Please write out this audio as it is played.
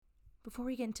Before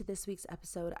we get into this week's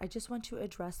episode, I just want to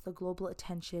address the global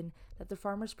attention that the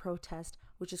farmers' protest,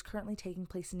 which is currently taking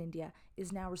place in India,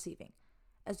 is now receiving.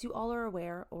 As you all are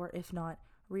aware, or if not,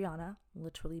 Rihanna,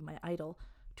 literally my idol,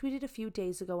 tweeted a few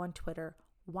days ago on Twitter,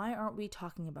 "Why aren't we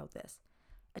talking about this?"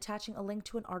 attaching a link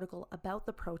to an article about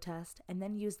the protest and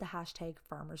then used the hashtag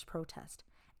 #FarmersProtest,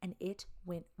 and it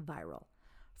went viral.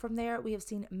 From there, we have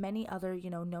seen many other,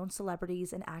 known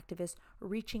celebrities and activists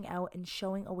reaching out and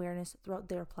showing awareness throughout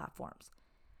their platforms.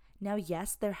 Now,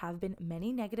 yes, there have been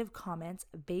many negative comments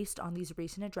based on these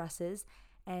recent addresses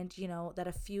and, that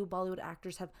a few Bollywood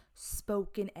actors have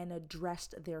spoken and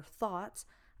addressed their thoughts.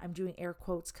 I'm doing air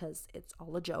quotes because it's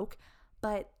all a joke,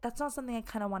 but that's not something I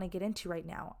kind of want to get into right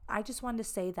now. I just wanted to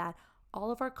say that all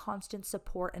of our constant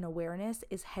support and awareness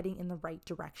is heading in the right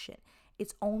direction.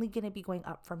 It's only going to be going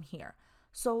up from here.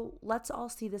 So let's all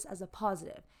see this as a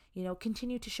positive,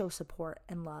 continue to show support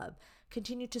and love,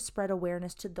 continue to spread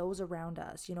awareness to those around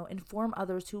us, inform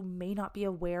others who may not be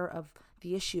aware of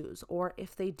the issues, or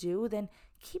if they do, then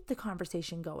keep the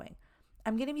conversation going.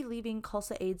 I'm going to be leaving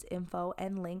Khalsa Aid's info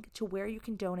and link to where you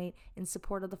can donate in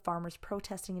support of the farmers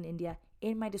protesting in India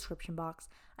in my description box.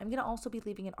 I'm going to also be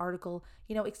leaving an article,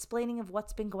 explaining of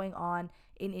what's been going on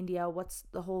in India, what's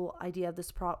the whole idea of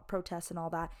this protest and all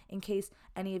that, in case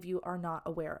any of you are not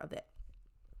aware of it.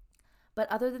 But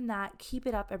other than that, keep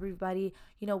it up, everybody.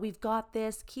 We've got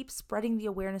this. Keep spreading the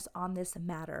awareness on this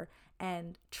matter.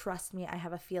 And trust me, I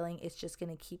have a feeling it's just going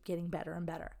to keep getting better and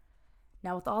better.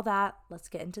 Now, with all that, let's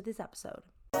get into this episode.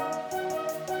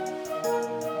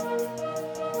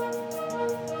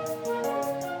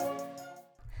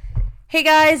 Hey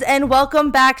guys, and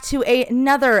welcome back to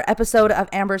another episode of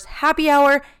Amber's Happy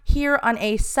Hour here on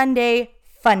a Sunday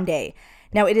fun day.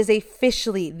 Now, it is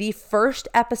officially the first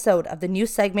episode of the new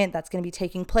segment that's going to be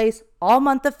taking place all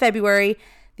month of February,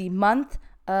 the month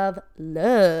of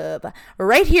love,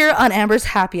 right here on Amber's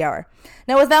Happy Hour.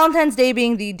 Now, with Valentine's Day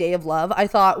being the day of love, I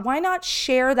thought, why not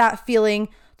share that feeling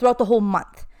throughout the whole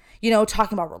month?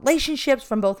 Talking about relationships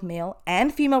from both male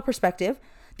and female perspective,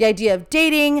 the idea of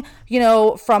dating,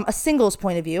 from a singles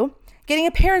point of view, getting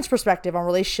a parent's perspective on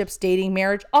relationships, dating,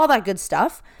 marriage, all that good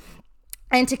stuff.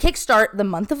 And to kickstart the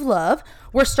month of love,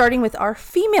 we're starting with our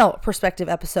female perspective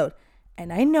episode.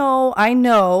 And I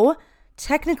know,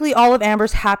 technically all of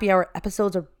Amber's Happy Hour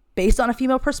episodes are based on a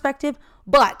female perspective,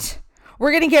 but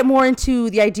we're going to get more into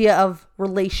the idea of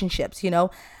relationships,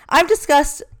 I've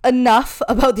discussed enough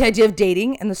about the idea of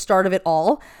dating and the start of it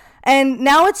all. And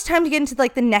now it's time to get into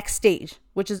the next stage,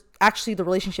 which is actually the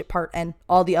relationship part and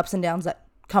all the ups and downs that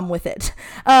come with it.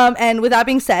 And with that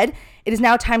being said, it is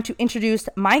now time to introduce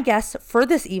my guests for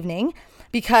this evening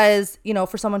because,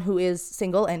 for someone who is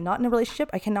single and not in a relationship,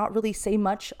 I cannot really say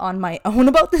much on my own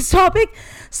about this topic.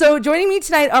 So joining me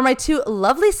tonight are my two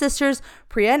lovely sisters,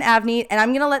 Priya and Avneet, and I'm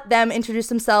going to let them introduce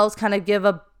themselves, kind of give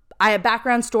a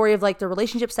background story of their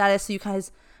relationship status so you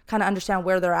guys kind of understand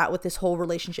where they're at with this whole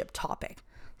relationship topic.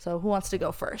 So who wants to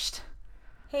go first?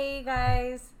 Hey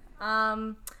guys,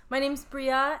 my name's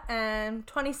Priya and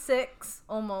 26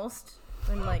 almost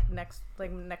in next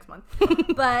month.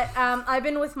 But I've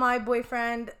been with my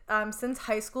boyfriend since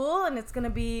high school, and it's gonna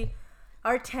be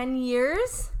our 10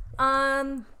 years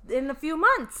in a few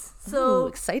months. So ooh,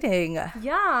 exciting.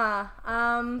 Yeah,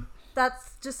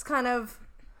 that's just kind of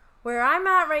where I'm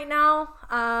at right now.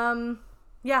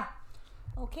 Yeah.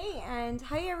 Okay, and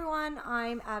hi everyone,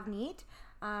 I'm Avneet.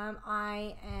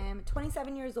 I am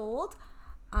 27 years old,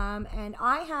 and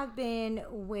I have been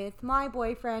with my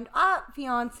boyfriend,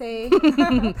 fiance,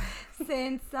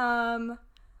 since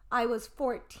I was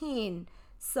 14.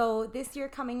 So this year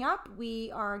coming up,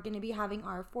 we are going to be having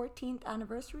our 14th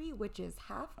anniversary, which is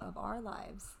half of our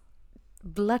lives.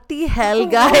 Bloody hell,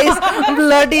 guys.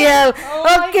 Bloody hell.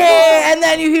 Okay, and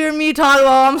then you hear me talk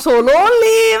about I'm so lonely,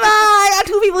 man. I got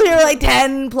two people here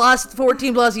 10 plus,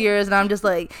 14 plus years, and I'm just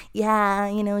yeah,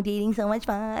 dating so much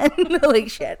fun.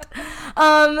 Shit.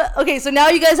 Okay, so now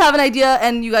you guys have an idea,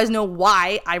 and you guys know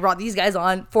why I brought these guys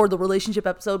on for the relationship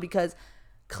episode, because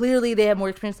clearly they have more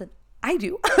experience than I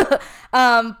do.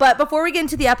 But before we get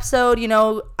into the episode,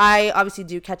 I obviously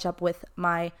do catch up with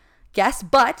my guests,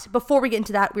 but before we get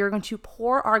into that, we are going to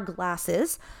pour our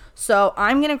glasses. So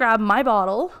I'm going to grab my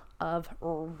bottle of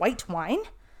white wine,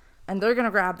 and they're going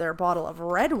to grab their bottle of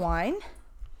red wine,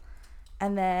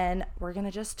 and then we're going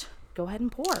to just go ahead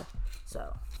and pour.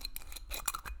 So,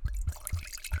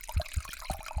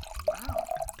 wow.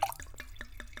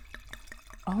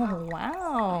 Oh,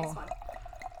 wow. Nice one.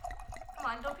 Come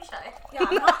on, don't be shy. Yeah,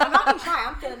 I'm not being shy.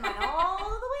 I'm filling mine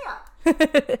all the way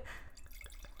up.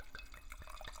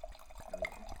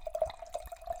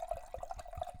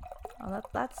 Oh,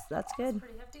 that's good.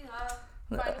 Pretty hefty.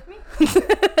 Fine with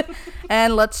me.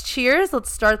 And let's cheers.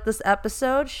 Let's start this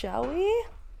episode, shall we?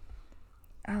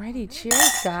 Alrighty,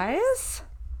 cheers, guys.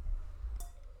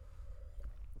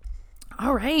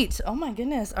 All right. Oh my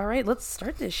goodness. All right, let's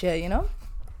start this shit,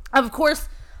 Of course,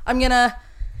 I'm gonna,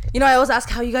 I always ask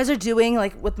how you guys are doing,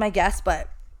 like, with my guests, but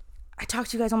I talk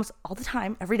to you guys almost all the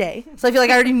time, every day. So I feel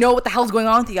like I already know what the hell's going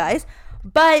on with you guys.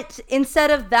 But instead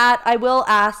of that, I will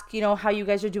ask, how you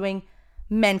guys are doing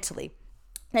mentally.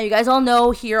 Now, you guys all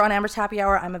know here on Amber's Happy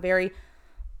Hour, I'm a very,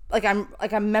 I'm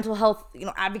a mental health,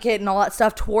 advocate and all that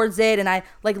stuff towards it. And I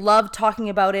love talking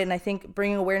about it. And I think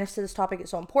bringing awareness to this topic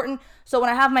is so important. So when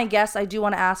I have my guests, I do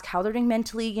want to ask how they're doing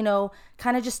mentally,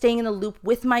 kind of just staying in the loop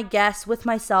with my guests, with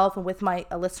myself, and with my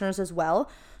listeners as well.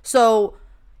 So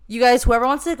you guys, whoever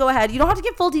wants to go ahead, you don't have to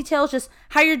give full details, just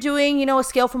how you're doing, a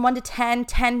scale from 1 to 10,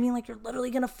 10 being like you're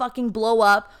literally going to fucking blow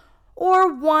up,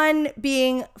 or 1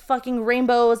 being fucking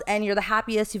rainbows and you're the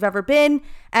happiest you've ever been.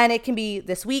 And it can be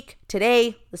this week,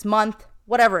 today, this month,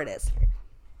 whatever it is.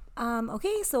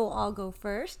 Okay, so I'll go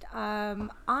first.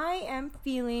 I am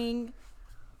feeling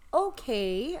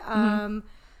okay.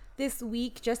 This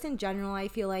week, just in general, I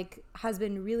feel like has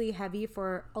been really heavy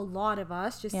for a lot of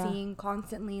us, just seeing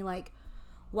constantly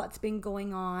what's been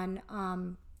going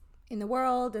on in the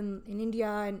world and in India,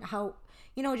 and how,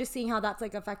 just seeing how that's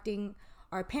affecting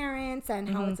our parents and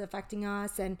how it's affecting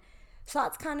us. And so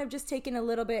that's kind of just taken a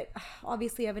little bit,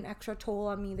 obviously, of an extra toll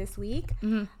on me this week.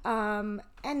 And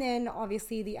then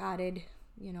obviously the added,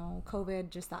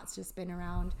 COVID, that's just been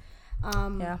around.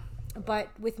 But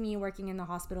with me working in the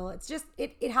hospital, it's just,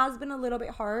 it has been a little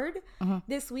bit hard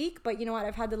this week. But you know what?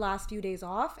 I've had the last few days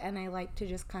off, and I like to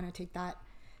just kind of take that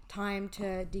time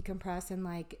to decompress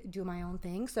and do my own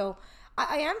thing. So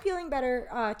I am feeling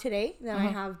better today than I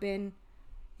have been,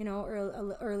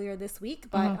 earlier this week.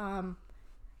 But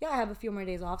I have a few more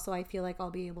days off, so I feel like I'll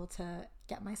be able to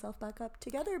get myself back up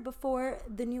together before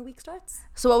the new week starts.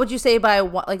 So what would you say by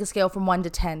a scale from 1 to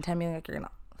 10? 10 being like you're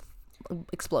gonna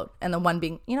explode, and the 1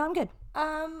 being, I'm good.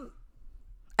 I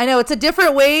know it's a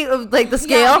different way of the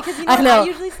scale. Yeah, because I know I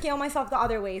usually scale myself the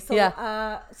other way. So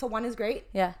so 1 is great.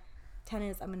 Yeah. 10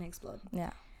 is I'm gonna explode.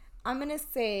 Yeah. I'm gonna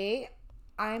say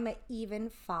I'm an even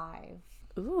 5.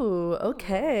 Ooh,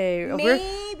 okay.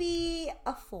 Maybe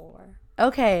a 4.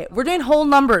 Okay, we're doing whole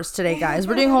numbers today, guys.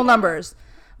 We're doing whole numbers.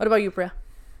 What about you, Priya?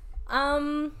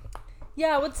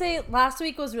 Yeah, I would say last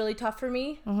week was really tough for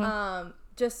me.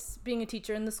 Just being a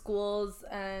teacher in the schools,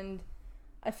 and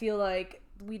I feel like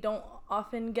we don't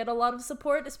often get a lot of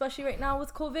support, especially right now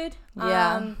with COVID.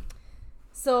 Yeah.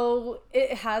 So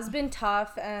it has been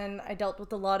tough, and I dealt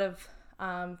with a lot of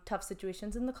tough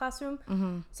situations in the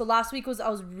classroom. So last week I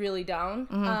was really down.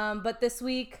 But this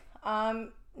week,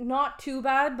 not too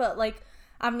bad, but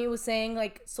Avni was saying,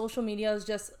 social media is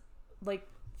just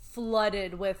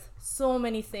flooded with so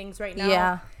many things right now.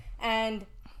 Yeah. And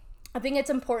I think it's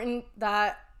important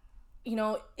that,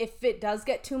 if it does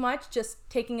get too much, just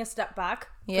taking a step back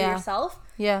for yourself.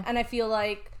 Yeah. And I feel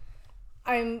like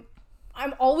I'm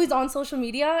always on social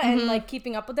media and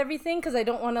keeping up with everything, because I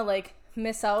don't want to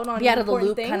miss out on out of the important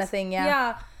loop things. kind of thing. Yeah.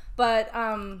 Yeah. But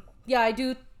I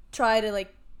do try to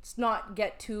not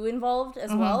get too involved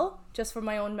as well, just for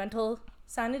my own mental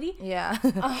sanity. Yeah.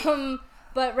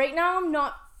 But right now I'm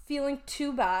not feeling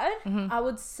too bad. I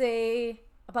would say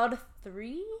about a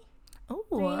 3.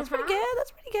 Oh, that's pretty good.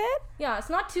 That's pretty good. Yeah, it's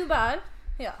not too bad.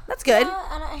 Yeah. That's good.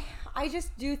 Yeah, and I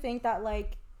just do think that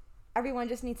everyone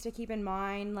just needs to keep in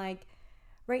mind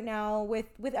right now with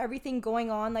everything going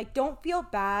on, don't feel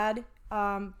bad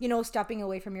stepping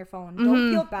away from your phone.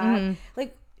 Don't feel bad.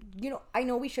 I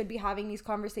know we should be having these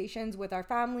conversations with our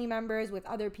family members, with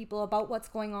other people about what's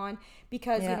going on,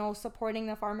 because supporting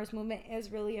the farmers movement is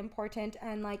really important,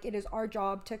 and it is our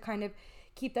job to kind of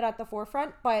keep that at the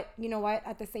forefront. But you know what,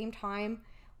 at the same time,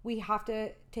 we have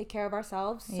to take care of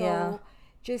ourselves. So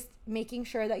just making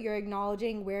sure that you're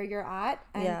acknowledging where you're at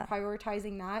and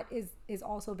prioritizing that is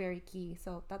also very key.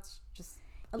 So that's just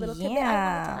a little tidbit I wanted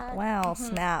to add. Wow,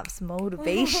 snaps,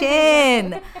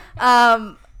 motivation.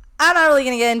 I'm not really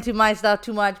going to get into my stuff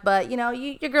too much, but,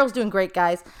 your girl's doing great,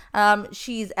 guys.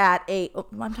 She's at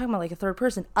I'm talking about a third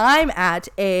person. I'm at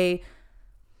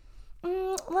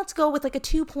let's go with a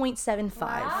 2.75.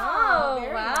 Wow.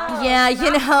 Yeah,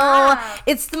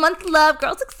 it's the month of love.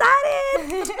 Girl's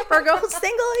excited. For a girl who's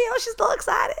single, she's still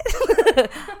excited.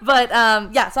 But,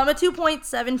 so I'm at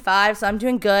 2.75, so I'm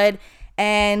doing good.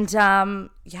 And, so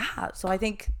I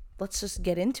think let's just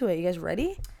get into it. You guys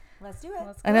ready? Let's do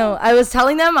it. I know. I was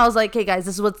telling them, I was like, hey guys,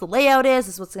 this is what the layout is.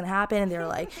 This is what's going to happen. And they were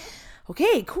like,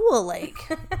 okay, cool. Like,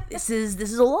 this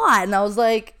is a lot. And I was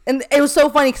like, and it was so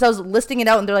funny because I was listing it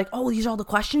out and they're like, oh, these are all the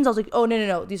questions. I was like, oh,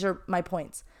 no. These are my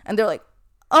points. And they're like,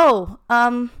 oh,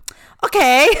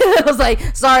 okay. I was like,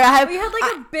 sorry, We had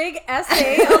like a big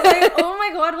essay. I was like, oh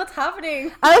my God, what's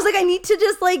happening? I was like, I need to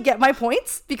just like get my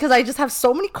points because I just have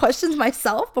so many questions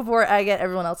myself before I get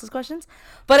everyone else's questions.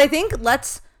 But I think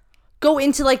let's go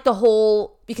into like the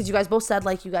whole, because you guys both said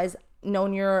like you guys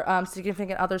known your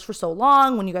significant others for so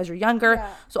long when you guys were younger.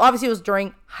 Yeah. So obviously it was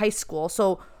during high school.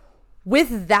 So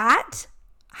with that,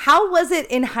 how was it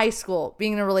in high school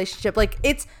being in a relationship? Like,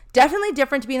 it's definitely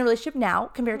different to be in a relationship now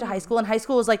compared to high school. And high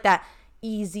school was like that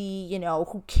easy,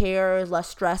 who cares, less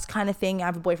stress kind of thing. I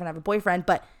have a boyfriend.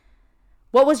 But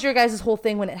what was your guys' whole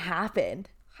thing when it happened?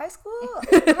 High school?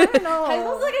 I don't know. High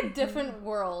school's like a different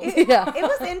world. It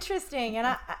was interesting. And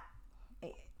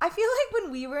I feel like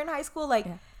when we were in high school, like,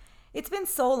 it's been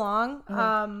so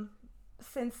long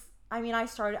since, I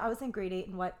was in grade 8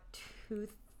 in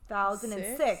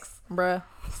 2006. Bruh.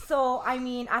 So, I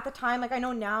mean, at the time, like, I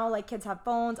know now, like, kids have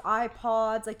phones,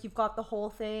 iPods, like, you've got the whole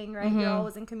thing, right? You're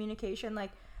always in communication.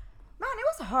 Like, man, it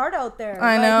was hard out there.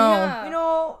 I Like,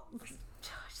 know.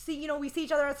 We see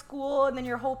each other at school, and then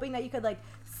you're hoping that you could, like,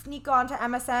 sneak onto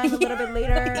MSN a little bit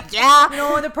later. Yeah.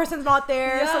 And the person's not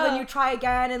there, so then Yeah. you try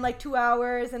again in, like, 2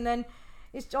 hours, and then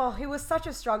it was such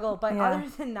a struggle. But other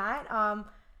than that, I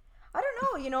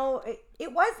don't know,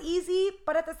 it was easy,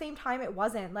 but at the same time, it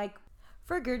wasn't. Like,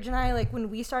 for Gurj and I, like, when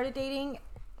we started dating,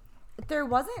 there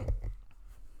wasn't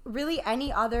really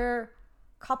any other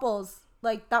couples,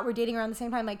 like, that were dating around the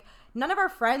same time. Like, none of our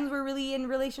friends were really in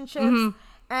relationships.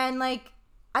 And, like,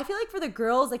 I feel like for the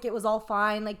girls, like, it was all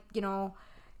fine. Like,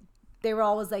 they were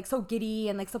always, like, so giddy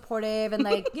and, like, supportive and,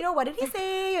 like, what did he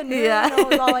say? And, it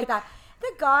was all like that.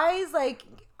 The guys, like,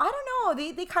 I don't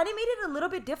know, they kind of made it a little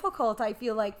bit difficult, I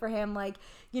feel like, for him. Like,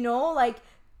 like,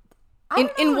 I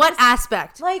don't know, In what just,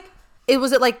 aspect? like,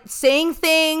 Was it like saying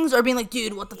things or being like,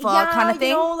 dude, what the fuck kind of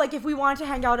thing? Like, if we wanted to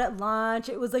hang out at lunch,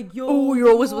 it was like, yo, Oh, you're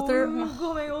always with her?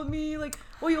 Go hang out with me. Like,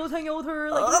 you always hang out with her.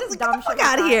 Like, it was just dumb get the shit. fuck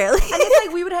outta here. and it's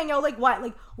like, we would hang out, like,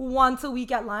 once a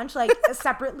week at lunch, like,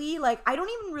 separately. Like, I don't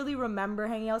even really remember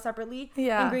hanging out separately.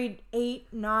 Yeah. In grade 8,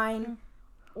 9,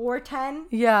 or 10.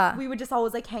 Yeah. We would just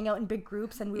always, like, hang out in big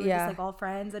groups, and we were just, like, all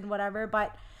friends and whatever.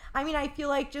 But, I mean, I feel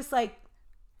like just, like,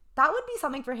 that would be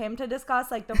something for him to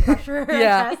discuss, like, the pressure, I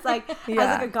guess, like, as,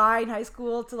 like, a guy in high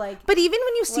school to, like... But even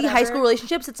when you see high whatever. school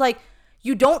relationships, it's like,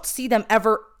 you don't see them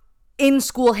ever in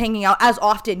school hanging out as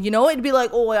often, It'd be like,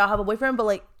 oh, I'll have a boyfriend, but,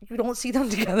 like, you don't see them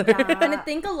together. And I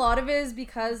think a lot of it is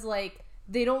because, like,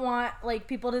 they don't want, like,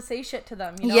 people to say shit to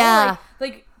them, Yeah.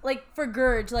 Like for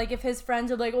Gurj, like, if his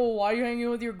friends are like, oh, why are you hanging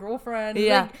with your girlfriend?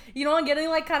 Yeah. Like, and getting,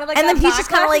 like, kind of, like, And that then he's just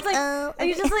backlash. kinda It's like, and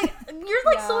he's just like, you're,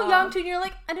 like, so young, too, and you're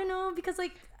like, I don't know, because,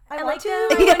 like, I like to.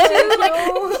 him.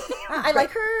 I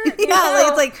like her. Like,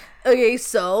 it's like, okay,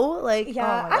 so, like, Yeah, oh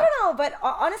my I God. don't know, but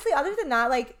honestly, other than that,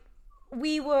 like,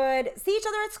 we would see each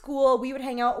other at school. We would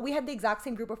hang out. We had the exact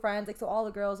same group of friends, like, so all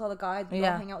the girls, all the guys, we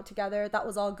all hang out together. That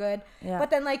was all good. Yeah. But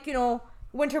then, like,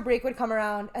 winter break would come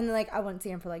around, and then, like, I wouldn't see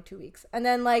him for, like, 2 weeks. And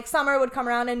then, like, summer would come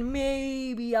around, and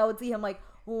maybe I would see him, like,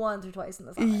 once or twice in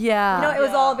the summer. Yeah. It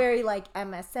was all very, like,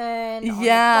 MSN. On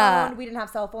Yeah. the phone. We didn't have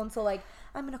cell phones, so, like,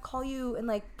 I'm gonna call you in,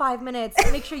 like, 5 minutes.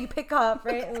 Make sure you pick up,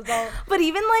 right? It was all... But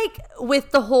even, like,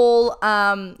 with the whole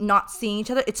not seeing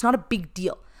each other, it's not a big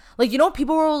deal. Like,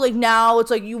 people were like, now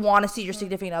it's like you want to see your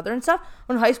significant other and stuff.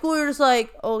 When in high school, you're just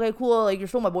like, okay, cool. Like, you're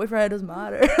still my boyfriend. It doesn't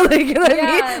matter. Like, you know what I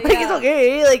mean? Like, it's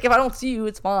okay. Like, if I don't see you,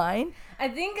 it's fine. I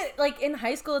think, like, in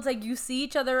high school, it's like you see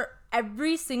each other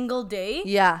every single day.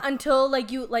 Yeah. Until,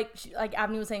 like, you, like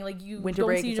Avni was saying, like, you Winter don't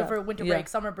break see and each other stuff. for winter Yeah. break,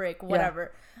 summer break,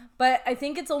 whatever. But I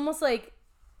think it's almost like,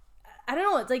 I don't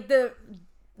know, it's like the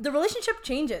relationship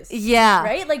changes. Yeah.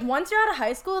 Right? Like, once you're out of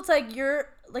high school, it's like you're,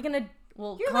 like, in a,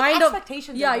 well, Your, kind like, of.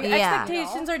 expectations Yeah, are your different,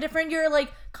 expectations are different. You're,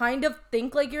 like, kind of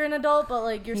think like you're an adult, but,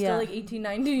 like, you're Yeah. still, like, 18,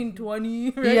 19, 20,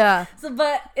 right? Yeah. So,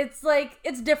 but it's, like,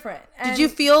 it's different. Did you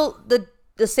feel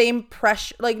the same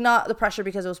pressure, like, not the pressure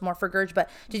because it was more for Gurj, but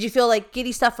did you feel like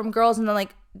giddy stuff from girls, and then,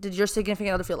 like, did your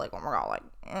significant other feel like, oh my God,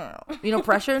 like,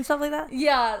 pressure and stuff like that?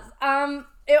 Yeah.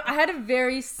 I had a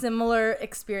very similar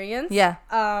experience. Yeah.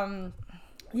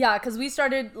 Yeah, because we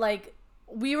started, like,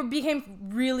 became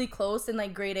really close in,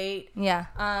 like, grade 8. Yeah.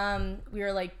 We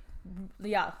were, like,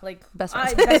 yeah, like, Best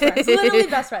friends. best friends. Literally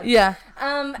best friends. Yeah.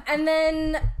 And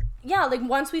then, yeah, like,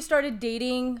 once we started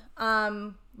dating,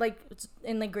 like,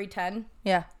 in, like, grade 10.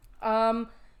 Yeah.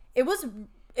 It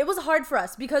was hard for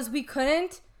us because we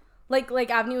couldn't, like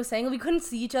Avni was saying, we couldn't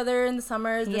see each other in the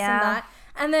summers, this and that.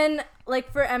 And then,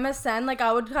 like, for MSN, like,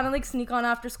 I would kind of, like, sneak on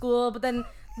after school, but then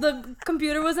the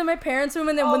computer was in my parents' room,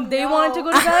 and then when they no. wanted to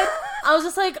go to bed, I was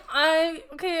just like, I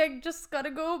just gotta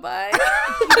go. Bye.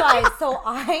 You guys, so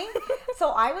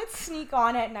I would sneak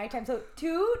on at nighttime. So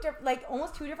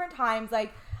almost two different times,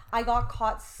 like I got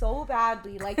caught so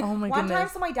badly. Like Oh my one time,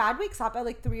 goodness. so my dad wakes up at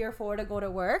like 3 or 4 to go to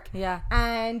work. Yeah.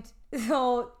 And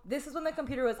so this is when the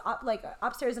computer was up, like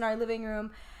upstairs in our living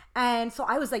room. And so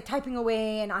I was like typing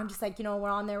away, and I'm just like, we're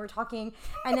on there, we're talking.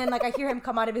 And then like I hear him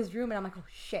come out of his room, and I'm like, oh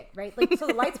shit, right? Like, so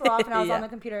the lights were off, and I was Yeah. on the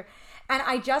computer, and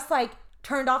I just like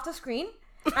turned off the screen,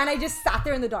 and I just sat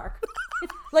there in the dark.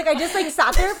 Like I just like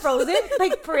sat there frozen,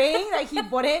 like praying that he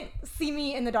wouldn't see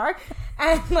me in the dark.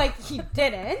 And like he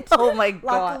didn't. Oh my God.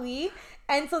 Luckily.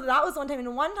 And so that was one time.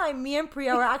 And one time me and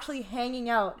Priya were actually hanging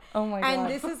out. Oh my And God.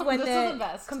 this is when This is the the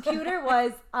best. computer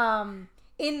was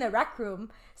in the rec room.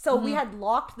 So we had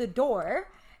locked the door.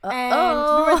 And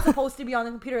Uh-oh. we weren't supposed to be on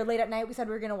the computer late at night. We said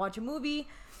we were going to watch a movie.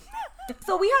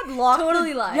 So we had locked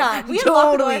Totally lied. Yeah, we had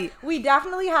locked the Totally. door. We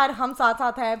definitely had Hum Saath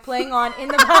Saath Hai playing on in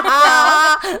the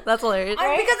background. That's hilarious.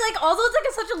 Because like also it's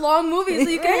like such a long movie, so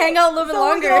you can hang out a little bit So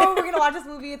longer. we're gonna watch this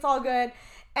movie. It's all good.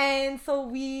 And so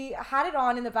we had it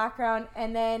on in the background,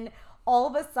 and then all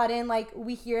of a sudden, like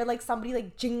we hear like somebody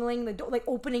like jingling the door, like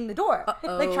opening the door,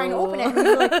 like trying to open it. And we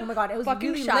were like, oh my god, it was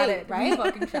fucking really shot late, it, right? We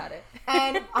fucking shot it.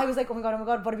 And I was like, oh my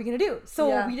god, what are we gonna do? So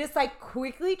Yeah. we just like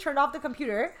quickly turned off the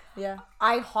computer. Yeah.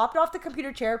 I hopped off the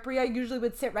computer chair. Priya usually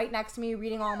would sit right next to me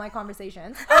reading all my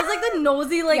conversations. I was like the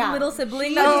nosy like Yeah. little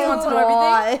sibling She that just wants to know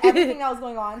everything. everything that was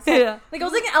going on. So Yeah. Like I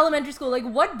was like in elementary school. Like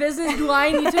what business do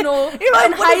I need to know You're like,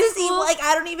 in what high does this school? even, like,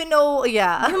 I don't even know.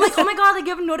 Yeah. I'm like, oh my god, like you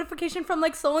have a notification from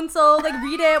like so and so. Like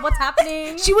read it. What's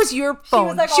happening? She was your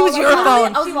phone. like, She was all your like,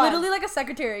 phone. I was She was. literally like a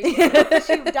secretary.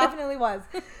 she definitely was.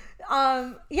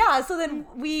 Yeah, so then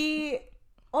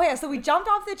so we jumped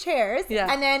off the chairs, Yeah.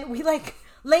 and then we like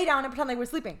lay down and pretend like we're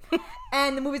sleeping.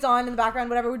 And the movie's on in the background,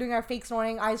 whatever, we're doing our fake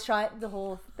snoring, eyes shut, the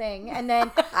whole thing. And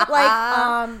then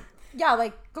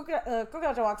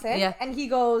Coconut walks in, Yeah. and he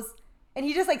goes, and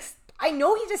he just like, I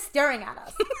know he's just staring at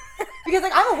us. Because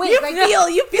like I'm awake. You like, feel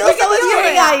like, someone feel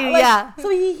staring it, at you. Like, Yeah. So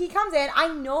he comes in. I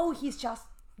know he's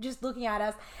just looking at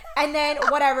us. And then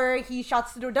whatever, he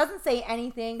shuts the door, doesn't say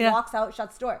anything, Yeah. walks out,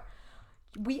 shuts the door.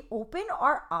 We open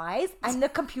our eyes, and the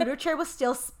computer chair was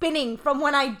still spinning from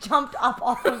when I jumped up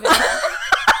off of it.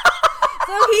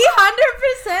 So he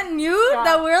 100% knew Yeah.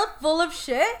 that we're full of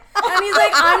shit, and he's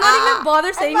like, I'm not even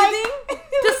bother saying like- anything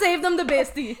to save them the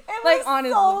bestie. It Like was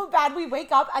honestly. so bad. We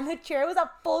wake up, and the chair was at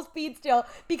full speed still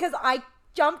because I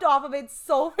jumped off of it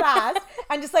so fast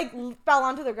and just like fell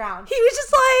onto the ground. He was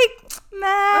just like, man,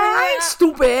 I ain't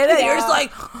stupid. And you're just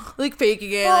like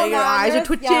faking it. Like, your eyes are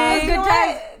twitching. Yeah, you Good know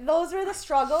times. what? Those were the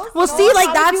struggles. Well, you know, see, like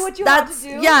you gotta do what you had that's to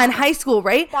do. yeah, in high school,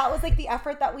 right? That was like the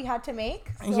effort that we had to make.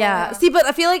 So, Yeah. See, but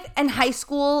I feel like in high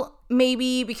school,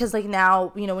 maybe because like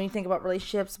now, you know, when you think about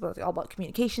relationships, it's all about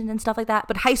communication and stuff like that.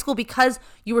 But high school, because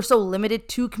you were so limited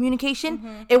to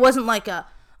communication, it wasn't like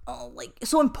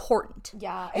so important.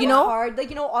 Yeah, You it know? was hard. Like,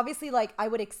 you know, obviously, like I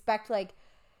would expect like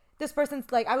this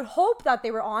person's like I would hope that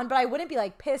they were on, but I wouldn't be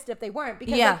like pissed if they weren't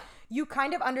because Yeah. like, you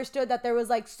kind of understood that there was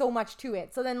like so much to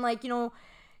it. So then like, you know,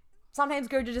 sometimes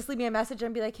Gerd would just leave me a message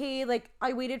and be like, hey, like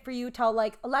I waited for you till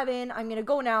like 11, I'm gonna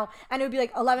go now, and it would be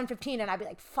like 11:15, and I'd be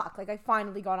like, fuck, like I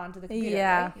finally got onto the computer.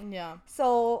 Yeah. right? Yeah.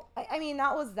 So I mean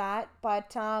that was that,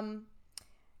 but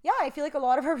yeah, I feel like a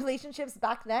lot of our relationships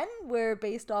back then were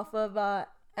based off of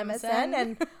MSN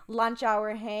and lunch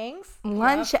hour hangs.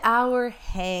 Lunch hour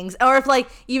hangs, or if like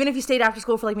even if you stayed after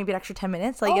school for like maybe an extra 10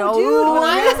 minutes, like Oh, you know, dude, ooh, when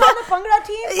I was on the Punga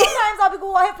team, sometimes I'll be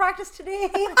go, I have practice today.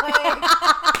 Like,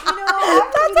 you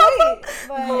know, that's late.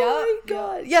 But oh my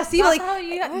god, yeah. See, That's like how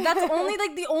you. That's only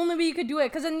like the only way you could do it,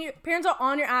 because then your parents are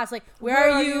on your ass. Like,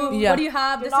 where are you? Yeah. What do you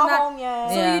have? You're This and not that. home yet.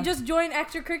 So Yeah. you just join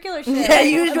extracurricular shit. yeah,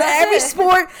 you And do that's every it.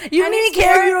 sport. You don't Any even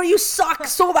care. sport. You know, you suck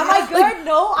so bad. Am I good?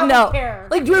 No, I don't care.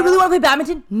 Like, do I really want to play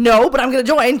badminton? No, but I'm gonna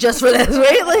join just for this,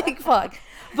 right? Like, fuck.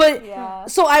 But Yeah.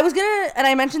 so I was gonna, and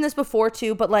I mentioned this before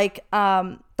too, but like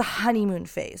the honeymoon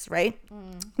phase, right?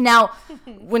 Now,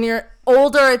 when you're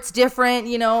older, it's different.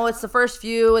 You know, it's the first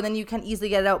few, and then you can easily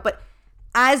get it out. But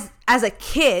as a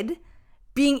kid,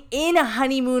 being in a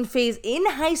honeymoon phase in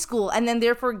high school, and then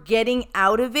therefore getting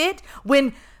out of it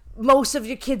when most of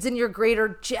your kids in your grade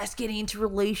are just getting into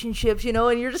relationships, you know,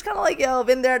 and you're just kind of like, yo,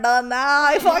 been there, done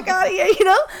that, fuck out of here, you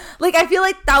know? Like, I feel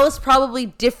like that was probably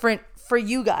different for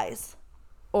you guys.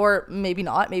 Or maybe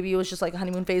not. Maybe it was just like a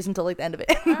honeymoon phase until like the end of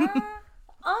it.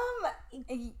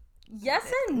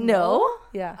 Yes and No.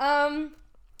 Yeah.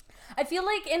 I feel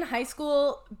like in high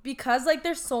school, because like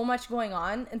there's so much going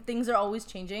on and things are always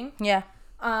changing. Yeah.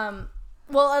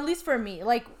 well, at least for me,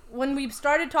 like when we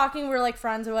started talking, we were like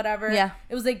friends or whatever. Yeah.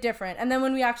 It was like different. And then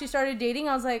when we actually started dating,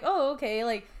 I was like, oh, okay,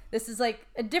 like this is like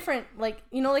a different, like,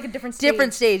 you know, like a different stage.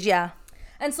 Different stage, yeah.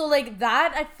 And so like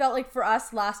that, I felt like for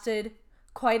us lasted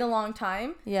quite a long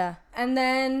time. Yeah. And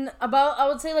then about, I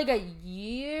would say like a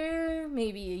year,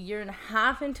 maybe a year and a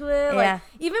half into it. Like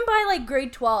even by like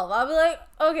grade 12, I'll be like,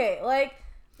 okay, like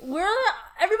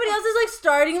everybody else is like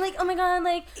starting, like, oh my god,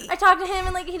 like I talked to him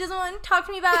and like he doesn't want to talk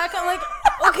to me back. I'm like,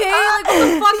 okay, like what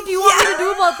the fuck do you want me to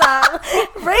do about that?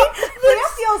 Right? I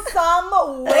feel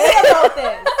some way about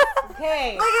this.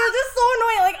 Okay. Like it was just so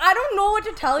annoying. Like I don't know what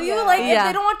to tell you. Like if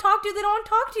they don't want to talk to you, they don't want to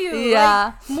talk to you. Yeah.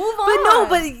 Like, move on. But no,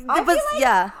 but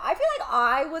I feel like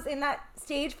I was in that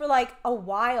stage for like a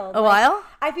while. While?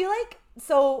 I feel like,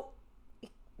 so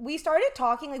we started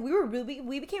talking, like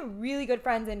we became really good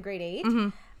friends in grade 8.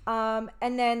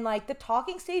 And then like the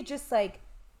talking stage just like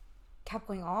kept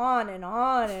going on and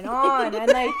on and on. and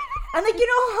like you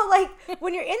know, like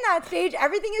when you're in that stage,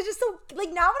 everything is just so,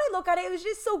 like, now when I look at it, it was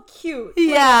just so cute.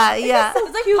 Yeah, like, yeah.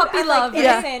 It's like cute puppy and, love. like,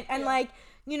 innocent and like,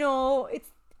 you know, it's,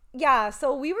 yeah.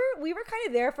 So we were kind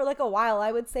of there for like a while.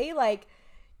 I would say like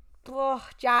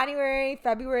January,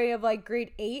 February of like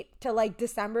grade 8 to like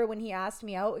December when he asked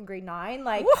me out in grade 9.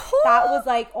 Like that was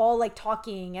like all like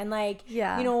talking and like,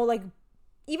 you know, like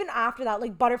even after that,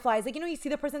 like butterflies, like, you know, you see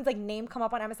the person's like name come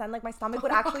up on MSN, like my stomach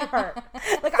would actually hurt.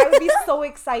 Like I would be so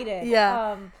excited.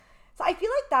 Yeah. So I feel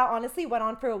like that honestly went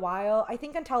on for a while. I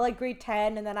think until like grade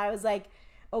 10, and then I was like,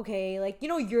 okay, like, you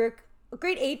know, you're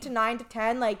grade 8 to 9 to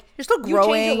 10, like you're still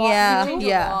growing. You change a lot. Yeah. You change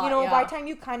Yeah. a lot. You know, by the time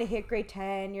you kind of hit grade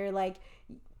 10, you're like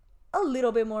a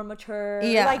little bit more mature.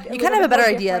 Yeah. Like, you kind of have a better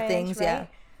idea of things. Right? Yeah.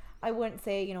 I wouldn't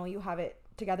say, you know, you have it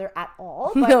together at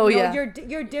all, but No, you know, yeah.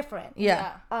 you're different.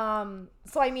 Yeah.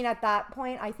 So I mean, at that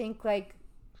point, I think like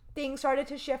things started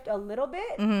to shift a little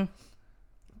bit.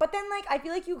 But then, like, I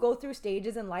feel like you go through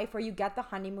stages in life where you get the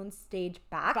honeymoon stage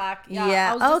back.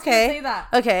 Yeah. I was just gonna say that.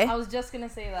 Okay. I was just gonna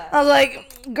say that. I was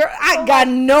like, girl, I got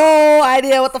no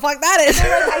idea what the fuck that is. So,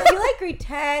 like, I feel like grade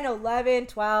 10, 11,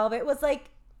 12, it was like,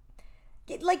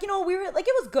 you know, we were like,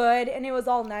 it was good and it was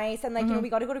all nice. And like, you know, we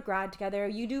got to go to grad together.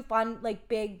 You do fun, like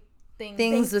big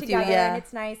things with together, you, yeah. and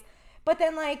it's nice. But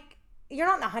then like, you're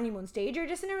not in the honeymoon stage. You're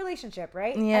just in a relationship,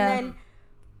 right? Yeah.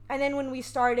 And then when we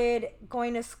started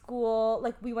going to school,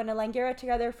 like we went to Langara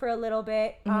together for a little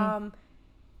bit.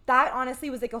 That honestly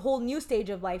was like a whole new stage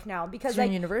of life now, because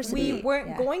like university. we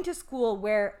weren't going to school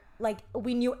where like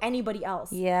we knew anybody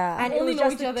else. Yeah. And it was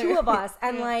just the two of us.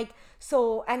 And like,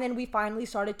 so, and then we finally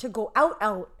started to go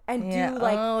out and do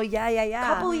like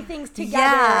coupley things together.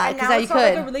 Yeah, and now it's not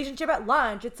like a relationship at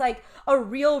lunch. It's like a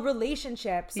real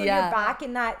relationship. So you're back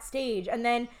in that stage. And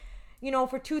then, you know,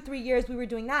 for 2-3 years we were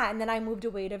doing that. And then I moved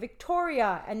away to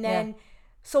Victoria. And then,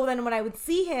 so then when I would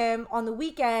see him on the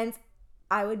weekends,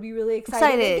 I would be really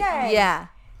excited again. Yeah.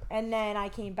 And then I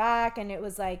came back and it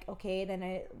was like, okay,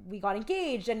 then we got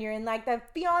engaged and you're in like the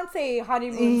fiance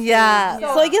honeymoon yeah. stage.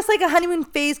 So I guess like a honeymoon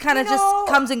phase kind of just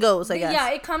comes and goes, I guess. Yeah,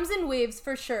 it comes in waves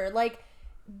for sure. Like,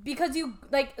 because you,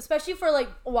 like, especially for like,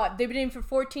 what, they've been in for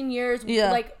 14 years.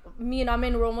 Yeah. Like, me and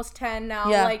Amin, we're almost 10 now.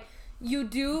 Yeah. Like, you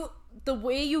do, the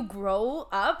way you grow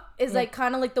up is like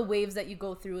kind of like the waves that you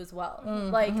go through as well.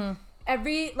 Like,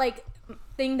 every like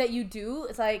thing that you do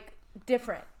is like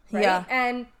different, right? Yeah.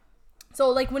 And so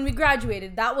like when we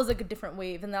graduated, that was like a different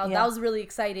wave, and that was really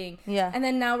exciting. Yeah. And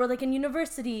then now we're like in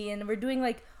university and we're doing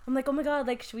like, I'm like, oh my god,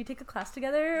 like should we take a class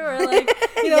together, or like,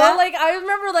 you know, like I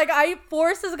remember like I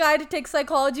forced this guy to take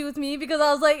psychology with me because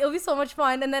I was like, it'll be so much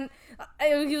fun. And then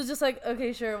he was just like,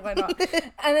 okay, sure, why not?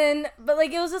 And then, but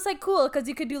like it was just like cool because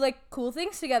you could do like cool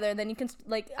things together, and then you can,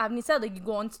 like Avni said, like you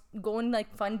go on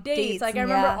like fun dates. Like I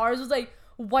remember ours was like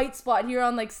white spot here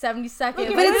on like 72nd. But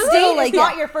it's still like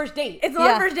not your first date. It's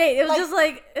not first date. It was like, just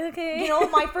like, okay. You know,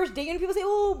 my first date, and people say,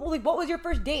 oh, well, like, what was your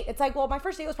first date? It's like, well, my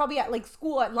first date was probably at like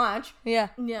school at lunch. Yeah.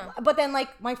 Yeah. But then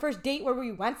like my first date where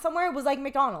we went somewhere was like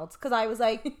McDonald's, because I was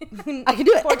like, I can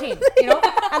do it. 14, you know,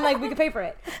 and like we could pay for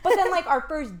it. But then like our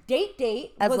first date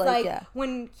was like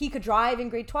when he could drive in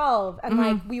grade 12, and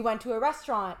like we went to a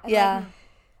restaurant. And, like,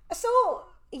 so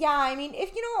yeah, I mean,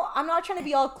 if you know, I'm not trying to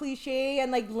be all cliche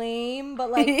and like lame,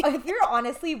 but like if you're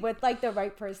honestly with like the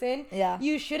right person,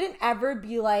 you shouldn't ever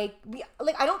be like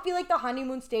I don't feel like the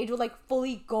honeymoon stage will like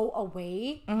fully go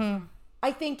away.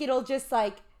 I think it'll just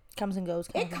like comes and goes.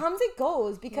 It comes and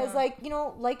goes because like, you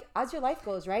know, like as your life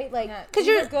goes, right? Like because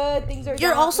you're good, things are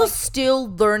you're not, also like,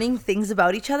 still learning things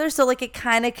about each other, so like it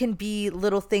kind of can be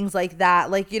little things like that,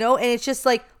 like, you know, and it's just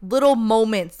like little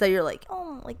moments that you're like,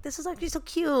 oh, like this is actually so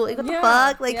cute, like what the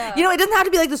fuck, like you know, it doesn't have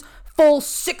to be like this full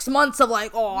 6 months of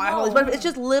like, oh, I have all these benefits. It's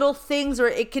just little things, or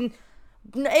it can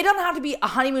it doesn't have to be a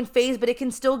honeymoon phase, but it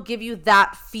can still give you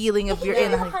that feeling of you're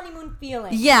in the honeymoon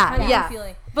feeling. Yeah.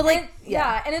 Feeling. But like,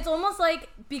 and it's almost like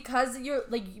because you're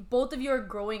like both of you are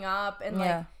growing up and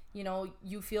like you know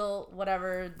you feel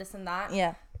whatever this and that.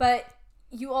 Yeah. But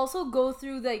you also go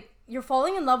through like you're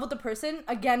falling in love with the person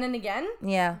again and again.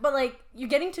 Yeah. But like you're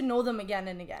getting to know them again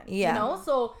and again. Yeah. You know,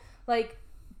 so like.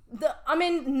 The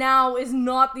Amin now is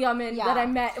not the Amin that I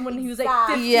met when he was like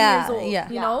 15 years old.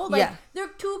 You know, like they're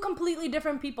two completely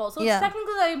different people. So it's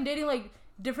technically I'm dating like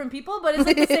different people, but it's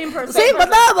like the same person. Same but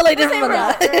not, but like different but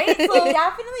not. Right? So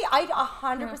definitely, I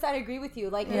 100% agree with you.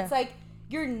 Like it's like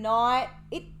you're not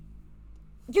it.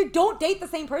 You don't date the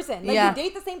same person. Like you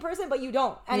date the same person, but you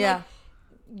don't. And like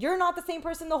you're not the same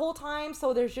person the whole time.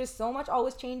 So there's just so much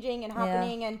always changing and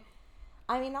happening and.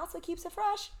 I mean, that's what keeps it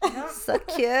fresh. So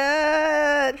cute.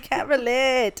 Can't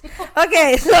relate.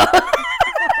 Okay, so I'm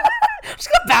just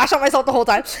gonna bash on myself the whole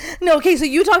time. No, okay, so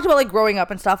you talked about like growing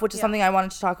up and stuff, which is something I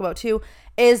wanted to talk about too.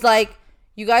 Is like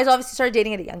you guys obviously started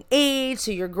dating at a young age,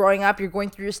 so you're growing up, you're going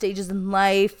through your stages in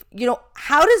life. You know,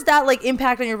 how does that like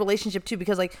impact on your relationship too?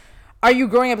 Because like, are you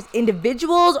growing up as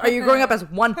individuals? Are you growing up as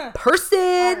one person?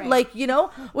 Right. Like, you know,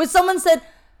 when someone said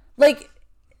like.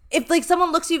 If, like,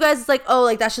 someone looks at you guys, it's like, oh,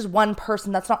 like, that's just one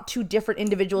person. That's not two different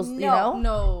individuals, you know?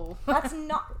 No. That's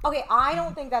not... Okay, I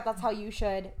don't think that that's how you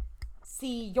should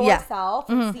see yourself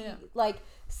and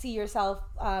see yourself.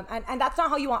 And that's not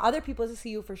how you want other people to see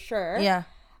you for sure. Yeah.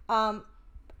 It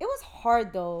was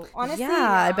hard, though. Honestly.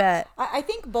 Yeah, I bet. I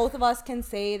think both of us can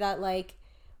say that, like,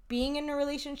 being in a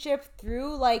relationship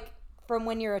through, like, from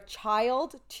when you're a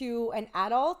child to an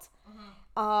adult,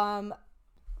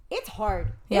 it's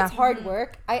hard. Yeah. It's hard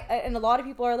work. And a lot of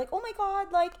people are like, oh my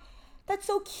God, like, that's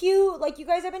so cute. Like, you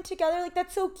guys have been together. Like,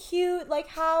 that's so cute. Like,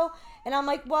 how? And I'm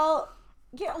like, well,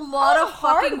 yeah, a lot of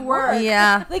fucking work.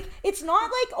 Yeah. Like, it's not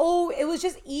like, oh, it was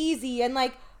just easy and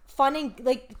like fun and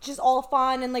like just all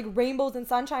fun and like rainbows and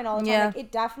sunshine all the time. Yeah. Like, it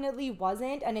definitely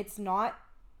wasn't. And it's not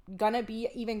gonna be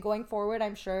even going forward,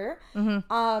 I'm sure.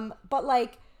 But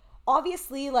like,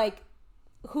 obviously, like,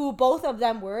 who both of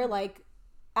them were, like,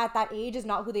 at that age is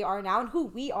not who they are now, and who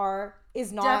we are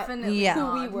is not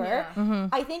who we were.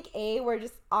 I think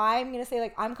I'm gonna say,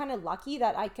 like, I'm kind of lucky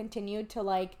that I continued to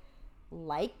like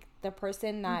the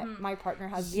person that my partner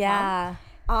has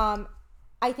become.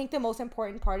 I think the most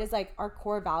important part is like our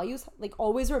core values like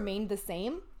always remained the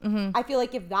same. I feel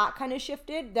like if that kind of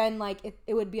shifted, then like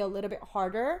it would be a little bit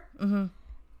harder.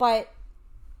 But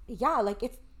yeah, like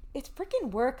it's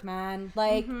freaking work, man.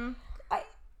 Like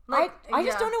I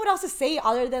just don't know what else to say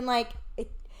other than like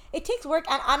it takes work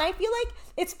and I feel like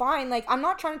it's fine. Like, I'm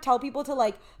not trying to tell people to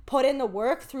like put in the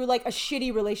work through like a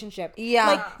shitty relationship. Yeah.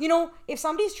 Like, you know, if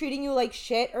somebody's treating you like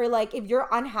shit, or like if you're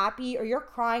unhappy or you're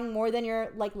crying more than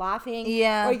you're like laughing,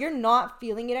 or you're not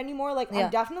feeling it anymore, like I'm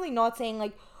definitely not saying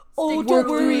like, oh, don't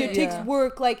worry, it takes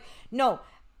work. Like, no.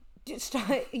 Just,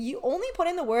 you only put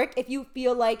in the work if you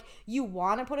feel like you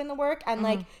want to put in the work and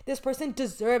like this person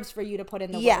deserves for you to put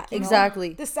in the work. Yeah,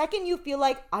 exactly. The second you feel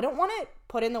like I don't want to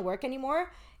put in the work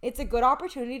anymore, it's a good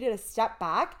opportunity to step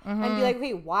back and be like,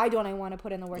 okay, why don't I want to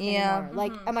put in the work anymore?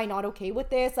 Like, am I not okay with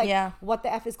this? Like, what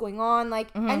the F is going on? Like,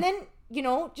 and then, you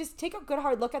know, just take a good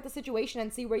hard look at the situation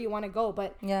and see where you want to go.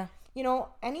 But you know,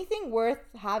 anything worth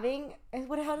having is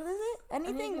how is it?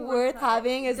 Anything worth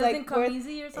having is like worth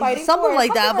fighting something for,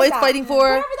 like that. What it's fighting for.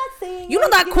 Whatever that's saying. You know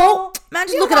that quote? Man,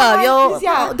 just look it up, yo.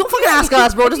 Yeah. Don't fucking ask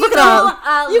us, bro. Just look it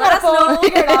up. You got a phone.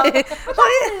 Figure it out. But that's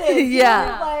what it is.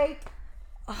 Yeah. Like,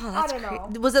 oh, that's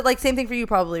crazy. Was it like same thing for you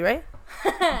probably, right?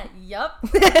 Yup.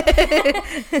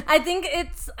 I think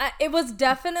it was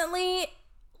definitely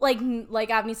like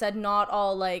Avni said, not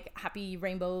all like happy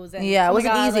rainbows and it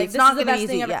wasn't easy. Like, it's not gonna be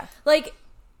easy. Yeah. Like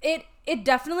it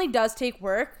definitely does take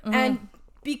work, and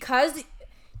because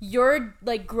you're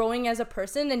like growing as a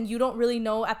person and you don't really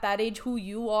know at that age who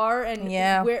you are and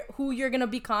who you're gonna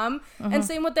become, and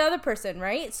same with the other person,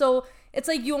 right? So it's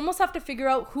like you almost have to figure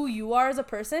out who you are as a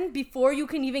person before you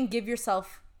can even give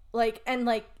yourself like and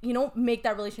like, you know, make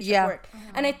that relationship work.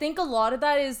 And I think a lot of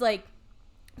that is like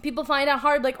people find it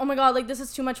hard, like, oh my God, like this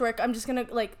is too much work, I'm just gonna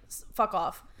like fuck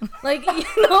off. Like,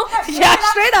 you know? Yeah,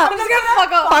 straight up. I'm just gonna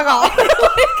fuck off.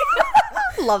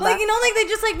 Love that. Like, you know, like they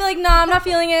just like be like, nah, I'm not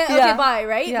feeling it. Okay, bye,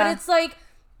 right? But it's like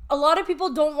a lot of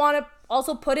people don't want to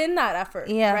also put in that effort,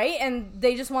 right? And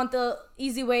they just want the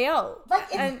easy way out. Like,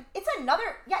 it's another,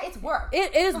 it's work.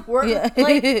 It is work. Like, and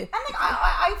like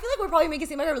I feel like we're probably making it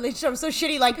seem like our relationship is so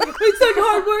shitty. Like, it's like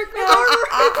hard work, man.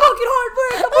 It's fucking hard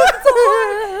work. I'm working so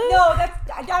hard. No, that's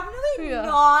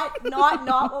definitely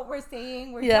not what we're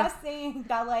saying. We're just saying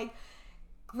that like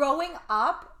growing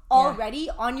up already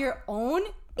on your own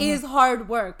is hard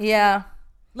work. Yeah.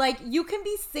 Like, you can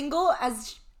be single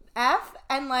as F,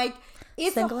 and like,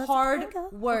 it's Single a as hard single.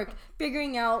 work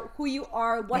figuring out who you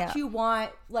are, what Yeah. you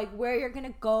want, like where you're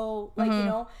gonna go, like, you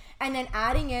know, and then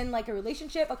adding in like a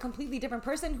relationship, a completely different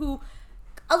person who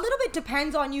a little bit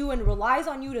depends on you and relies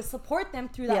on you to support them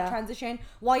through that Yeah. transition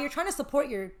while you're trying to support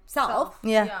yourself.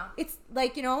 Yeah. It's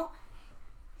like, you know,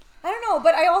 I don't know,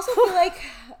 but I also feel like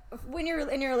when you're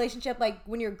in your relationship, like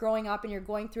when you're growing up and you're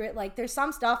going through it, like there's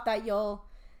some stuff that you'll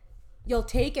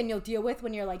take and you'll deal with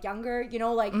when you're like younger, you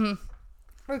know, like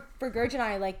for Gurj and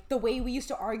I, like the way we used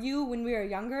to argue when we were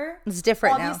younger, It's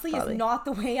different now, obviously probably. is not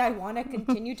the way I want to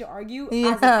continue to argue Yeah.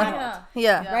 as an adult.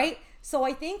 Yeah. Right? So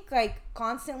I think like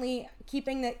constantly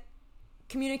keeping the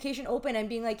communication open and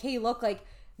being like, hey, look, like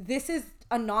this is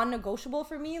a non-negotiable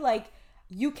for me. Like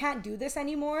you can't do this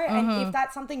anymore. And if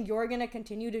that's something you're going to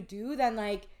continue to do, then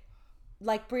like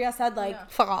Bria said,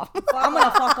 like, Fuck off. I'm going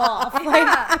to fuck off. Like,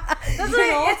 That's you like,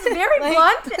 know? it's very Like-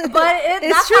 blunt, but It's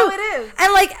that's true. how it is.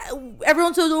 And like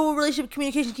everyone says, oh, relationship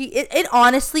communication key. It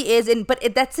honestly is,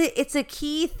 that's it. It's a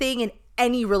key thing in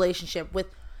any relationship, with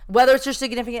whether it's your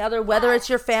significant other, whether it's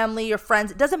your family, your friends.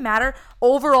 It doesn't matter.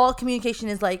 Overall, communication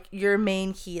is like your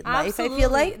main key in life. I feel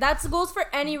like. that goes for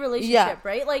any relationship, Yeah.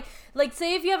 right? Like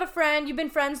say if you have a friend, you've been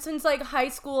friends since like high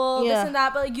school, Yeah. this and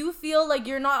that, but like you feel like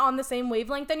you're not on the same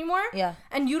wavelength anymore, Yeah.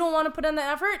 and you don't want to put in the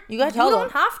effort, You gotta tell you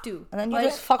don't them. have to, And then you Like,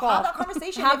 just fuck have off. that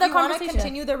conversation Have if that you want to conversation.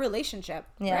 continue the relationship.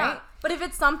 Yeah. Right. But if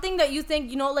it's something that you think,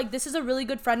 you know, like this is a really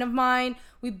good friend of mine,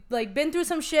 we've like been through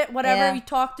some shit, whatever, Yeah. we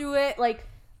talked through it, like,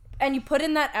 and you put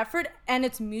in that effort and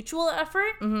it's mutual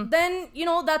effort, then, you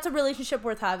know, that's a relationship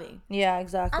worth having. Yeah,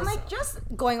 exactly. And like just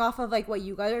going off of like what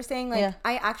you guys are saying, like Yeah.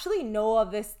 I actually know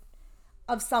of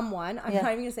someone. I'm Yeah.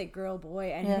 not even gonna say girl, boy.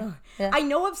 I Yeah. know. Yeah. I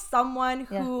know of someone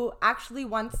Yeah. who actually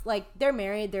once, like, they're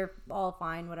married, they're all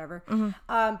fine, whatever.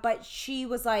 Mm-hmm. But she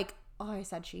was like, oh, I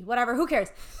said she, whatever. Who cares?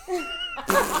 I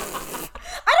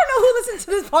don't know who listens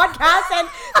to this podcast and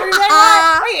they're like,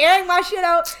 am I airing my shit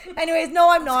out? Anyways, no,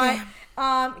 I'm not.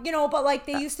 You know, but like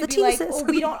they used to the be tea, like, sis. oh,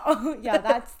 we don't. Oh, yeah,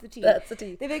 that's the tea. That's the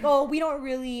tea. They'd be like, oh, we don't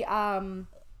really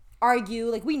argue,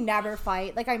 like we never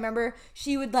fight. Like I remember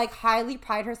she would like highly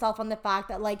pride herself on the fact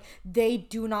that like they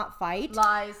do not fight.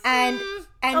 Lies. And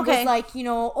okay. was like, you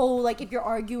know, oh, like if you're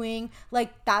arguing,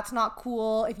 like that's not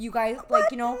cool. If you guys like,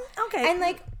 you know, Okay. And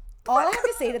like all I have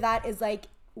to say to that is like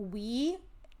we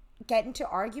get into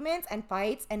arguments and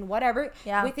fights and whatever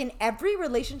Yeah. within every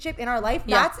relationship in our life.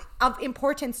 Yeah. That's of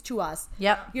importance to us.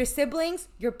 Yep. Your siblings,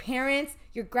 your parents,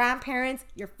 your grandparents,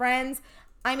 your friends.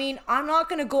 I mean, I'm not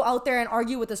gonna go out there and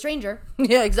argue with a stranger.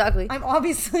 Yeah, exactly. I'm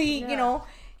obviously, you know,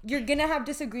 you're gonna have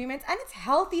disagreements, and it's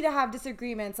healthy to have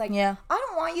disagreements. Like, Yeah. I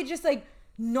don't want you just like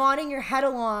nodding your head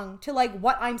along to like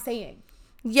what I'm saying.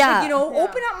 Yeah. Like, you know,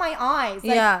 open up my eyes.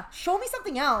 Like, Yeah. show me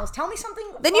something else. Tell me something.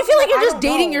 Then you fucking feel like that you're I just don't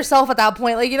dating know. yourself at that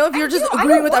point. Like, you know, if you're And, just you know, I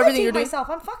agreeing don't with wanna everything date you're doing. myself.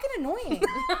 I'm fucking annoying.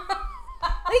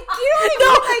 Like, you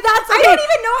know what I mean? Like, that's I okay. don't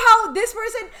even know how this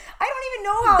person. I don't even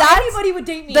know how That's- anybody would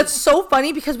date me. That's so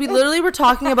funny because we literally were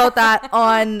talking about that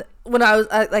on when I was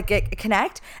like at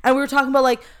Connect, and we were talking about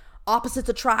like opposites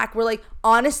attract. We're like,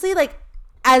 honestly, like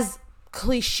as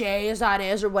cliche as that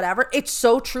is or whatever, it's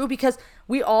so true because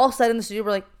we all said in the studio,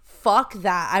 we're like, fuck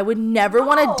that. I would never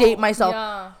want No. to date myself.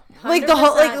 Yeah. Like the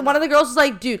whole, like 100%. one of the girls was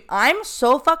like, dude, I'm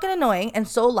so fucking annoying and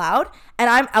so loud, and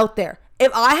I'm out there.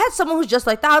 If I had someone who's just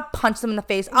like that, I'd punch them in the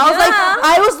face. I was like,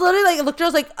 I was literally like, looked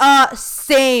at her, I was like,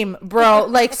 same, bro,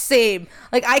 like same.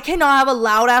 Like I cannot have a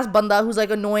loud ass banda who's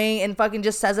like annoying and fucking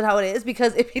just says it how it is,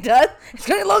 because if he does, it's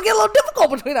gonna get a little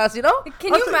difficult between us, you know?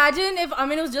 Can you imagine if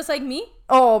Amin was just like me?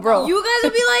 Oh, bro. You guys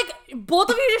would be like, both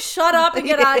of you just shut up and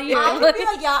get out of here. I would be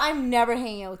like, yeah, I'm never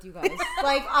hanging out with you guys.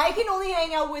 Like, I can only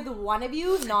hang out with one of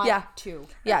you, not Yeah. two.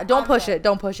 Yeah, don't I'm push good. it.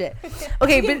 Don't push it.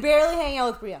 Okay, I can but barely hang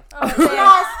out with Bria. thanks.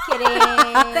 Just kidding.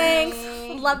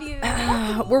 Thanks. Love you.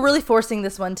 we're really forcing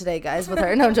this one today, guys, with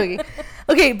her. No, I'm joking.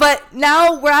 Okay, but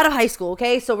now we're out of high school,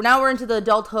 okay? So now we're into the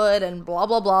adulthood and blah,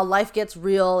 blah, blah. Life gets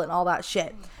real and all that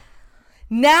shit.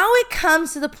 Now it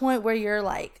comes to the point where you're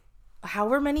like,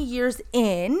 however many years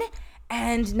in,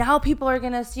 and now people are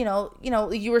gonna, you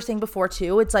know, you were saying before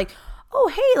too, it's like, oh,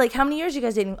 hey, like how many years you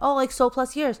guys dating? Oh, like so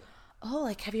plus years. Oh,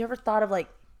 like have you ever thought of like,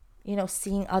 you know,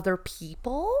 seeing other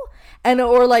people? And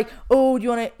or like, oh, do you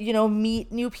want to, you know,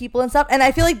 meet new people and stuff? And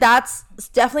I feel like that's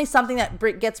definitely something that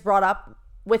gets brought up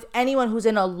with anyone who's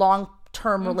in a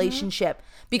long-term relationship,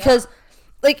 because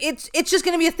like it's just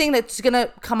gonna be a thing that's gonna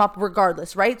come up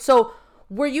regardless, right? So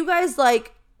were you guys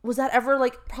like, was that ever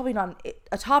like, probably not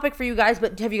a topic for you guys,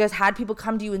 but have you guys had people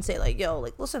come to you and say like, yo,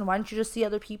 like listen, why don't you just see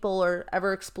other people or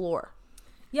ever explore?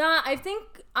 Yeah, I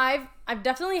think I've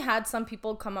definitely had some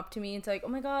people come up to me and say like, oh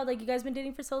my god, like you guys been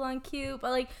dating for so long, cute,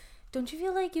 but like, don't you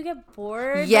feel like you get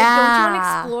bored? Yeah. Like, don't you want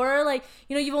to explore? Like,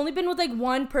 you know, you've only been with like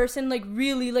one person like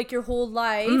really like your whole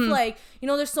life. Like, you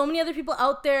know, there's so many other people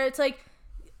out there. It's like,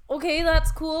 okay,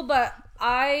 that's cool, but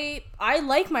I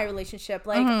like my relationship.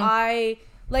 Like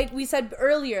like we said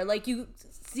earlier, like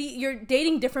you're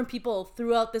dating different people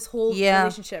throughout this whole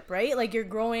relationship, right? Like you're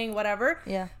growing, whatever.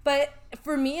 Yeah. But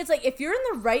for me, it's like if you're in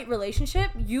the right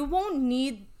relationship, you won't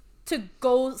need to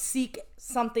go seek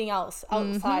something else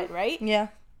outside, right? Yeah.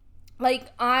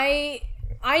 Like I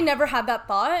never had that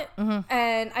thought,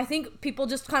 and I think people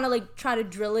just kind of like try to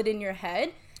drill it in your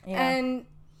head, and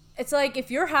it's like if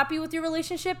you're happy with your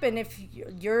relationship and if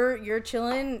you're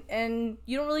chilling, and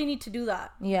you don't really need to do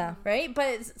that. Yeah. Right?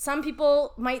 But some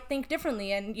people might think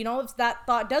differently, and you know, if that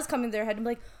thought does come in their head and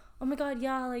be like, oh my god,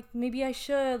 yeah, like maybe I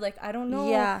should, like I don't know.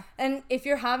 Yeah. And if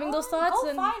you're having those thoughts, go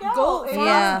then find out. go If find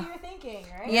that's what you're thinking,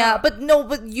 right? Yeah, but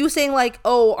you saying like,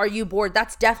 oh, are you bored?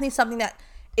 That's definitely something that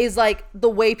is like the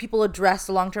way people address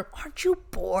the long term. Aren't you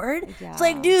bored? Yeah. It's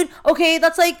like, dude, okay,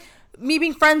 that's like me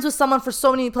being friends with someone for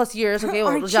so many plus years. Okay,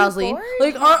 well, Aren't you Jocelyn. bored?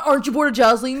 Like, aren't you bored of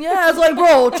Jocelyn? Yeah, it's like,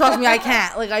 bro, trust me, I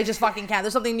can't. Like, I just fucking can't.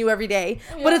 There's something new every day.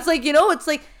 But it's like, you know, it's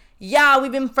like, yeah,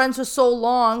 we've been friends for so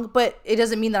long, but it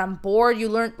doesn't mean that I'm bored. You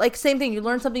learn, like, same thing. You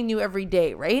learn something new every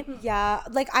day, right? Yeah,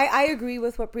 like I agree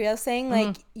with what Priya's saying.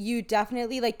 Like you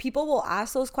definitely, like, people will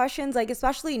ask those questions, like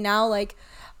especially now, like,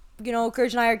 you know,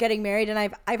 Gurj and I are getting married, and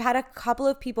I've had a couple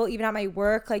of people even at my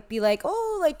work like be like,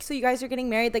 oh, like, so you guys are getting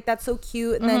married, like that's so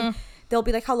cute, and then they'll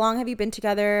be like, how long have you been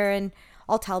together? And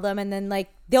I'll tell them, and then like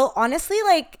they'll honestly,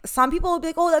 like, some people will be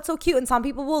like, oh, that's so cute, and some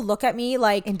people will look at me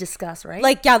like In disgust, right?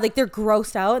 like, yeah, like they're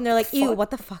grossed out, and they're like, ew,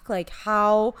 what the fuck, like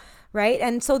how, right?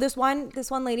 And so this one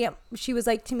lady, she was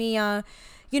like to me,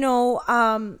 you know,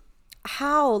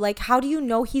 how do you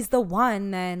know he's the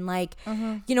one? And like,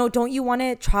 you know, don't you want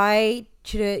to try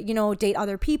to, you know, date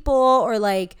other people? Or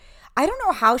like, I don't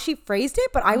know how she phrased it,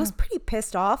 but I was pretty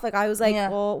pissed off. Like, I was like,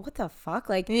 well, what the fuck?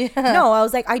 Like, no, I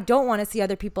was like, I don't want to see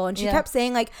other people. And she kept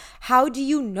saying like, how do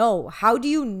you know? How do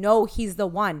you know he's the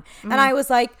one? And I was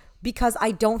like, because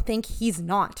I don't think he's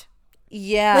not.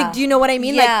 Yeah. Like, do you know what I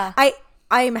mean? Yeah. Like,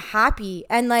 I'm happy.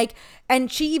 And like,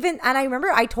 and she even, and I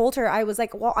remember I told her, I was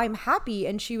like, well, I'm happy.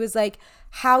 And she was like,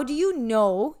 how do you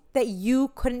know that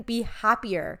you couldn't be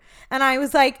happier? And I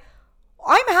was like,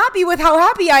 I'm happy with how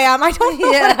happy I am. I don't know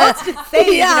what else to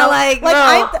say. Yeah, you know? like, bro.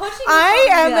 I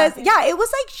am it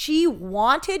was like she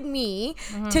wanted me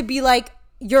to be like,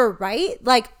 you're right.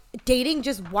 Like, dating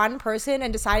just one person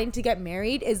and deciding to get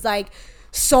married is like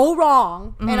so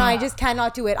wrong, and I just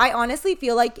cannot do it. I honestly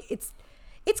feel like it's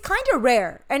kind of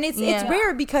rare, and it's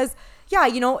rare because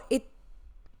you know,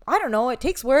 I don't know, it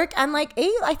takes work, and like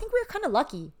I think we're kind of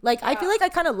lucky. Like I feel like I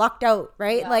kind of lucked out,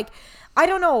 right? Like I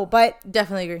don't know, but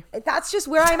Definitely agree. that's just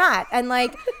where I'm at, and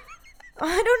like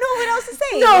I don't know what else to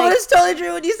say. No, like, but it's totally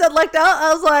true. When you said lucked out,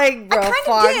 I was like, bro, I kind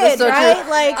fuck, of that's did, so right?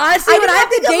 true. Like, honestly, I when didn't I have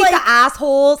think to of date like, the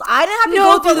assholes. I didn't have to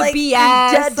No, go through but, like, the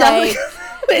BS. definitely-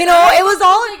 Like, you know, it was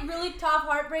all like really tough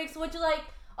heartbreaks, which like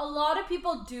a lot of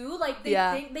people do. Like they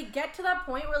think they get to that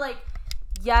point where like,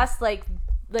 yes, like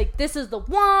this is the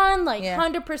one, like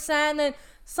 100%. And then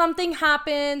something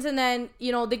happens, and then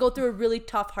you know they go through a really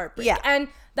tough heartbreak. Yeah. And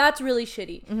that's really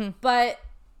shitty. But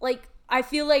like I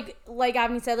feel like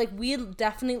Avni said, like we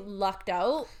definitely lucked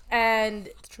out, and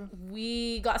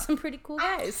we got some pretty cool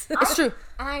guys. it's true.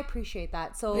 and I appreciate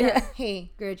that. So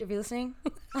hey, Gurj, if you're listening,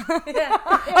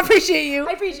 I appreciate you.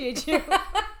 I appreciate you.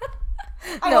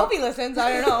 I hope he listens.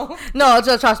 I don't know. No,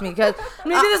 just trust me, because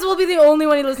Maybe this will be the only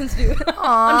one he listens to.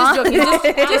 I'm just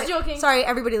joking. Just joking. Sorry,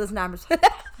 everybody listen to Amber's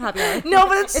happy hour. no,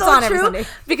 but it's so on every true Sunday.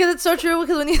 because it's so true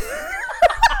because when you no,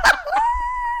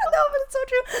 but it's so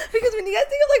true because when you guys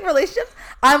think of like relationships,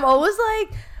 I'm always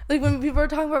like when people are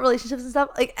talking about relationships and stuff,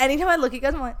 like anytime I look at you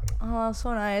guys, I'm like, oh,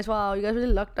 so nice, wow, you guys really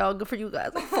lucked out, good for you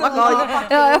guys, like, fuck all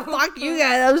you, fuck you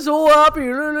guys, I'm so happy,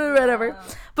 whatever.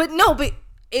 But no, but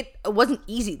it wasn't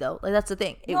easy though. Like that's the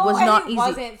thing. It was not easy.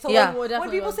 Wasn't. So yeah. like, when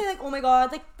people say like, oh my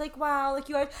god, like wow, like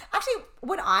you guys. Actually,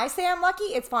 when I say I'm lucky,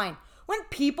 it's fine. When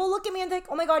people look at me and think,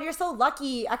 oh my god, you're so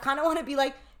lucky, I kind of want to be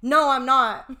like, no, I'm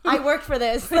not. I worked for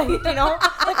this. Like, you know,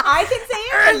 like I can say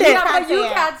it, but you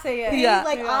can't say it. Yeah.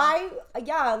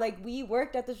 Like like we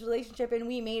worked at this relationship and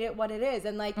we made it what it is,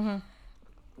 and like, you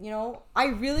know, I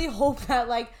really hope that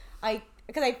like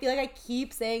because I feel like I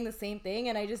keep saying the same thing,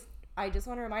 and I just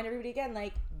want to remind everybody again,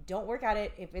 like, don't work at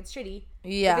it if it's shitty.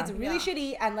 Yeah. If it's really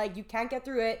shitty and like you can't get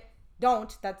through it,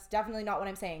 don't. That's definitely not what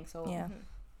I'm saying. So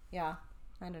yeah,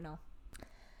 I don't know.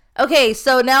 Okay,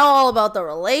 so now all about the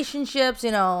relationships,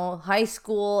 high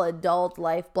school, adult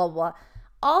life, blah, blah.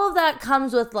 All of that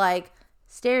comes with, like,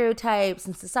 stereotypes,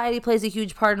 and society plays a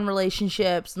huge part in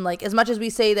relationships. And, like, as much as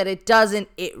we say that it doesn't,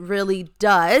 it really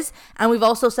does. And we've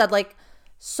also said, like,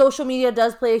 social media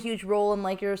does play a huge role in,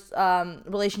 like, your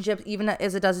relationships, even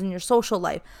as it does in your social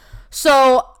life.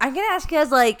 So I'm going to ask you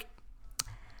guys, like,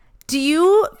 do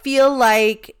you feel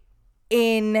like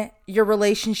in your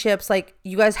relationships, like,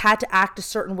 you guys had to act a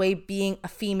certain way being a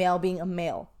female, being a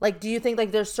male? Like, do you think,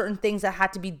 like, there's certain things that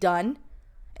had to be done?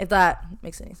 If that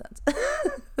makes any sense.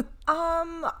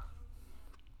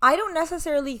 I don't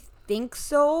necessarily think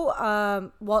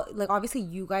so. Well, like, obviously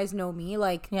you guys know me.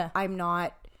 Like, Yeah.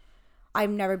 I've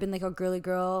never been like a girly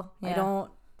girl. Yeah. I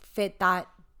don't fit that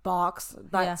box,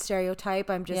 that Yeah. stereotype.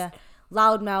 I'm just Yeah.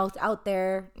 loudmouth out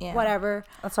there, Yeah. whatever.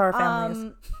 That's how our family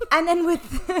is. And then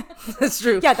with That's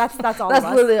true. yeah, that's all That's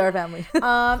of us. literally our family.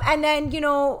 And then,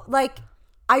 like,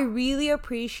 I really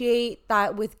appreciate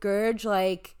that with Gurge,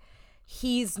 like,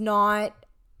 he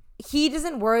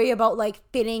doesn't worry about, like,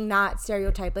 fitting that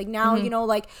stereotype. Like, now,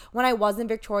 like, when I was in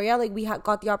Victoria, like, we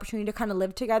got the opportunity to kind of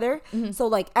live together. So,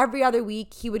 like, every other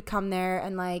week he would come there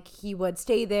and, like, he would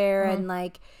stay there and,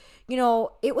 like,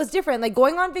 it was different. Like,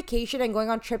 going on vacation and going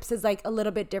on trips is, like, a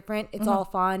little bit different. It's all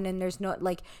fun and there's no,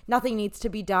 like, nothing needs to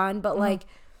be done. But, like,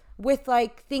 with,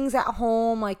 like, things at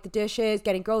home, like the dishes,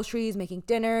 getting groceries, making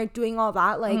dinner, doing all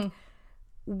that, like,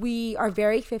 we are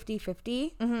very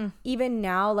 50-50. Even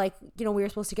now, like, we were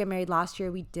supposed to get married last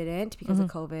year. We didn't because of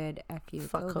COVID. F you,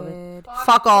 Fuck COVID.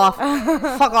 Fuck off.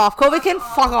 Fuck off. COVID can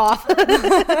fuck off.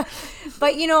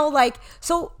 But, like,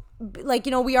 so, like,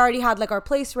 we already had, like, our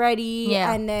place ready.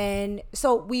 Yeah. And then,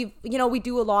 so we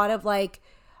do a lot of, like,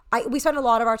 we spend a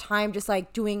lot of our time just,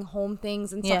 like, doing home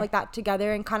things and stuff Yeah. like that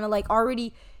together and kind of, like,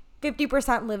 already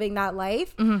 50% living that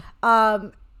life.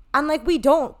 And, like, we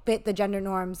don't fit the gender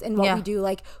norms in what Yeah. we do.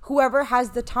 Like, whoever has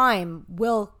the time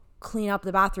will clean up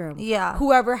the bathroom. Yeah.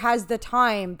 Whoever has the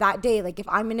time that day, like, if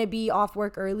I'm going to be off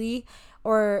work early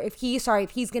or if he's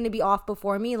going to be off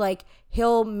before me, like,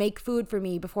 he'll make food for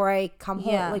me before I come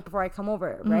home, Yeah. like, before I come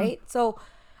over, right? So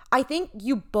I think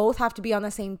you both have to be on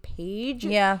the same page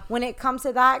when it comes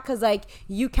to that, because, like,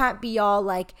 you can't be all,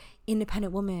 like,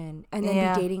 independent woman and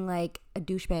then be dating, like, a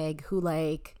douchebag who,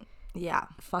 like,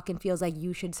 fucking feels like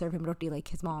you should serve him roti like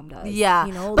his mom does. Yeah.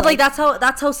 But, like, that's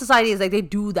how society is. Like, they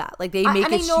do that. Like, they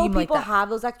make it seem like that. I know people have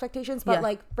those expectations, but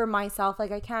like, for myself,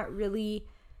 like, I can't really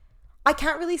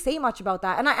say much about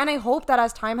that. And I hope that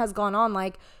as time has gone on,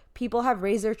 like, people have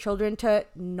raised their children to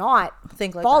not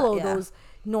think like follow that, those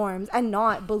norms and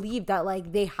not believe that,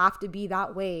 like, they have to be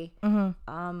that way.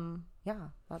 Yeah,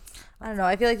 that's I don't know.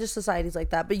 I feel like just society's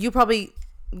like that. But you probably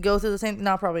go through the same.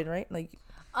 Not probably, right? Like,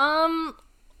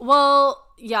 Well,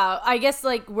 yeah, I guess,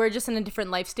 like, we're just in a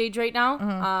different life stage right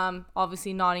now.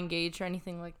 Obviously not engaged or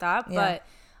anything like that. Yeah.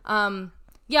 But,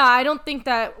 yeah, I don't think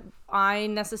that I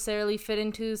necessarily fit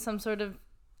into some sort of,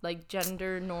 like,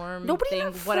 gender norm nobody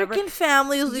in thing, our whatever. freaking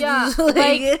families. Yeah,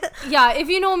 like, yeah, if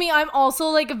you know me, I'm also,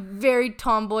 like, a very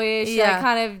tomboyish. Yeah. I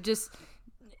kind of just,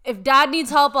 if dad needs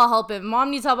help, I'll help him.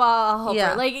 Mom needs help, I'll help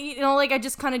Yeah. her. Like, like, I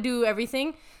just kind of do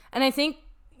everything. And I think,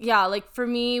 yeah, like, for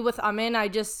me with Amin, I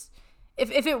just,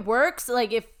 if it works,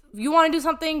 like, if you want to do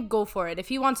something, go for it. If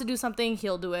he wants to do something,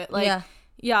 he'll do it. Like,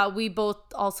 yeah, we both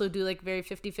also do, like, very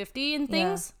 50-50 in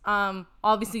things.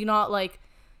 Obviously not, like,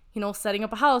 setting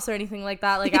up a house or anything like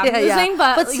that, like, I'm saying,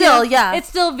 but still, it's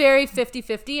still very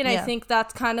 50-50, and I Yeah. think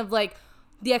that's kind of, like,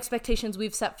 the expectations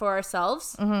we've set for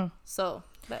ourselves. So,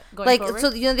 but going like, forward.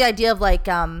 so, the idea of, like,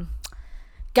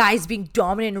 guys being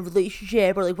dominant in a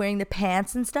relationship or, like, wearing the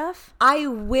pants and stuff. I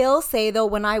will say, though,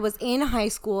 when I was in high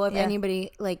school, if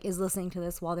anybody, like, is listening to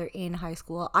this while they're in high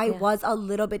school, I was a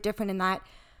little bit different in that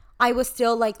I was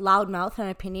still, like, loudmouth and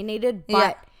opinionated,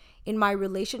 but in my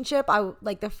relationship,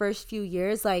 like, the first few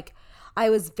years, like, I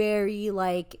was very,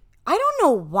 like, I don't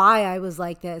know why I was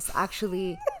like this,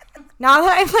 actually. Now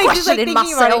that I'm, like, just, like, Questioning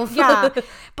thinking about myself. it, yeah.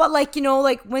 But, like,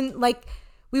 like, when, like,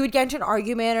 we would get into an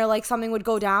argument or, like, something would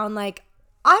go down, like,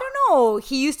 I don't know.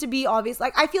 He used to be obvious.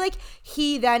 Like, I feel like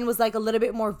he then was, like, a little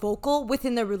bit more vocal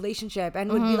within the relationship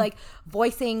and would be, like,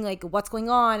 voicing, like, what's going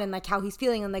on and, like, how he's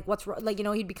feeling and, like, what's, like,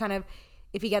 he'd be kind of,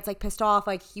 if he gets, like, pissed off,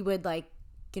 like, he would, like,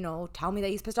 tell me that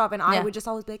he's pissed off. And I would just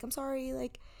always be like, I'm sorry.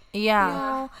 Like,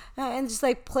 and just,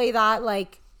 like, play that,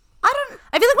 like,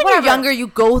 I feel like when you're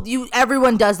younger,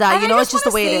 everyone does that. and It's just the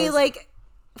way it is. Like,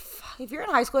 if you're in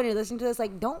high school and you're listening to this,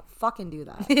 like, don't fucking do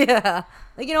that. Yeah.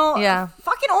 Like,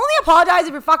 fucking only apologize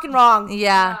if you're fucking wrong.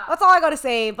 Yeah. That's all I gotta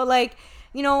say. But, like,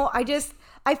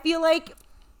 I feel like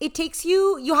it takes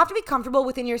you have to be comfortable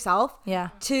within yourself. Yeah.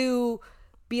 To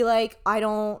be like, I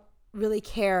don't really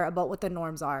care about what the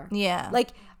norms are. Yeah. Like,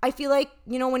 I feel like,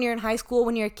 you know, when you're in high school,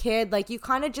 when you're a kid, like, you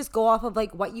kind of just go off of,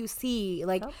 like, what you see,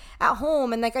 like, at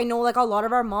home. And, like, I know, like, a lot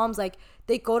of our moms, like,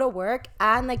 they go to work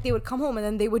and, like, they would come home and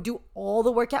then they would do all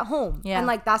the work at home. Yeah. And,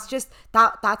 like, that's just,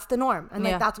 that's the norm. And,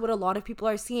 like, Yeah. that's what a lot of people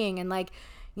are seeing. And, like,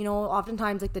 you know,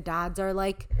 oftentimes, like, the dads are,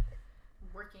 like,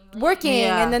 working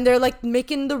Yeah. and then they're like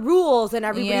making the rules and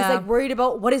everybody's Yeah. like worried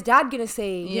about what is dad gonna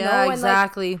say, you know? And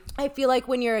exactly. like, I feel like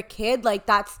when you're a kid, like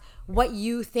that's what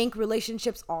you think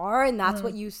relationships are and that's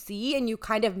what you see and you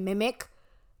kind of mimic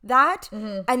that.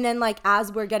 And then like as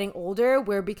we're getting older,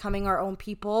 we're becoming our own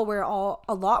people, we're all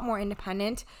a lot more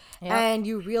independent. And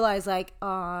you realize like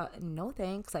no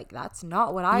thanks, like that's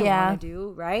not what I want to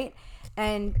do, right?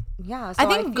 And yeah, so I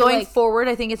think feel going like, forward,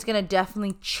 I think it's going to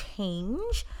definitely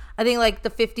change. I think like the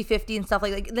 50-50 and stuff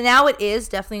like now it is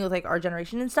definitely with like our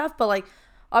generation and stuff, but like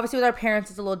obviously with our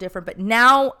parents it's a little different. But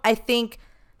now I think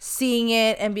seeing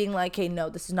it and being like, hey, no,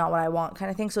 this is not what I want kind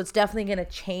of thing. So it's definitely going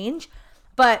to change.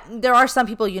 But there are some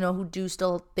people, you know, who do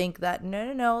still think that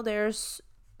no, there's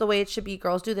the way it should be.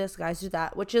 Girls do this, guys do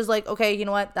that, which is like, okay, you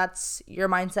know what? That's your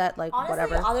mindset. Like, honestly,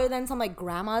 whatever. other than some like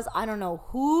grandmas, I don't know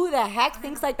who the heck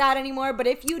thinks like that anymore. But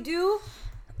if you do,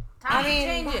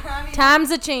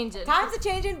 Times are changing. times are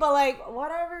changing. But like,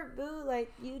 whatever, boo.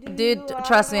 Like you do. Dude, you,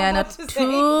 trust me, I know what to say.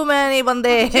 too many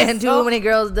bandes and too many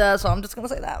girls do, so I'm just gonna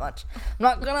say that much. I'm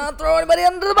not gonna throw anybody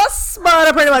under the bus, but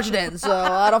I pretty much did, so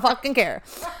I don't fucking care.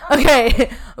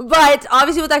 Okay, but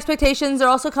obviously with expectations, there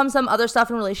also comes some other stuff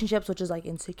in relationships, which is like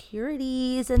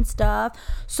insecurities and stuff.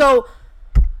 So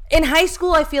in high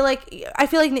school, I feel like,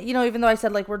 you know, even though I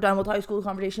said like we're done with high school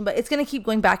conversation, but it's going to keep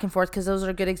going back and forth because those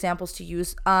are good examples to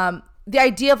use. The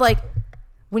idea of like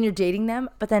when you're dating them,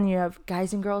 but then you have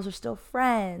guys and girls are still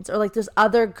friends, or like there's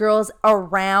other girls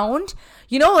around,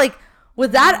 you know, like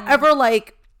would that ever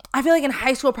like, I feel like in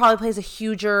high school probably plays a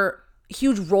huge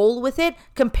role with it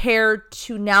compared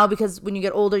to now, because when you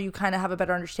get older, you kind of have a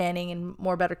better understanding and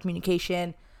more better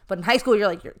communication. But in high school, you're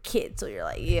like, you're a kid. So you're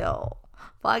like, yo,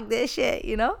 fuck this shit,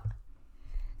 you know?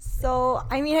 So,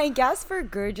 I mean, I guess for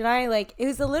Gurj and I, like, it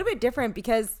was a little bit different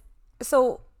because,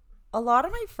 so, a lot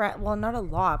of my friends, well, not a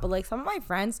lot, but, like, some of my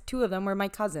friends, 2 of them were my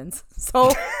cousins.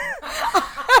 So,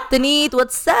 Denise,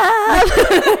 what's up?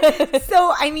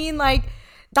 so, I mean, like,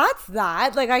 that's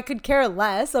that. Like, I could care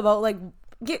less about, like,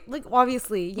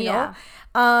 obviously, you know?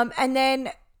 And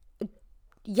then,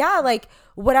 yeah, like,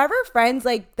 whatever friends,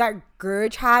 like, that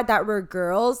Gurj had that were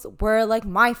girls were, like,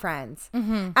 my friends.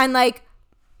 And, like,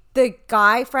 the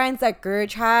guy friends that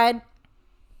Gurj had,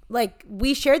 like,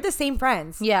 we shared the same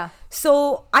friends. Yeah.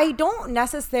 So I don't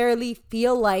necessarily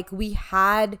feel like we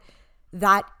had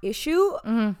that issue.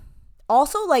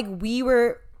 Also, like, we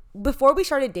were, before we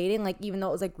started dating, like, even though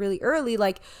it was, like, really early,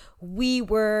 like, we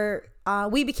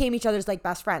became each other's, like,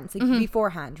 best friends, like,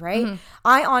 beforehand, right?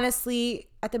 I honestly,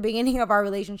 at the beginning of our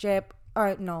relationship,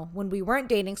 or no, when we weren't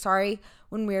dating,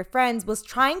 when we were friends, was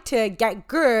trying to get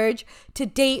Gurj to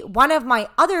date one of my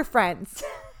other friends.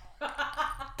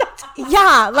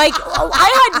 Yeah, like,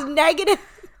 I had negative...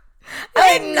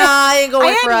 I ain't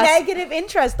going for us. Negative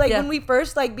interest, like, when we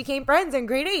first, like, became friends in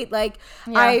grade 8, like,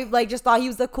 I, like, just thought he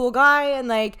was a cool guy, and,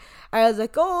 like, I was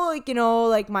like, oh, like, you know,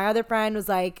 like, my other friend was,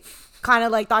 like, kind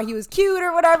of, like, thought he was cute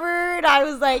or whatever, and I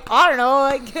was like, I don't know,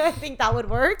 like, I think that would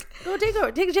work. Go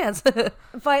take a chance.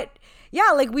 But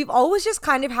yeah, like, we've always just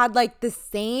kind of had, like, the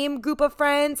same group of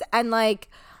friends, and, like,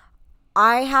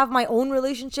 I have my own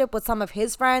relationship with some of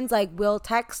his friends. Like, we'll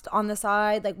text on the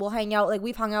side, like, we'll hang out, like,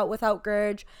 we've hung out without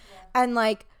Gurj, and,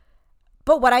 like,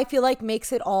 but what I feel like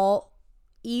makes it all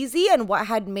easy and what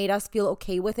had made us feel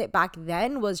okay with it back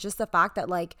then was just the fact that,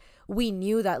 like, we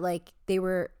knew that, like, they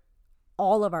were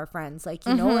all of our friends, like,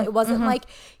 you know, it wasn't like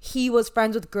he was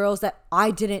friends with girls that I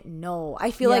didn't know.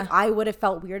 I feel like I would have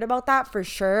felt weird about that for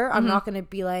sure. I'm not gonna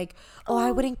be like, oh,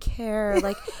 I wouldn't care,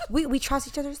 like, we trust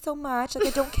each other so much, like, I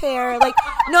don't care, like,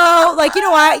 no, like, you know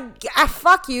what,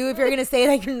 fuck you if you're gonna say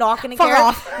that you're not gonna care.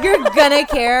 Off. You're gonna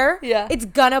care. Yeah, it's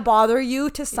gonna bother you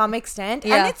to some extent,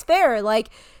 and it's fair. Like,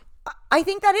 I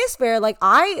think that is fair. Like,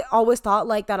 I always thought,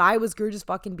 like, that I was Gurj's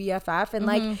fucking BFF, and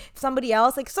like, if somebody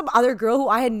else, like, some other girl who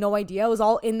I had no idea was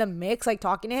all in the mix, like,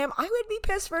 talking to him, I would be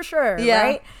pissed for sure.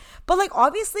 Right? But, like,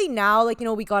 obviously now, like, you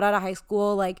know, we got out of high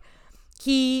school, like,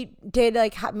 he did,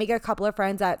 like, make a couple of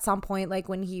friends at some point, like,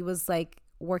 when he was, like,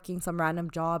 working some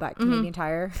random job at Canadian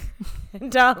Tire.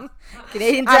 And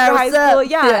Canadian after Tire, high school,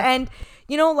 yeah. And,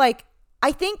 you know, like,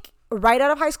 I think right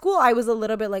out of high school, I was a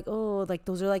little bit like, oh, like,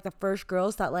 those are, like, the first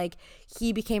girls that, like,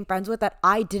 he became friends with that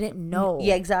I didn't know.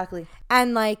 Yeah, exactly.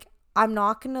 And, like, I'm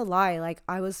not gonna lie, like,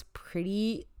 I was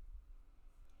pretty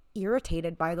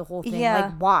irritated by the whole thing. Yeah.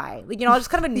 Like, why? Like, you know, I was just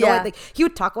kind of annoyed. Yeah. Like, he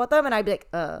would talk about them and I'd be like,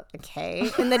 okay.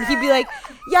 And then he'd be like,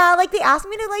 yeah, like, they asked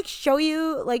me to, like,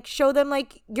 show them,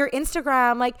 like, your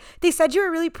Instagram. Like, they said you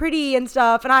were really pretty and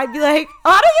stuff. And I'd be like, oh,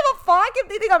 I don't give a fuck if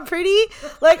they think I'm pretty.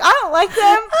 Like, I don't like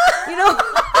them, you know?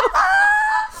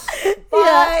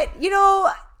 But, you know,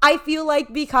 I feel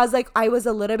like because, like, I was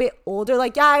a little bit older,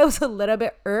 like, yeah, I was a little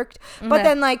bit irked. But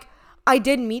then, like, I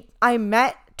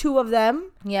met 2 of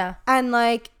them. Yeah. And,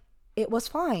 like, it was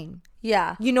fine.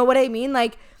 Yeah. You know what I mean?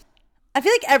 Like, I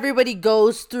feel like everybody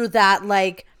goes through that,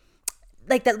 like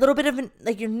that little bit of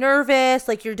like, you're nervous,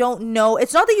 like you don't know.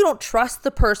 It's not that you don't trust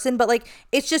the person, but like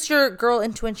it's just your girl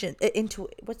intuition.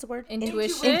 What's the word?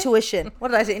 Intuition. What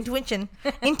did I say? Intuition.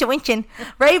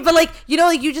 Right? But like, you know,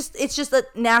 like it's just a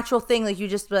natural thing. Like you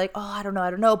just be like, oh, I don't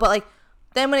know. But like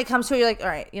then when it comes to it, you're like, all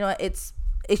right, you know what?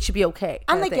 It should be okay.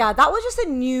 I'm like, yeah, that was just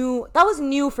that was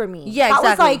new for me. Yeah,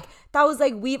 that exactly. That was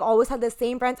like, we've always had the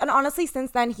same friends. And honestly,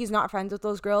 since then, he's not friends with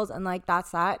those girls. And like,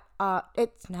 that's that.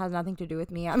 It has nothing to do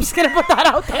with me. I'm just going to put that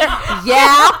out there.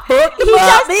 Yeah.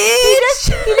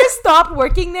 He just stopped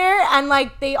working there. And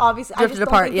like, they obviously, I just don't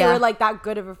apart, think they were like that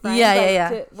good of a friend. Yeah.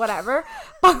 To whatever.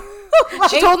 But, like,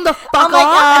 She told him to fuck I'm off, like,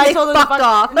 yeah, and I they told him to fucked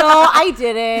off. No, I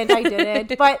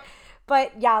didn't.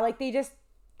 But yeah, like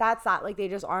that's that. Like, they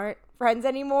just aren't friends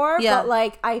anymore. Yeah. But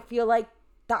like, I feel like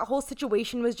that whole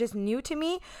situation was just new to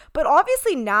me. But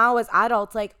obviously now as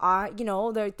adults, like, you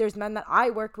know, there's men that I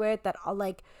work with that are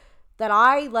like, that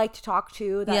I like to talk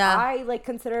to, that I like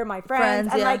consider my friends.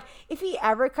 And like, if he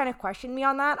ever kind of questioned me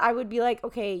on that, I would be like,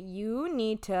 okay, you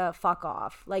need to fuck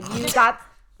off. Like, fuck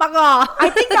off. I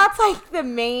think that's like the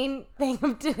main thing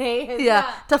of today. Is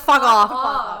to fuck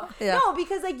off. Yeah. No,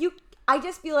 because like I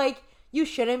just feel like you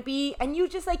shouldn't be, and you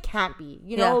just like can't be,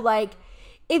 you know, like,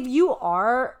 if you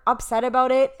are upset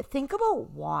about it, think about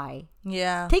why.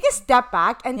 Yeah. Take a step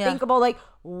back and think about, like,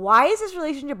 why is this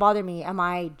relationship bothering me? Am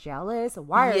I jealous?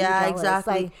 Why are you jealous?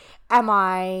 Exactly. Like, am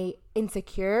I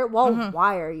insecure? Well,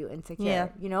 why are you insecure? Yeah.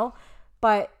 You know?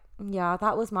 But yeah,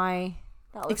 that was my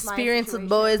experience with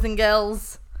boys and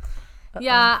girls.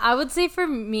 Yeah, I would say for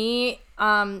me,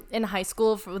 in high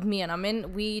school, with me and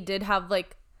Amin, we did have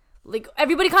like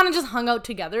everybody kind of just hung out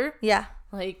together. Yeah.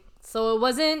 Like, so it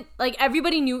wasn't like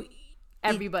everybody knew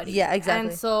everybody. Yeah, exactly.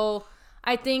 And so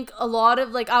I think a lot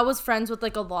of, like, I was friends with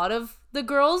like a lot of the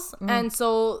girls, and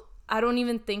so I don't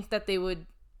even think that they would,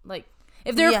 like,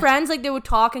 if they were friends, like, they would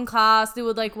talk in class, they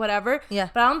would like whatever. Yeah.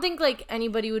 But I don't think like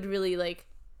anybody would really like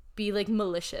be like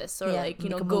malicious or like, you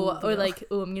know, go or like,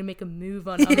 oh, I'm gonna make a move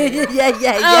on Amin.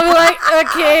 I'm like,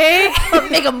 okay.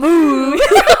 Make a move.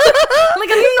 Like,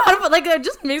 I don't even know how to put, like, it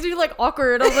just makes me like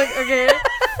awkward. I was like, okay.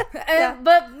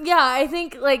 But yeah, I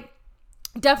think like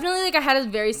definitely like I had a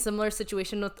very similar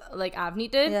situation with like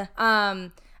Avneet did. Yeah.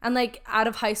 And like out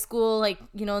of high school, like,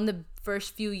 you know, in the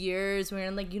first few years we're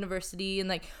in like university and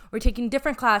like we're taking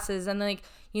different classes and like,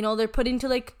 you know, they're put into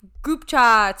like group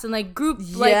chats and like group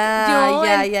like, you know,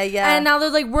 and now they're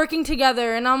like working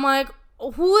together and I'm like,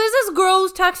 who is this girl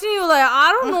who's texting you? Like,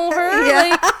 I don't know her.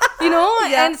 Like, you know?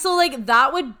 And so like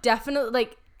that would definitely,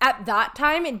 like, at that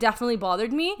time it definitely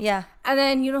bothered me. Yeah. And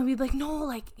then, you know, he'd be like, no,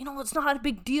 like, you know, it's not a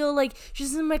big deal. Like,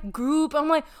 she's in my group. I'm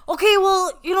like, okay,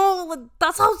 well, you know,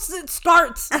 that's how it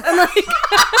starts. And like,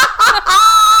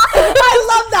 I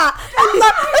love that.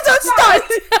 That's how it starts.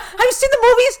 Have you seen the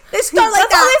movies? They start like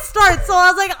that's how they start. So I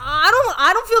was like,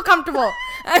 I don't feel comfortable.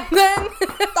 And then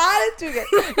that is too good.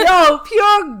 Yo,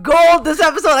 pure gold this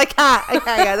episode. I can't,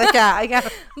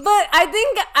 guys. But I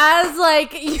think as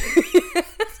like,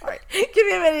 sorry, give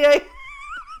me a minute.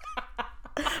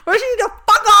 First you need to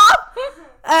fuck off.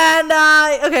 And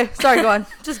okay, sorry, go on.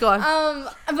 Just go on.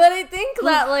 But I think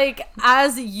that like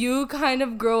as you kind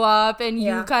of grow up and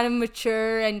you kind of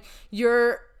mature and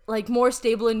you're like more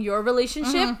stable in your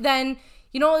relationship, then,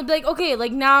 you know, it'd be like, okay,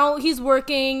 like now he's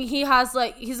working, he's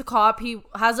a cop, he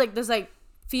has like this like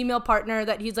female partner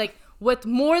that he's like with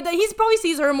more that he's probably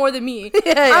sees her more than me.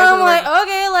 And I'm like,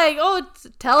 okay, like, oh,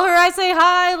 tell her I say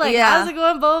hi, like, how's it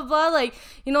going, blah, blah, blah. Like,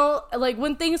 you know, like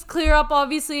when things clear up,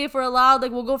 obviously, if we're allowed,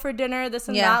 like we'll go for dinner, this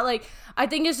and that. Like, I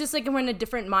think it's just like we're in a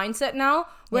different mindset now.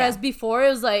 Whereas before it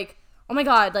was like, oh my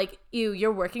God, like, ew,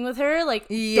 you're working with her? Like,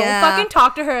 don't fucking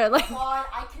talk to her. Like, God,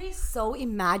 I can so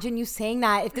imagine you saying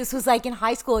that if this was like in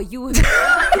high school. You would,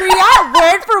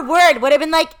 word for word, would have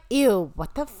been like, ew,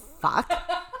 what the fuck?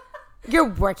 You're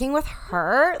working with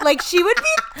her? Like, she would be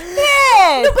pissed.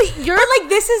 is. No, but you're like,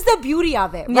 this is the beauty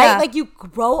of it, right? Yeah. Like, you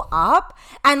grow up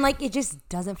and like it just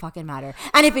doesn't fucking matter.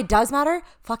 And if it does matter,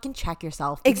 fucking check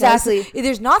yourself. Exactly.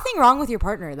 There's nothing wrong with your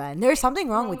partner then. There's something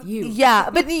wrong with you. Yeah,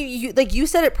 but you like you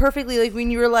said it perfectly. Like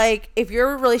when you were like, if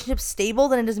your relationship's stable,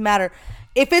 then it doesn't matter.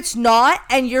 If it's not,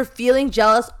 and you're feeling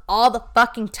jealous all the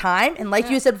fucking time, and like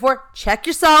you said before, check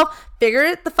yourself, figure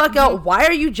it the fuck out. Why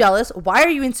are you jealous? Why are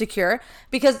you insecure?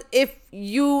 Because if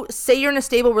you say you're in a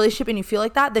stable relationship and you feel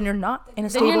like that, then you're not in a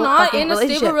stable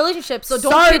stable relationship. So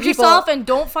don't Sorry, kid yourself and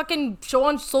don't fucking show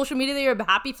on social media that you're a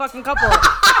happy fucking couple.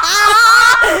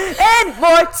 And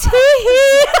more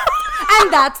tea.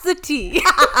 And that's the tea.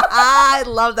 I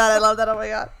love that. Oh my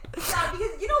god. Yeah,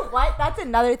 because you know what? That's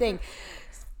another thing.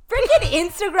 Freaking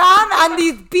Instagram and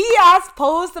these BS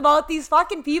posts about these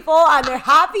fucking people and their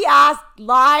happy ass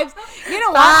lives. You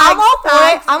know what? I'm all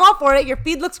for it. I'm all for it. Your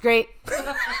feed looks great.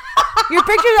 Your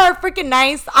pictures are freaking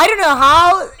nice. I don't know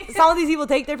how some of these people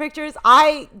take their pictures.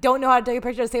 I don't know how to take a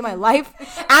picture to save my life.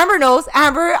 Amber knows.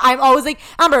 Amber, I'm always like,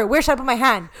 Amber, where should I put my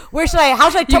hand? How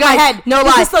should I tilt my head? No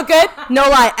Does lie. this look good? No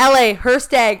lie. LA, her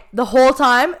stag, the whole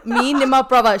time, me, Nima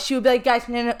Brava, she would be like, guys,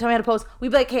 tell me how to pose.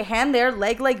 We'd be like, okay, hand there,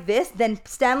 leg like this, then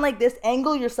stand like this,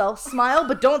 angle yourself, smile,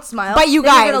 but don't smile. But you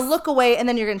then guys, you're going to look away, and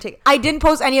then you're going to take it. I didn't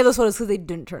post any of those photos because they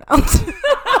didn't turn out.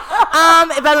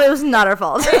 By the way, it was not our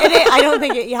fault. I don't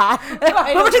think it, yeah.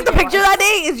 Whoever took the picture that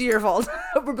day is your fault.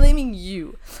 We're blaming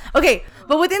you. Okay,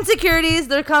 but with insecurities,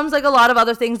 there comes like a lot of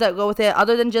other things that go with it,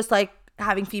 other than just like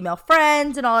having female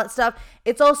friends and all that stuff.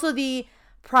 It's also the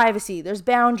privacy. There's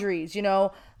boundaries, you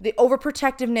know, the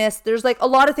overprotectiveness. There's like a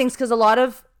lot of things, because a lot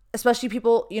of, especially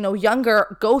people, you know,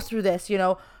 younger, go through this, you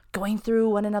know, going through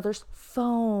one another's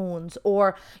phones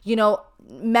or, you know,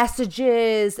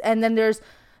 messages. And then there's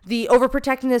the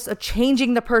overprotectiveness of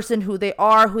changing the person, who they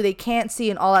are, who they can't see,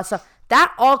 and all that stuff.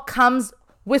 That all comes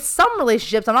with some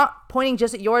relationships. I'm not pointing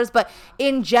just at yours, but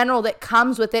in general, that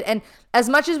comes with it. And as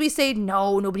much as we say,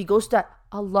 no, nobody goes through that,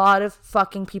 a lot of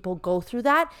fucking people go through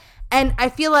that. And I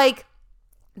feel like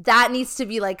that needs to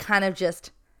be like kind of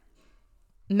just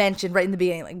mentioned right in the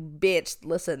beginning. Like, bitch,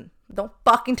 listen, don't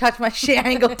fucking touch my shit. I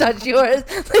ain't gonna touch yours.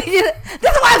 Like, this is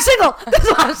why I'm single.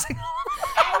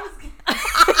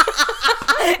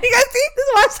 You guys see? This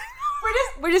is why I'm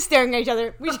single. We're just staring at each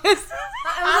other. We just.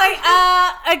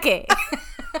 I was like, okay.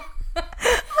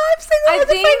 I'm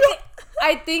single.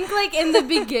 I think like in the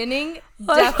beginning, I'm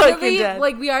fucking definitely, dead.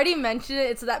 like we already mentioned it.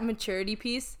 It's that maturity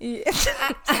piece. Yeah.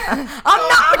 I'm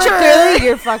not mature. Clearly,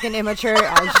 you're fucking immature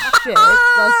as shit.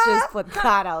 Let's just put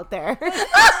that out there.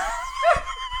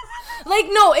 Like,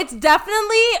 no, it's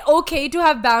definitely okay to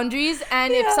have boundaries,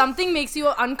 and if something makes you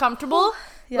uncomfortable,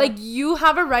 like you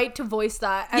have a right to voice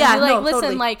that and be like, listen,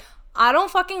 totally. like I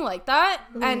don't fucking like that,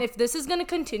 and if this is gonna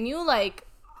continue, like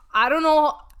I don't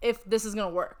know if this is gonna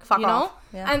work. Fuck you off.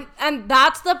 know? Yeah. And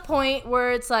that's the point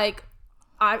where it's like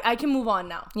I can move on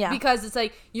now. Yeah. Because it's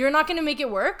like you're not gonna make it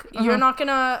work. You're not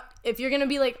gonna, if you're gonna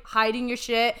be like hiding your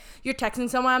shit, you're texting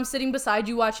someone, I'm sitting beside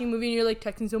you watching a movie and you're like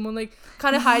texting someone, like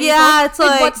kind of hiding. Yeah, it's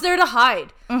like what's there to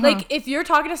hide? Like if you're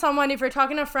talking to someone, if you're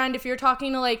talking to a friend, if you're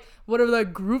talking to like whatever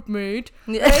that group mate,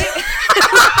 right?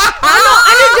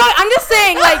 I'm just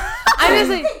saying, like I'm just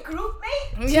saying Group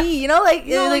mate? Yeah. You know, like,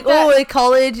 No, like that- like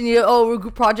college, and you, we're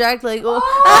group project, like, Sorry,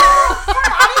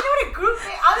 I didn't know what a group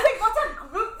mate. I was like, what's a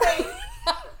group mate?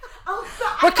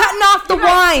 we're cutting off the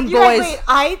wine, You guys, boys. wait,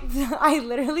 I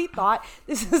literally thought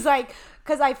this was like,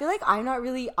 because I feel like I'm not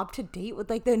really up to date with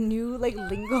like the new like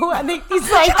lingo and like these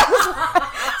like. So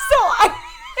I'm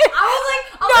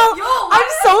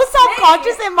so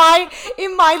self-conscious in my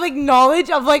like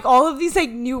knowledge of like all of these like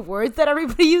new words that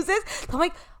everybody uses. So I'm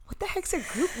like, what the heck's a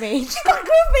group mate? Group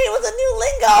mate was a new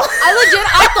lingo.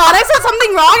 I thought I said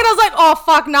something wrong, and I was like, oh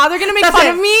fuck, now they're gonna make That's fun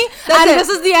it. of me, That's and it. this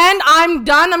is the end. I'm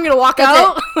done. I'm gonna walk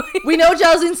out. We know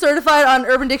Joseline's certified on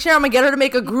Urban Dictionary. I'm gonna get her to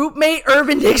make a group mate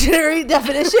Urban Dictionary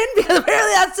definition, because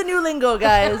apparently that's the new lingo,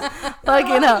 guys.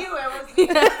 Fucking hell.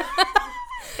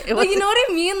 Like, you know what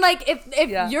I mean? Like, if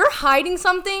you're hiding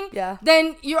something,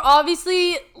 then you're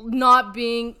obviously not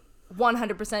being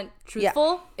 100%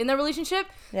 truthful in the relationship.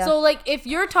 Yeah. So, like, if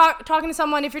you're talking to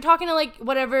someone, if you're talking to, like,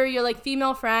 whatever, your, like,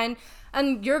 female friend,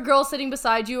 and your girl sitting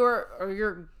beside you, or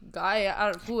your guy,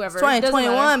 whoever. It's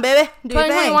 2021, baby. Do your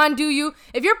thing. 2021, do you?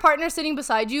 If your partner's sitting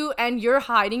beside you and you're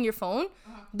hiding your phone,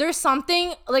 there's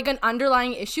something, like, an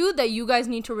underlying issue that you guys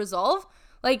need to resolve.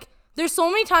 Like, there's so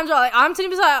many times where, like, I'm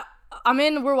sitting beside...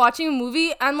 we're watching a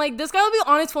movie, and like this guy will be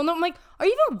on his phone. I'm like, are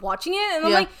you even watching it? And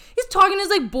I'm like, he's talking to his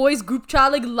like boys group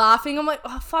chat, like laughing. I'm like,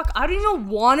 oh fuck, I don't even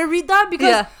want to read that,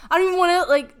 because I don't even want to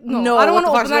like no I don't want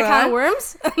to open that can of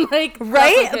worms. Like,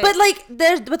 right? okay. But like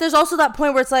there's also that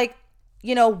point where it's like,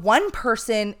 you know, one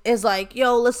person is like,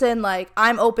 yo, listen, like,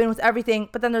 I'm open with everything,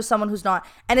 but then there's someone who's not.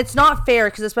 And it's not fair,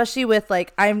 because especially with,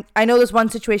 like, I know there's one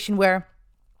situation where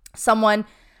someone,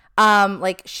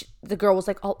 the girl was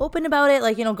like all open about it,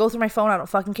 like, you know, go through my phone, I don't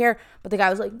fucking care. But the guy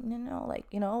was like, no, like,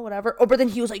 you know, whatever. But then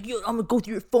he was like, yo, I'm gonna go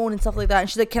through your phone and stuff like that. And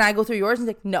she's like, can I go through yours? And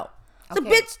he's like, no. The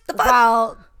bitch, the fuck?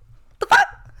 Well, The fuck?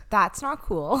 that's not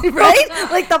cool. Right?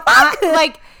 Like, the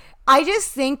fuck? I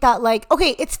just think that, like,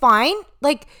 okay, it's fine.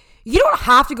 Like, you don't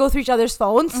have to go through each other's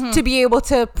phones to be able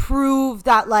to prove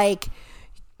that, like,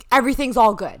 everything's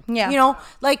all good. Yeah. You know,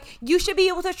 like, you should be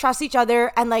able to trust each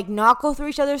other and, like, not go through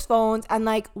each other's phones and,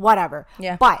 like, whatever.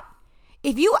 Yeah. But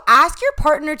if you ask your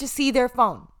partner to see their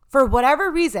phone for whatever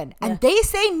reason and they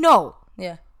say no,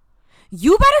 Yeah.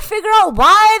 you better figure out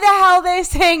why the hell they're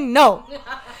saying no.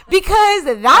 Because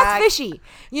that's fishy.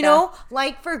 You know,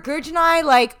 like, for Gurj and I,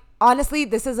 like, honestly,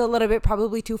 this is a little bit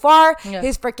probably too far. Yeah.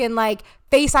 His freaking, like,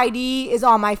 Face ID is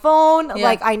on my phone. Yeah.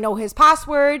 Like, I know his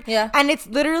password. Yeah. And it's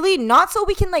literally not so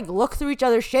we can, like, look through each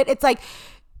other's shit. It's like,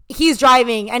 he's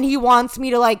driving and he wants me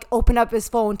to, like, open up his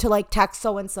phone to, like, text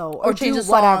so-and-so. Or change do a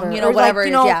song, whatever. you know, Or, whatever like,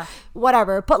 it you is, know, yeah.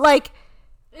 whatever. But, like,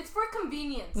 It's for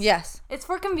convenience. Yes. It's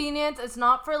for convenience. It's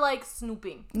not for, like,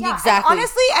 snooping. yeah, Exactly. and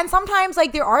honestly, and sometimes,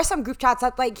 like, there are some group chats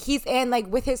that, like, he's in, like,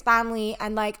 with his family,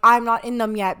 and, like, I'm not in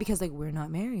them yet because, like, we're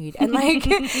not married. And, like,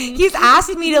 he's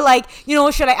asked me to, like, you know,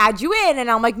 should I add you in?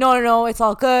 And I'm like, no, it's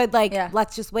all good. Like,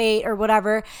 let's just wait or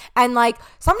whatever. And, like,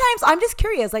 sometimes I'm just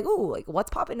curious, like, ooh, like, what's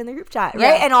popping in the group chat, right?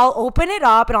 Yeah. And I'll open it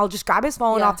up and I'll just grab his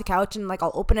phone Yeah. off the couch and, like,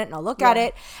 I'll open it and I'll look at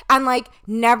it. And, like,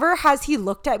 never has he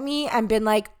looked at me and been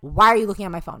like, why are you looking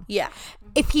at my phone? Yeah.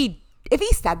 If he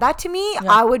said that to me,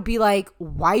 I would be like,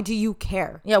 why do you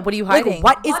care? Yeah, what are you Like, hiding?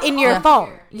 what is in your phone?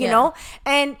 You Yeah. know?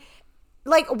 And,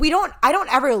 like, I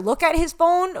don't ever look at his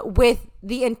phone with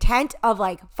the intent of,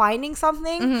 like, finding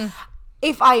something. Mm-hmm.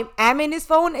 If I am in his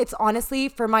phone, it's honestly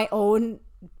for my own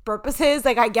purposes.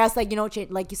 Like, I guess, like, you know,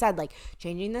 like you said, like,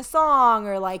 changing the song,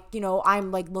 or, like, you know,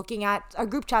 I'm, like, looking at a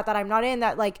group chat that I'm not in,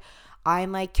 that, like,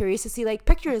 I'm, like, curious to see, like,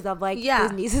 pictures of, like,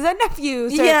 his nieces and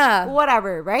nephews, or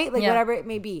whatever, right? Like, whatever it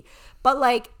may be. But,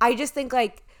 like, I just think,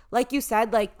 like you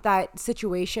said, like, that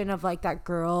situation of, like, that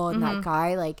girl and that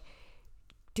guy, like,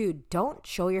 dude, don't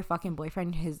show your fucking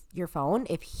boyfriend your phone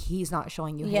if he's not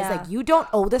showing you his. Like, you don't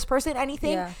owe this person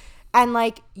anything. Yeah. And,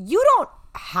 like, you don't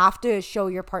have to show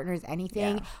your partners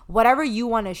anything. Whatever you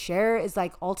want to share is,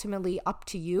 like, ultimately up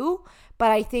to you. But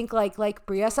I think, like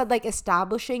Bria said, like,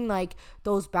 establishing, like,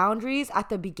 those boundaries at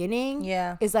the beginning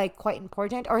is, like, quite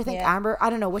important. Or I think Amber,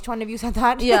 I don't know which one of you said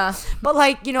that. Yeah. But,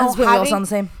 like, you know, we all sound the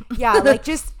same. Yeah, like,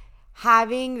 just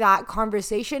having that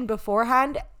conversation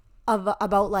beforehand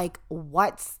about, like,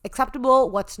 what's acceptable,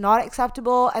 what's not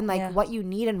acceptable, and, like, what you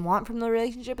need and want from the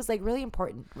relationship is, like, really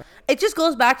important. It just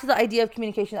goes back to the idea of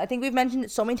communication. I think we've mentioned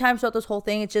it so many times throughout this whole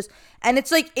thing. It's just, and it's,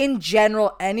 like, in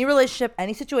general, any relationship,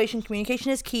 any situation,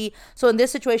 communication is key. So in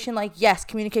this situation, like, yes,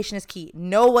 communication is key.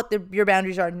 Know what your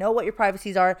boundaries are, know what your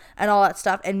privacies are, and all that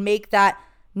stuff, and make that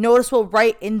noticeable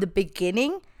right in the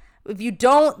beginning. If you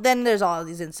don't, then there's all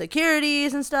these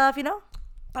insecurities and stuff, you know?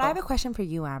 But I have a question for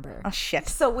you, Amber. Oh, shit.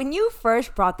 So when you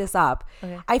first brought this up,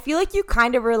 I feel like you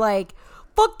kind of were like,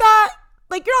 fuck that.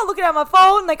 Like, you're not looking at my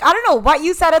phone. Like, I don't know what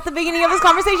you said at the beginning of this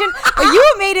conversation, but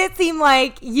you made it seem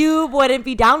like you wouldn't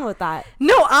be down with that.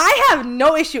 No, I have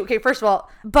no issue. Okay, first of all,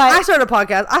 But I started a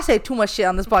podcast. I say too much shit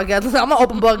on this podcast. I'm an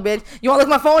open book, bitch. You want to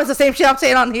look at my phone? It's the same shit I'm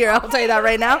saying on here. I'll tell you that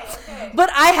right now. But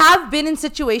I have been in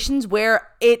situations where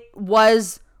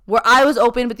I was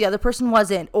open, but the other person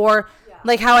wasn't. Or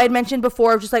like how I had mentioned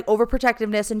before, just like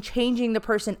overprotectiveness and changing the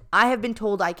person. I have been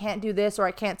told I can't do this or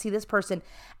I can't see this person.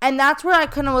 And that's where I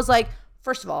kind of was like,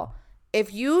 first of all,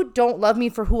 if you don't love me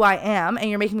for who I am and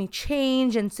you're making me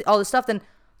change and all this stuff, then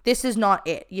this is not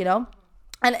it, you know?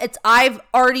 And I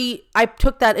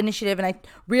took that initiative and I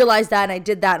realized that and I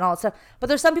did that and all that stuff. But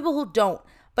there's some people who don't.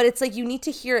 But it's like, you need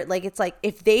to hear it. Like, it's like,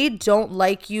 if they don't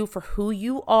like you for who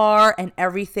you are and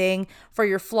everything, for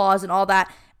your flaws and all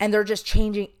that, and they're just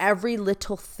changing every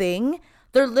little thing,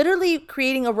 they're literally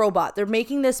creating a robot. They're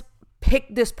making this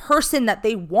person that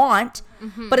they want.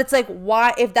 But it's like,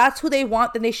 why? If that's who they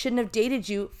want, then they shouldn't have dated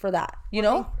you for that, you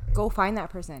know? go find that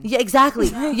person. Yeah, exactly.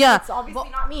 Yeah. It's obviously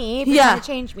not me. If you're trying to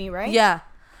change me, right? Yeah.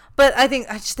 But I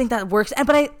just think that works.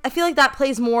 But I feel like that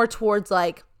plays more towards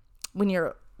like when you're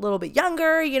a little bit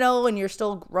younger, you know, when you're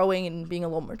still growing and being a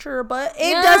little mature. But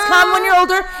it does come when you're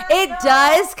older. It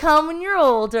does come when you're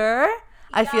older.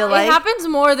 I feel like it happens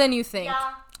more than you think.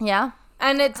 Yeah.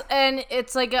 And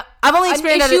it's like I've only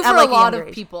experienced an it issue at for like a lot younger of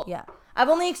age. people. Yeah. I've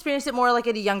only experienced it more like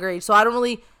at a younger age, so I don't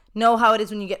really know how it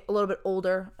is when you get a little bit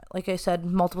older. like I said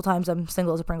multiple times, I'm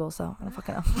single as a Pringle, so I don't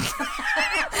fucking know.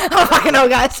 I don't fucking know,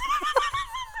 guys.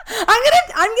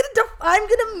 I'm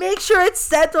gonna make sure it's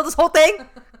said throughout this whole thing.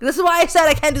 This is why I said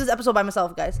I can't do this episode by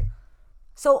myself, guys.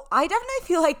 So I definitely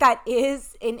feel like that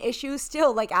is an issue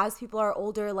still, like as people are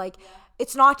older, like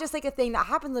it's not just like a thing that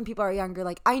happens when people are younger.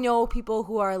 Like I know people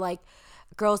who are like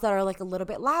girls that are like a little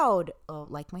bit loud,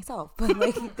 like myself, but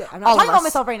like I'm not talking about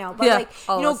myself right now, but like,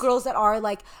 you know, girls that are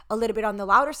like a little bit on the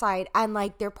louder side, and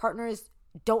like their partners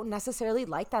don't necessarily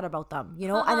like that about them, you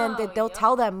know, and then they'll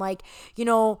tell them like, you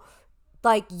know,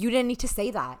 like you didn't need to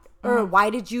say that, or why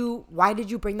did you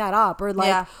bring that up, or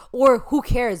like, or who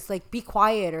cares, like be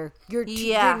quiet, or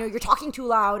you're talking too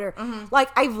loud, or like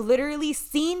I've literally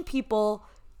seen people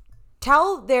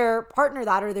tell their partner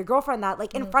that, or their girlfriend that,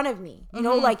 like in front of me, you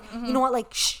know, like you know what,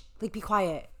 like shh, like be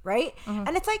quiet, right?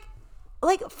 And it's like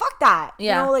fuck that, you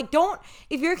know, like don't,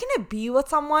 if you're gonna be with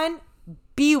someone,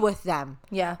 be with them,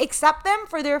 accept them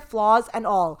for their flaws and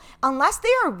all, unless they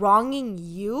are wronging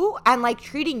you and like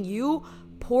treating you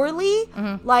poorly,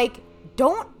 like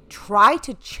don't try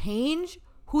to change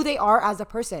who they are as a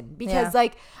person, because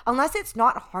like unless it's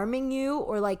not harming you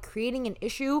or like creating an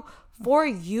issue for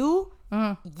you,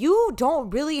 you don't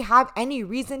really have any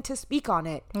reason to speak on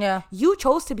it. You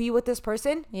chose to be with this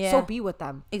person, so be with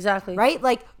them. Exactly. Right?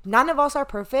 Like none of us are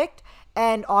perfect,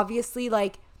 and obviously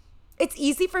like it's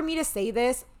easy for me to say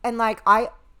this, and like I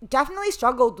definitely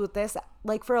struggled with this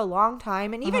like for a long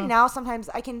time, and even now sometimes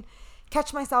I can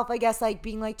catch myself, I guess, like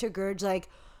being like to Gurge, like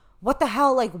what the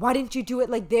hell, like why didn't you do it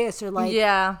like this, or like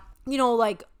you know,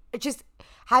 like just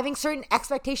having certain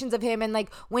expectations of him, and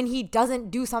like when he doesn't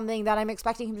do something that I'm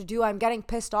expecting him to do, I'm getting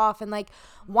pissed off. And like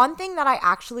one thing that I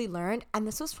actually learned, and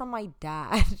this was from my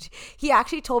dad, he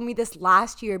actually told me this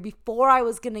last year before I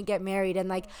was gonna get married, and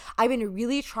like I've been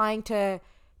really trying to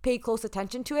pay close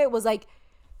attention to it, was like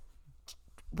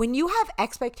when you have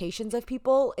expectations of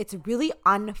people, it's really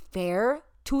unfair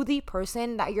to the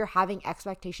person that you're having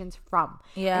expectations from.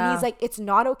 And he's like, it's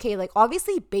not okay. Like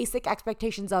obviously basic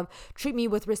expectations of treat me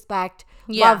with respect,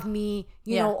 love me,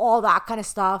 you know, all that kind of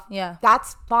stuff.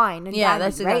 That's fine. And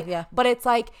that's right. But it's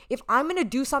like, if I'm going to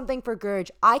do something for Gurge,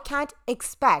 I can't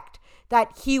expect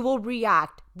that he will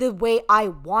react the way I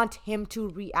want him to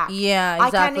react. I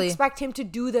can't expect him to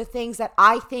do the things that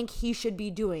I think he should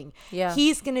be doing.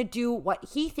 He's gonna do what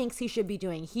he thinks he should be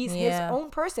doing. He's his own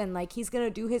person. Like he's gonna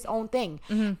do his own thing.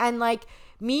 And like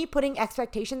me putting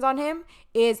expectations on him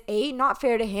is A, not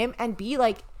fair to him, and B,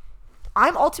 like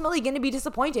I'm ultimately gonna be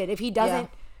disappointed if he doesn't,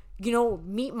 you know,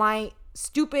 meet my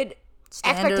stupid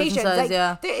expectations.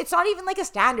 Like it's not even like a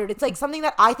standard, it's like something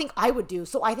that I think I would do,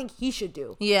 so I think he should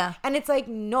do. And it's like,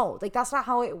 no, like that's not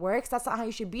how it works. That's not how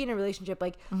you should be in a relationship.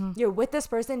 Like you're with this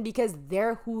person because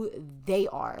they're who they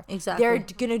are. They're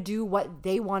gonna do what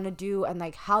they want to do and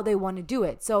like how they want to do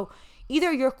it. So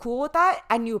either you're cool with that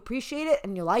and you appreciate it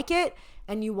and you like it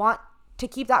and you want to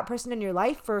keep that person in your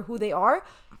life for who they are,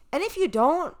 and if you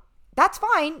don't, that's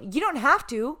fine. You don't have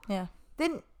to.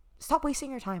 Then stop wasting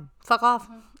your time. Fuck off.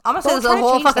 I'm gonna say this the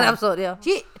whole fucking episode.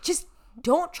 Just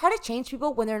don't try to change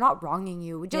people when they're not wronging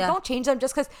you. Just don't change them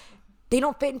just because they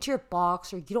don't fit into your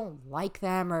box, or you don't like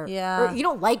them, or you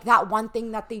don't like that one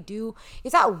thing that they do.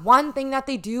 It's that one thing that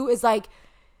they do is like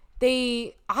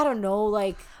they, I don't know,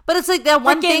 like. But it's like that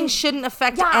one thing shouldn't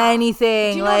affect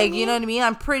anything. You know like, you know what I mean?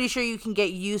 I'm pretty sure you can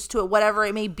get used to it. Whatever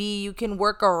it may be, you can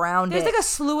work around There's it. like a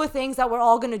slew of things that we're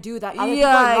all going to do that other people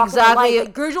are not exactly.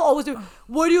 Like, Gurge will always do,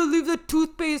 why do you leave the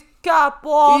toothpaste cap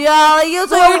off?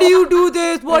 Why do you do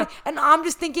this? What? And I'm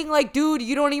just thinking like, dude,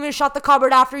 you don't even shut the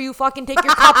cupboard after you fucking take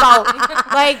your cup out.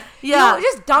 Like, you know,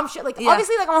 just dumb shit. Like,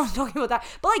 obviously, like, I'm not talking about that.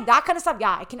 But like that kind of stuff,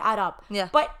 it can add up.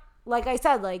 But like I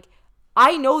said, like,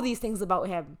 I know these things about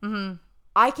him.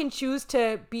 I can choose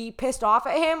to be pissed off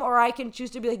at him, or I can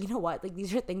choose to be like, you know what, like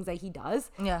these are things that he does.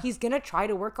 He's gonna try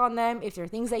to work on them. If there are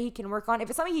things that he can work on, if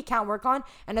it's something he can't work on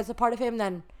and it's a part of him,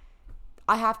 then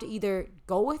I have to either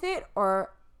go with it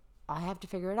or I have to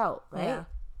figure it out, right?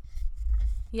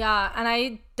 And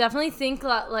I definitely think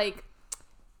that like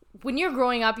when you're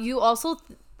growing up, you also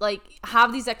like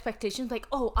have these expectations like,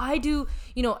 oh, I do,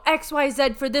 you know,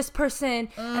 XYZ for this person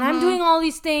and I'm doing all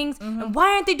these things and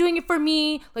why aren't they doing it for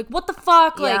me? Like, what the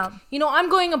fuck? Like, you know, I'm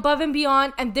going above and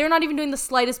beyond and they're not even doing the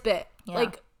slightest bit.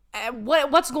 Like,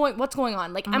 what's going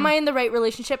on? Like, am I in the right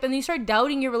relationship? And you start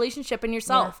doubting your relationship and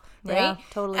yourself, right?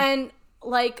 Totally. And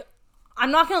like,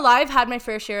 I'm not gonna lie, I've had my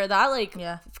fair share of that like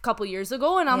a couple years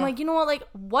ago, and I'm like, you know what, like,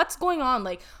 what's going on?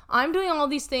 Like, I'm doing all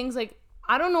these things, like,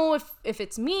 I don't know if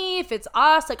it's me, if it's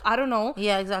us, like, I don't know.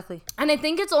 Exactly. And I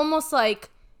think it's almost like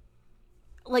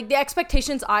the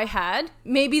expectations I had,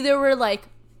 maybe there were like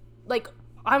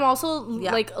I'm also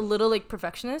like a little like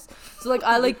perfectionist. So like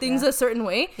I like things a certain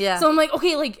way. Yeah. So I'm like,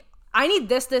 okay, like I need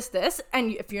this,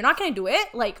 and if you're not gonna do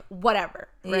it, like whatever.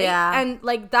 Right? Yeah. And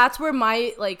like that's where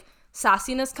my like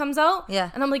sassiness comes out. Yeah.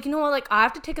 And I'm like, you know what, like I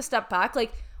have to take a step back.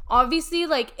 Like obviously,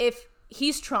 like if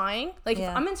he's trying, like if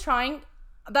Amin's trying,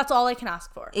 that's all I can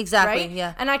ask for. Exactly. Right?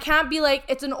 Yeah. And I can't be like,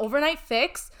 it's an overnight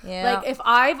fix. Yeah. Like if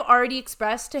I've already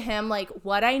expressed to him like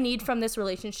what I need from this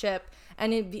relationship,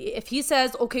 and if he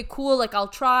says, okay, cool, like I'll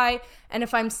try, and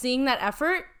if I'm seeing that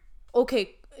effort,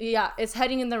 okay, yeah, it's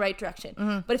heading in the right direction.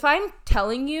 Mm-hmm. But if I'm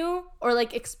telling you or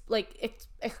like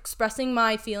expressing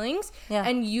my feelings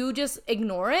and you just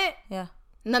ignore it,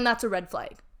 then that's a red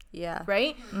flag. Yeah.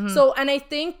 Right? Mm-hmm. So, and I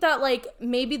think that like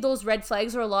maybe those red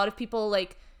flags are a lot of people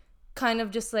like kind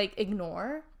of just like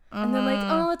ignore. Mm-hmm. And they're like,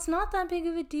 oh, it's not that big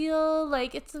of a deal.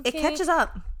 Like, it's okay. It catches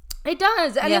up. It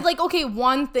does. And it's like, okay,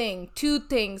 one thing, two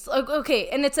things. Like, okay.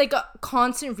 And it's like a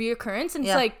constant reoccurrence. And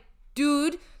it's like,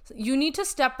 dude, you need to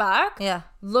step back. Yeah.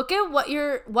 Look at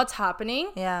what's happening.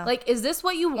 Yeah. Like, is this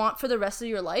what you want for the rest of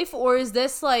your life? Or is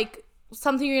this like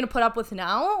something you're going to put up with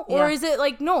now? Or is it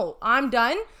like, no, I'm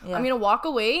done. Yeah. I'm going to walk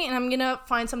away and I'm going to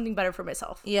find something better for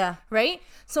myself. Yeah. Right?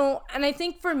 So, and I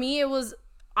think for me,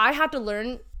 I had to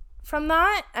learn from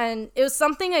that, and it was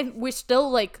something we still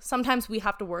like sometimes we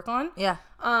have to work on. Yeah.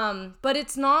 But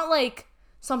it's not like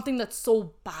something that's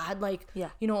so bad, like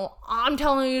you know, I'm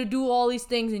telling you to do all these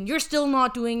things and you're still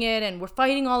not doing it, and we're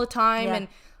fighting all the time, and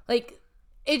like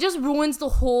it just ruins the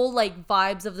whole like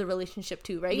vibes of the relationship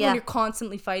too, right? When you're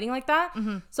constantly fighting like that.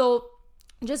 Mm-hmm. So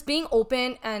just being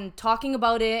open and talking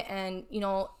about it, and you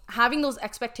know, having those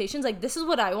expectations, like this is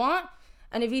what I want.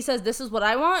 And if he says, this is what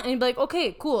I want, and he'd be like,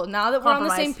 okay, cool. Now that we're on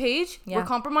the same page, we're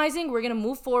compromising, we're going to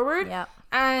move forward. Yeah.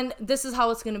 And this is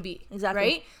how it's going to be. Exactly.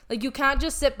 Right? Like, you can't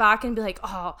just sit back and be like,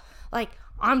 oh, like,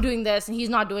 I'm doing this and he's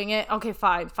not doing it. Okay,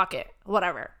 fine. Fuck it.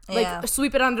 Whatever. Yeah. Like,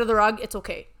 sweep it under the rug. It's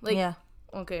okay. Like,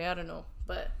 okay, I don't know.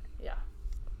 But, yeah.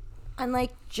 And,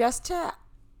 like, just to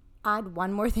add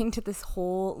one more thing to this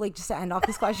whole, like, just to end off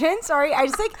this question. Sorry. I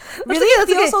just, like, really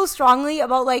feel so strongly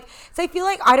about, like, so I feel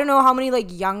like, I don't know how many, like,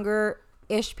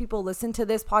 younger-ish people listen to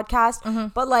this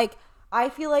podcast, but, like, I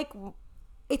feel like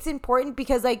it's important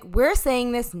because, like, we're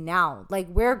saying this now. Like,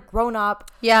 we're grown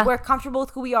up. Yeah. We're comfortable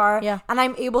with who we are. Yeah. And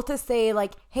I'm able to say,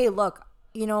 like, hey, look,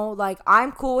 you know, like,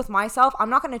 I'm cool with myself. I'm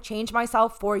not going to change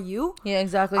myself for you. Yeah,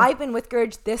 exactly. I've been with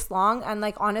Gurj this long, and,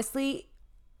 like, honestly,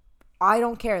 I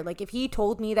don't care. Like, if he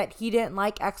told me that he didn't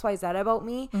like XYZ about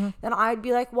me, then I'd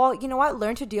be like, well, you know what?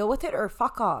 Learn to deal with it or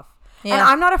fuck off. Yeah. And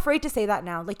I'm not afraid to say that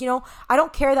now. Like, you know, I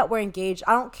don't care that we're engaged.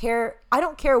 I don't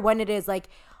care when it is. Like,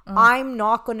 I'm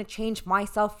not going to change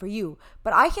myself for you.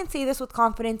 But I can say this with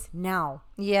confidence now.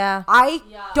 Yeah. I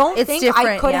don't think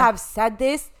I could have said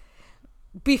this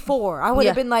before. I would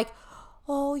have been like,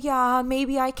 oh, yeah,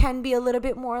 maybe I can be a little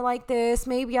bit more like this.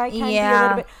 Maybe I can be a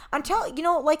little bit. Until, you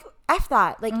know, like, F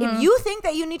that. Like, if you think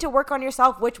that you need to work on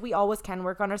yourself, which we always can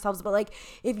work on ourselves, but, like,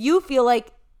 if you feel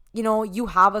like, you know, you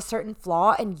have a certain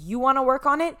flaw and you want to work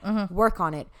on it, work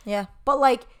on it. Yeah. But,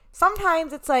 like,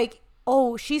 sometimes it's like,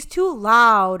 oh, she's too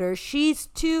loud, or she's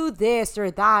too this or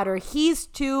that, or he's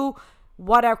too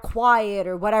whatever, quiet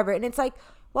or whatever. And it's like,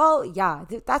 well, yeah,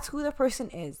 that's who the person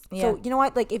is. Yeah. So, you know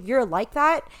what? Like, if you're like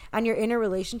that and you're in a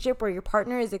relationship where your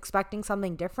partner is expecting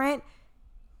something different,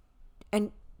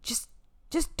 and just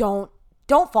don't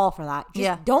fall for that.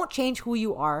 Just don't change who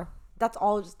you are. That's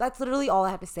all. That's literally all I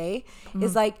have to say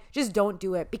is, like, just don't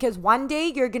do it, because one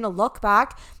day you're going to look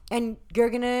back and you're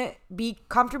going to be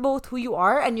comfortable with who you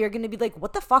are, and you're going to be like,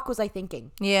 what the fuck was I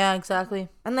thinking? Yeah, exactly.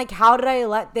 And, like, how did I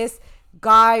let this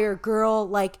guy or girl,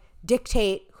 like,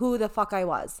 dictate who the fuck I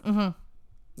was?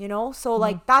 You know? So,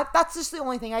 like, that's just the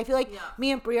only thing. I feel like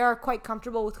me and Bria are quite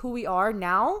comfortable with who we are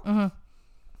now.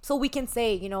 So we can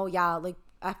say, you know, yeah, like,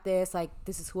 F this, like,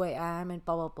 this is who I am and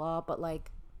blah, blah, blah. But,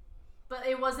 like, but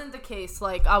it wasn't the case.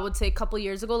 Like, I would say a couple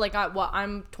years ago, like,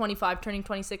 I'm 25, turning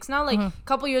 26 now. Like, a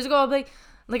couple years ago, I'd be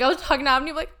like, I was talking to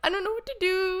Avni, like, I don't know what to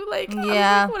do. Like,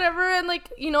 like, whatever. And, like,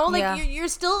 you know, like, you're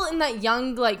still in that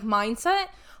young, like, mindset.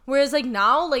 Whereas, like,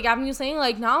 now, like, Avni was saying,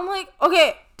 like, now I'm like,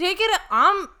 okay, take it.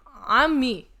 I'm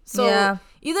me. So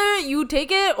either you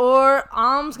take it or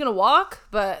I'm just gonna walk.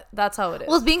 But that's how it is.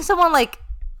 Well, it's being someone, like,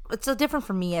 it's so different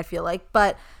for me, I feel like.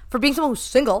 But for being someone who's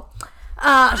single,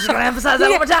 I'm just gonna emphasize that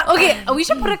one more time. Okay, we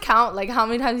should put a count, like, how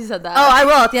many times you said that. Oh, I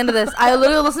will at the end of this. I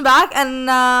literally listen back, and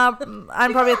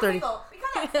I'm probably at 30.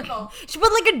 She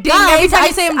put, like, a ding every time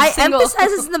you say I'm single. I emphasize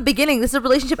this in the beginning. This is a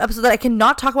relationship episode that I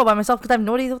cannot talk about by myself because I have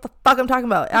no idea what the fuck I'm talking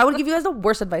about. I would give you guys the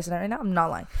worst advice in it right now. I'm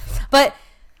not lying. But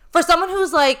for someone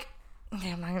who's like,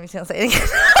 okay, I'm not gonna say anything.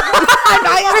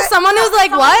 For someone who's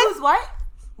like, what? Who's what?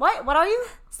 What are you?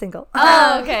 Single.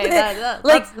 Oh, okay.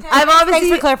 Like, I've obviously... Thanks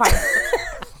for clarifying.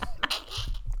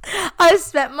 I've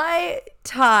spent my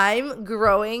time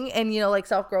growing and, like,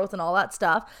 self-growth and all that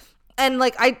stuff. And,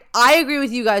 like, I agree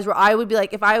with you guys where I would be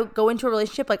like, if I go into a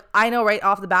relationship, like, I know right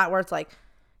off the bat where it's like,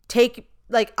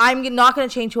 I'm not going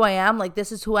to change who I am. Like,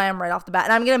 this is who I am right off the bat.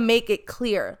 And I'm going to make it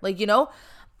clear. Like,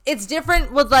 it's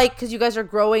different with, like, because you guys are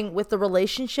growing with the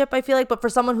relationship, I feel like. But for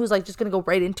someone who's, like, just going to go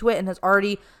right into it and has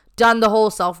already done the whole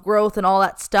self-growth and all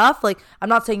that stuff, like, I'm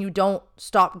not saying you don't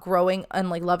stop growing and,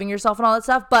 like, loving yourself and all that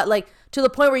stuff. But, like, to the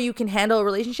point where you can handle a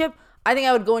relationship, I think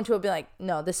I would go into it and be like,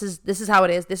 no, this is how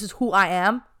it is. This is who I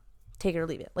am. Take it or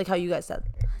leave it. Like how you guys said.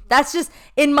 That's just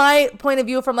in my point of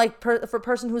view from, like, for a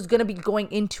person who's going to be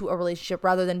going into a relationship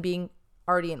rather than being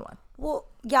already in one. Well,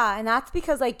 yeah, and that's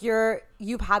because, like,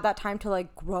 you've had that time to,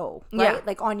 like, grow, right? Yeah.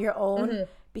 Like, on your own,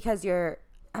 because you're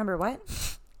Amber. What?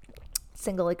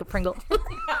 Single like a Pringle.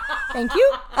 Thank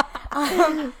you.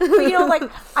 But like,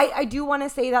 I do want to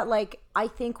say that, like, I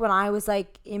think when I was,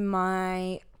 like, in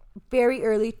my very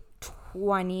early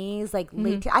 20s, like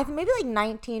late, I think maybe like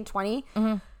 19, 20.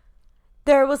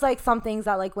 There was, like, some things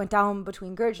that, like, went down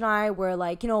between Gurj and I where,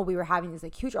 like, we were having these,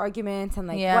 like, huge arguments and,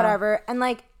 like, whatever. And,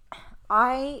 like,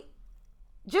 I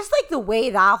just, like, the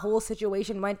way that whole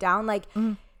situation went down, like,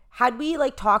 had we,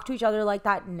 like, talked to each other like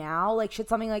that now, like, should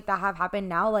something like that have happened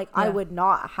now, like, I would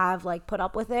not have, like, put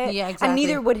up with it. Yeah, exactly. And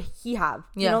neither would he have.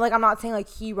 Yeah. Like, I'm not saying, like,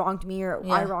 he wronged me or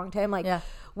I wronged him. Like,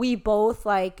 we both,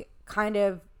 like, kind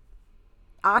of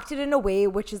acted in a way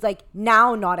which is, like,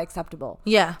 now not acceptable.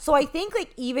 Yeah. So I think,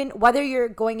 like, even whether you're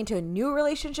going into a new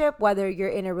relationship, whether you're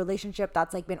in a relationship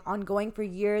that's, like, been ongoing for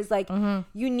years, like,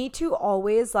 you need to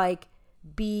always, like,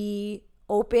 be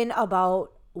open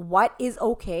about what is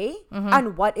okay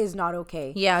and what is not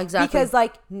okay. Yeah, exactly. Because,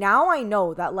 like, now I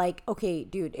know that, like, okay,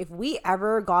 dude, if we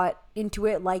ever got into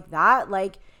it like that,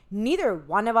 like, neither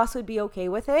one of us would be okay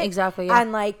with it. Exactly, yeah.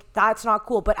 And, like, that's not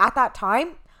cool. But at that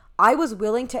time, I was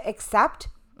willing to accept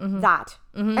that.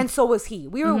 And so was he.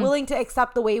 We were willing to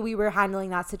accept the way we were handling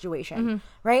that situation.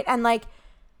 Right? And, like,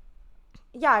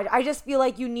 yeah, I just feel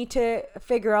like you need to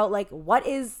figure out, like, what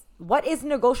is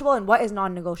negotiable and what is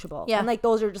non-negotiable. Yeah. And, like,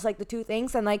 those are just, like, the two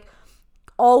things. And, like,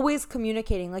 always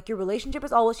communicating. Like, your relationship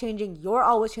is always changing. You're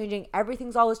always changing.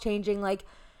 Everything's always changing. Like,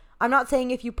 I'm not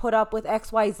saying if you put up with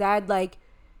XYZ, like,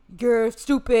 you're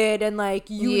stupid and, like,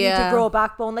 you need to grow a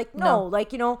backbone. Like, no.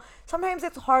 Like, sometimes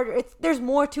it's harder. There's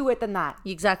more to it than that.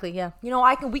 Exactly, yeah.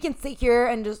 We can sit here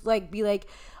and just, like, be like,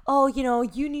 oh,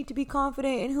 you need to be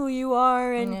confident in who you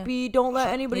are and don't let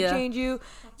anybody change you.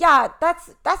 Yeah,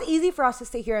 that's easy for us to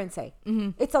sit here and say.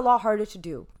 It's a lot harder to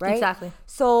do, right? Exactly.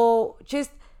 So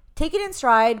just take it in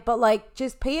stride, but, like,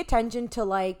 just pay attention to,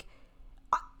 like,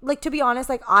 to be honest,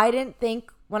 like, I didn't think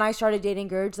when I started dating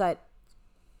Gurj that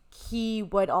he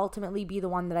would ultimately be the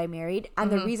one that I married. And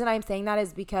the reason I'm saying that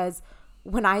is because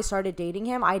when I started dating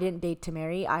him, I didn't date to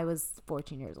marry. I was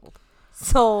 14 years old.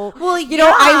 So, I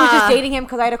was just dating him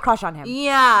because I had a crush on him.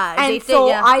 Yeah. And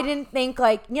I didn't think,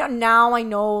 like, now I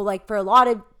know, like, for a lot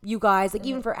of you guys, like,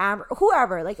 even for Amber,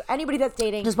 whoever, like, anybody that's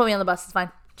dating. Just put me on the bus. It's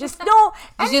fine. Just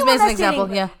Just use me as an example.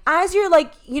 Dating, yeah. As you're,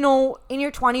 like, in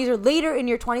your 20s or later in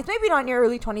your 20s, maybe not in your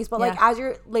early 20s, but like as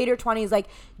your later 20s, like,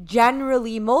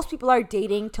 generally most people are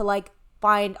dating to, like,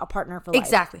 find a partner for life.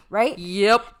 Exactly. Right?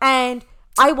 Yep. And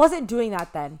I wasn't doing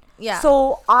that then. Yeah.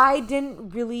 So I didn't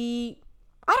really,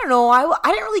 I don't know. I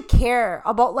didn't really care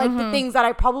about, like, the things that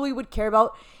I probably would care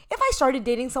about if I started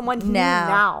dating someone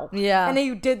now. Yeah. And then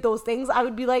you did those things, I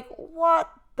would be like,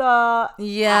 what the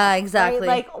yeah, F, exactly.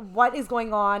 right? Like, what is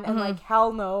going on? And, like,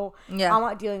 hell no. Yeah. I'm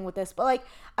not dealing with this. But, like,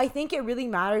 I think it really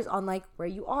matters on, like, where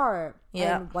you are.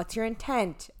 Yeah. And what's your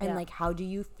intent. And, like, how do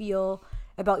you feel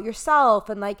about yourself?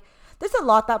 And, like, there's a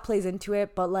lot that plays into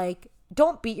it. But, like,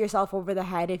 don't beat yourself over the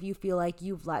head if you feel like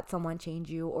you've let someone change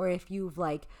you. Or if you've,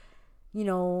 like,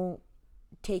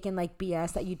 taken, like,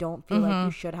 BS that you don't feel like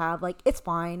you should have. Like, it's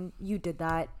fine. You did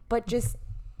that. But just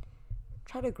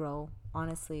try to grow.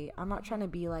 Honestly, I'm not trying to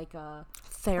be like a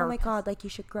therapist. Oh my god, like, you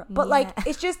should grow. But like,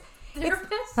 it's just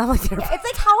Therapist? I'm like therapist. it's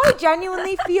like how I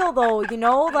genuinely feel though,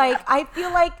 like, I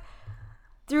feel like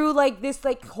through, like, this,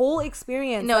 like, whole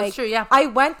experience, No, like, it's true, yeah. I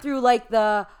went through, like,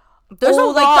 There's a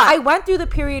lot. I went through the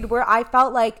period where I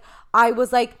felt like I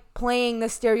was, like, playing the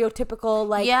stereotypical,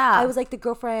 like, I was, like, the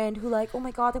girlfriend who, like, oh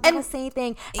my god, they want to say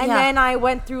anything. And then I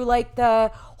went through, like,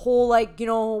 the whole, like,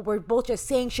 we're both just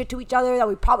saying shit to each other that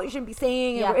we probably shouldn't be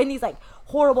saying. And we're in these, like,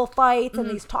 horrible fights and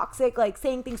these toxic, like,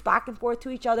 saying things back and forth to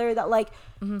each other that, like,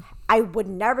 I would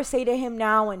never say to him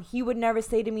now and he would never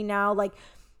say to me now. Like,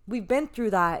 we've been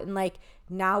through that. And, like,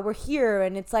 now we're here.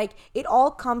 And it's, like, it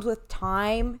all comes with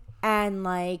time and,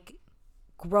 like,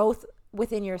 growth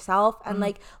within yourself. And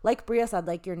like Bria said,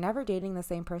 like, you're never dating the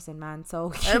same person, man.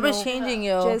 So everybody's changing,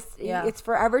 it's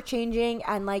forever changing,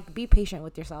 and like, be patient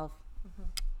with yourself.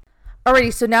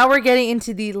 Alrighty, so now we're getting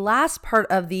into the last part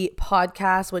of the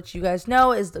podcast, which you guys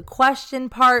know is the question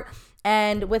part.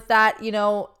 And with that, you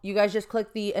know, you guys just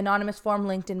click the anonymous form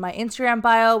linked in my Instagram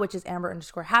bio, which is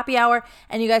Amber_happy_hour.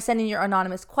 And you guys send in your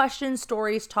anonymous questions,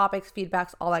 stories, topics,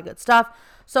 feedbacks, all that good stuff.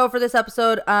 So for this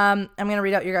episode, I'm going to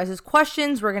read out your guys'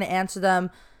 questions. We're going to answer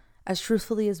them as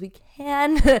truthfully as we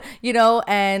can, you know,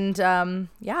 and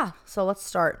yeah, so let's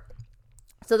start.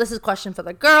 So this is a question for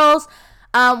the girls.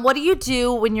 What do you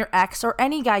do when your ex or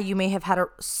any guy you may have had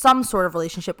some sort of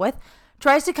relationship with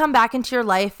tries to come back into your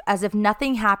life as if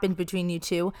nothing happened between you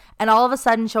two and all of a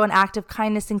sudden show an act of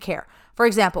kindness and care? For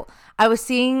example, I was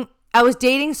dating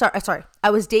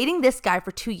this guy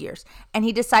for 2 years, and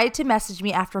he decided to message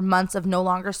me after months of no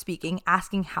longer speaking,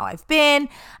 asking how I've been,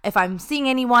 if I'm seeing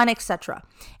anyone, etc.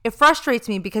 It frustrates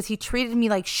me because he treated me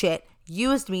like shit,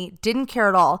 used me, didn't care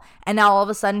at all, and now all of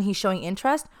a sudden he's showing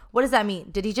interest. What does that mean?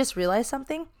 Did he just realize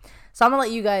something? So I'm gonna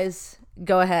let you guys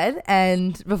go ahead,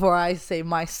 and before I say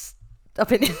my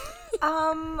opinion.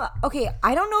 Okay,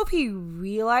 I don't know if he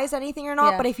realized anything or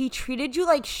not, Yeah. but if he treated you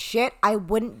like shit, I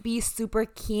wouldn't be super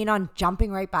keen on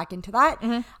jumping right back into that.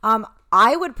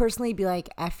 I would personally be like,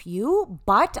 F you,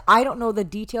 but I don't know the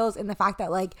details in the fact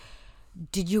that, like,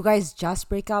 did you guys just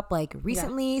break up like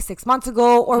recently, 6 months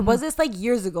ago, or was this like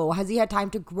years ago? Has he had time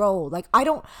to grow? Like, I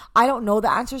don't know the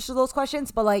answers to those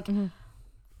questions, but like,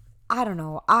 I don't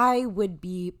know. I would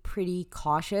be pretty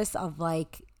cautious of,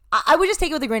 like, I would just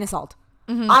take it with a grain of salt.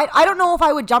 I don't know if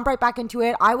I would jump right back into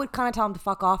it. I would kind of tell him to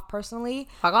fuck off personally.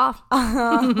 Fuck off.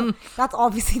 That's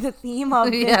obviously the theme of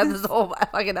this whole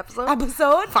fucking episode.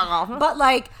 Fuck off. But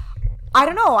like, I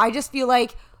don't know. I just feel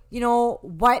like, you know,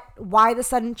 why the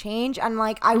sudden change? And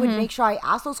like, I would make sure I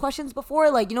ask those questions before.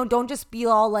 Like, you know, don't just be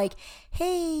all like,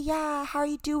 hey, yeah, how are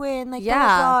you doing? Like, blah,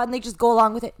 blah, blah, and they just go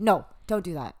along with it. No, don't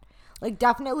do that. Like,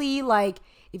 definitely, like,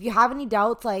 if you have any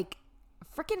doubts, like,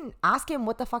 freaking ask him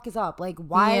what the fuck is up. Like,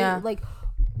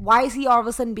 why is he all of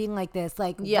a sudden being like this?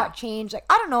 Like, what changed? Like,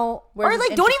 I don't know. Where's or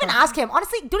like, don't even ask him.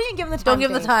 Honestly, don't even give him the time. Don't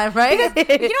give him the time, right? Because,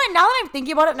 you know what, now that I'm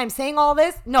thinking about it and I'm saying all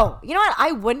this, no. You know what?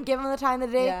 I wouldn't give him the time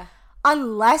of the day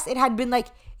unless it had been like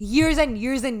years and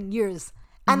years and years.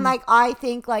 And like, I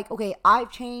think like, okay,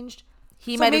 I've changed.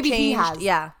 He might have changed. He has.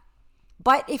 Yeah.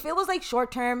 But if it was like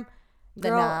short term,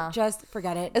 girl, nah. just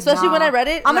forget it. Especially when I read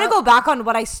it. I'm going to go back on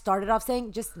what I started off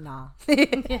saying. Just nah.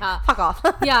 Yeah. Fuck off.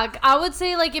 Yeah, I would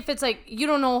say, like, if it's like, you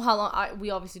don't know how long,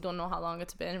 we obviously don't know how long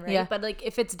it's been, right? Yeah. But like,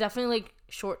 if it's definitely like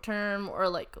short term or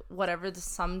like whatever,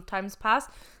 sometimes past,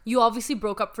 you obviously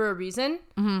broke up for a reason.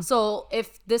 So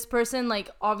if this person like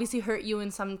obviously hurt you in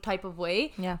some type of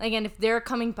way, again, if they're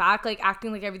coming back like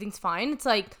acting like everything's fine, it's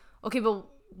like, okay, but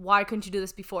why couldn't you do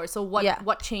this before? So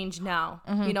what changed now?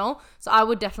 You know? So I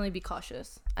would definitely be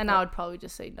cautious, and I would probably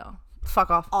just say no.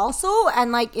 Fuck off. Also,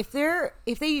 and like, if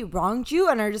they wronged you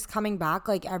and are just coming back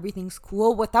like everything's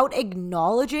cool without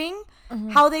acknowledging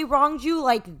how they wronged you,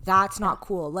 like, that's not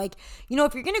cool. Like, you know,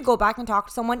 if you're gonna go back and talk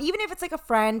to someone, even if it's like a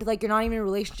friend, like you're not even in a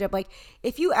relationship, like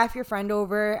if you F your friend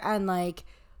over and like,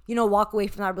 you know, walk away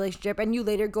from that relationship and you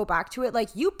later go back to it, like,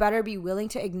 you better be willing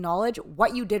to acknowledge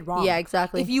what you did wrong. Yeah,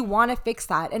 exactly. If you want to fix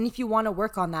that and if you want to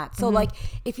work on that. So like,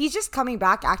 if he's just coming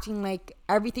back acting like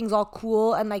everything's all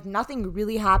cool and like nothing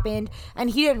really happened and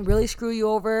he didn't really screw you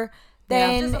over,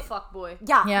 then Just a fuck boy.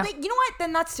 yeah. Like, you know what?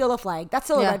 Then that's still a flag. That's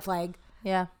still a red flag.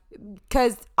 Yeah.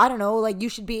 Because I don't know, like, you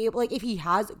should be able, like, if he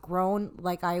has grown,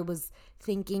 like I was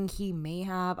thinking he may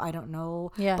have, I don't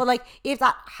know. Yeah. But like, if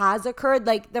that has occurred,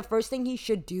 like, the first thing he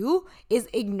should do is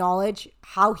acknowledge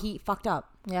how he fucked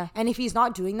up. Yeah. And if he's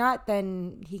not doing that,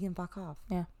 then he can fuck off.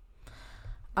 Yeah.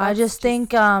 I just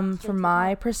think from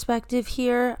my perspective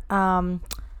here,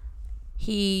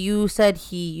 you said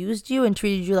he used you and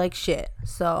treated you like shit.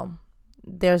 So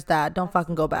there's that. Don't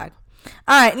fucking go back.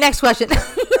 All right, next question.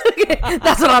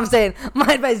 That's what I'm saying.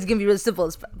 My advice is gonna be really simple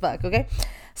as fuck. Okay,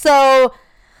 so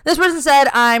this person said,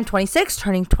 I'm 26,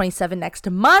 turning 27 next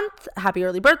month. Happy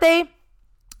early birthday.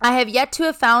 I have yet to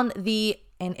have found the,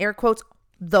 in air quotes,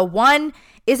 the one.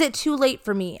 Is it too late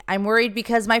for me? I'm worried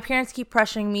because my parents keep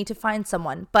pressuring me to find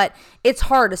someone, but it's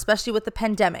hard, especially with the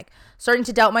pandemic. Starting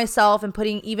to doubt myself and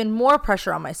putting even more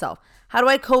pressure on myself. How do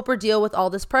I cope or deal with all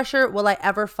this pressure? Will I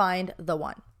ever find the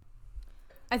one?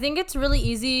 I think it's really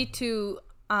easy to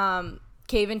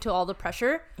cave into all the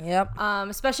pressure. Yep.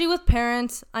 Especially with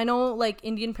parents. I know, like,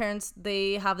 Indian parents,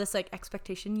 they have this like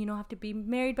expectation, you know, have to be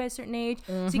married by a certain age,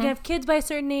 so you can have kids by a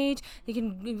certain age, you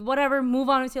can whatever move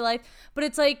on with your life. But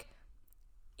it's like,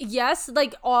 yes,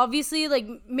 like obviously, like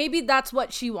maybe that's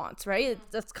what she wants, right?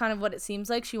 That's kind of what it seems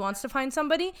like. She wants to find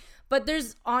somebody, but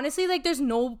there's honestly like there's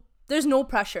no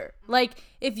pressure. Like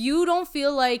if you don't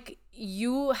feel like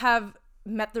you have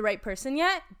met the right person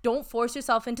yet, don't force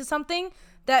yourself into something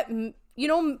that you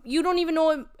know you don't even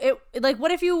know it. Like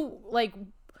what if you like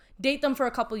date them for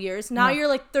a couple years, now you're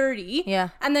like 30,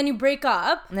 and then you break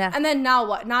up, and then now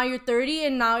what? Now you're 30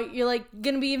 and now you're like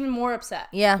gonna be even more upset,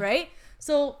 right?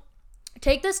 So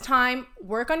take this time,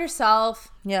 work on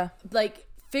yourself, like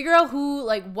figure out who,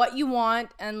 like what you want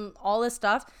and all this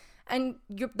stuff, and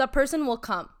the person will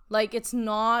come. Like it's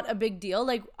not a big deal.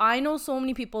 Like I know so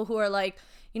many people who are like,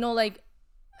 you know, like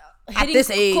at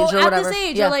this age or whatever,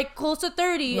 or like close to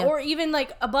 30 or even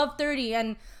like above 30,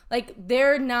 and like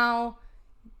they're now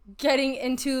getting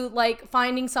into like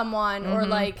finding someone or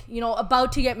like, you know,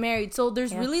 about to get married. So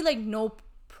there's really like no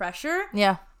pressure.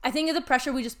 I think it's the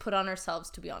pressure we just put on ourselves,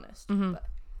 to be honest. But.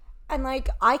 And like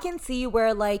I can see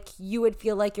where like you would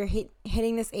feel like you're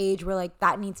hitting this age where like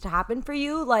that needs to happen for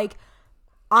you. Like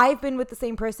I've been with the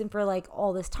same person for like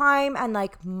all this time, and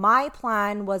like my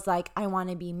plan was like I want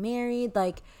to be married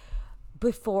like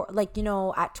before, like, you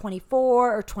know, at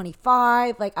 24 or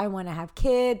 25, like I want to have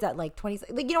kids at like 20,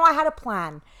 like, you know, I had a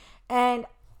plan. And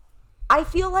I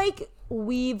feel like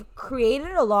we've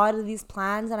created a lot of these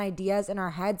plans and ideas in our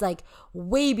heads like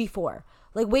way before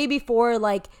like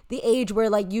the age where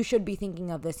like you should be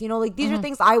thinking of this, you know, like these are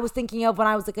things I was thinking of when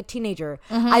I was like a teenager.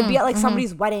 I'd be at like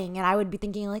somebody's wedding and I would be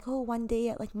thinking like, oh, one day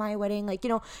at like my wedding, like, you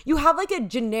know, you have like a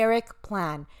generic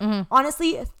plan.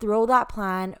 Honestly, throw that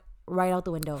plan right out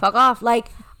the window. Fuck off.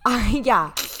 Like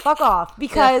fuck off,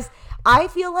 because I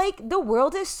feel like the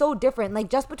world is so different, like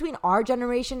just between our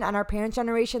generation and our parents'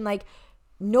 generation. Like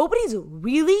nobody's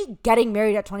really getting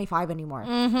married at 25 anymore.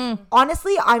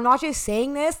 Honestly, I'm not just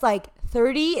saying this, like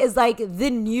 30 is like the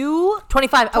new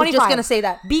 25. I was just gonna say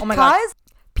that because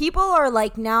people are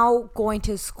like now going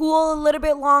to school a little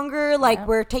bit longer. Like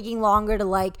we're taking longer to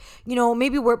like, you know,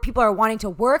 maybe where people are wanting to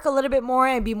work a little bit more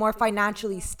and be more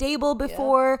financially stable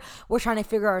before. We're trying to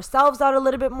figure ourselves out a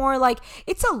little bit more. Like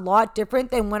it's a lot different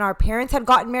than when our parents had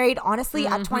gotten married, honestly,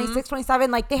 at 26,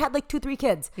 27, like they had like 2-3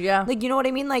 kids. Like, you know what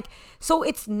I mean? Like, so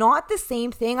it's not the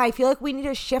same thing. I feel like we need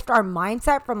to shift our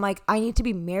mindset from like, I need to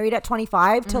be married at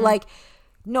 25 to like,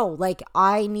 no, like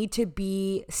I need to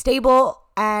be stable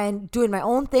and doing my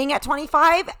own thing at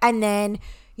 25, and then,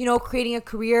 you know, creating a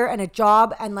career and a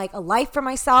job and like a life for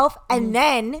myself. And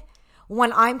then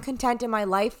when I'm content in my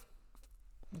life,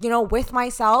 you know, with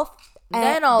myself,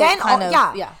 then I'll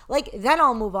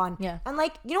move on. And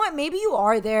like, you know what, maybe you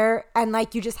are there and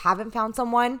like you just haven't found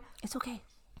someone. It's okay.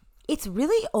 It's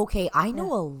really okay. I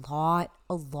know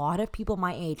a lot of people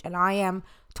my age, and I am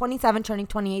 27 turning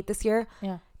 28 this year,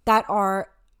 that are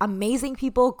amazing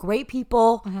people, great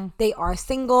people. They are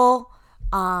single,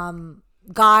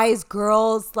 guys,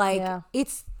 girls, like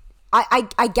it's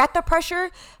I get the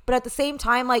pressure, but at the same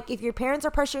time, like if your parents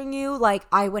are pressuring you, like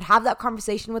I would have that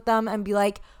conversation with them and be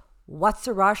like, what's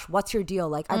the rush? What's your deal?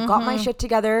 Like I've got my shit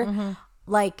together.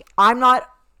 Like I'm not,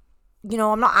 you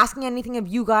know, I'm not asking anything of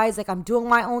you guys. Like I'm doing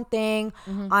my own thing.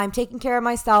 I'm taking care of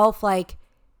myself. Like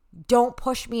don't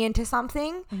push me into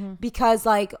something because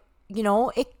like, you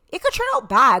know, it could turn out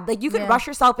bad. Like you could rush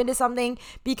yourself into something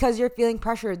because you're feeling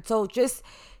pressured. So just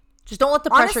don't let the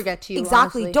pressure get to you.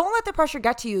 Exactly. Honestly. Don't let the pressure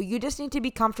get to you. You just need to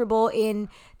be comfortable in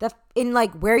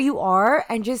like where you are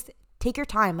and just take your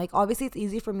time. Like obviously it's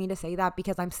easy for me to say that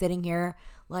because I'm sitting here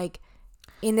like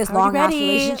in this long ass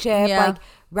relationship, like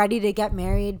ready to get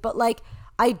married. But like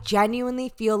I genuinely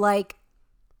feel like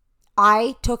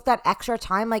I took that extra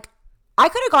time. Like I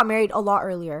could have got married a lot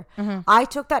earlier. I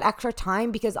took that extra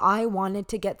time because I wanted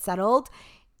to get settled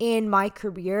in my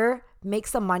career, make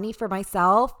some money for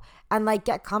myself, and like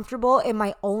get comfortable in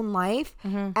my own life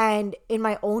and in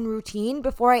my own routine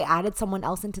before I added someone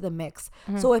else into the mix.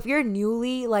 So if you're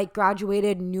newly like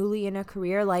graduated, newly in a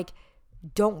career, like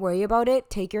don't worry about it.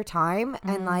 Take your time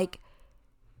and like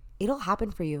it'll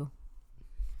happen for you.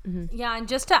 Yeah, and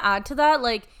just to add to that,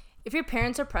 like if your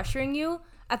parents are pressuring you,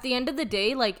 at the end of the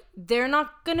day, like they're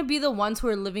not gonna be the ones who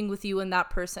are living with you and that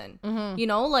person. You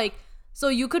know, like so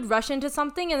you could rush into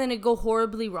something and then it go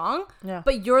horribly wrong.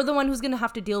 But you're the one who's gonna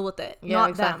have to deal with it,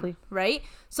 not them, right?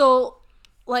 So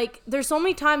like there's so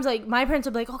many times like my parents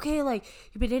would be like, okay, like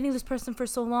you've been dating this person for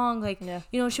so long, like you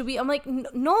know, should we? I'm like,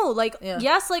 no, like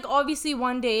yes, like obviously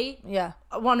one day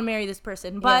I want to marry this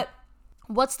person, but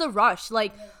what's the rush?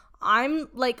 Like I'm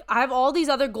like I have all these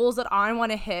other goals that I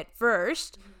want to hit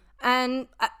first. And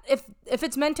if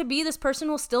it's meant to be, this person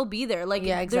will still be there. Like,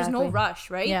 there's no rush,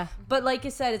 right? But like I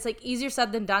said, it's like easier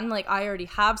said than done. Like, I already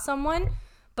have someone.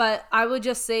 But I would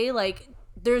just say, like,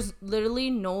 there's literally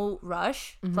no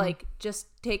rush. Like, just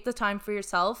take the time for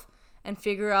yourself and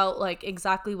figure out, like,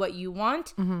 exactly what you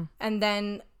want. And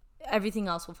then everything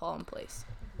else will fall in place.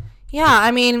 Yeah,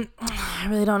 I mean, I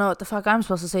really don't know what the fuck I'm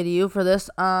supposed to say to you for this.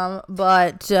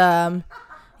 But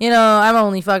you know, I'm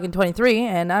only fucking 23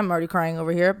 and I'm already crying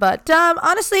over here. But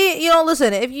honestly, you know,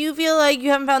 listen, if you feel like you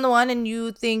haven't found the one and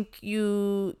you think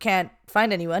you can't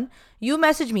find anyone, you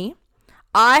message me.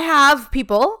 I have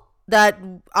people that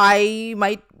I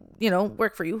might, you know,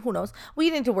 work for you. Who knows? We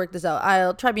need to work this out.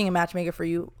 I'll try being a matchmaker for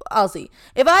you. I'll see.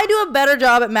 If I do a better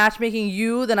job at matchmaking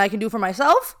you than I can do for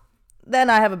myself,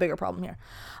 then I have a bigger problem here.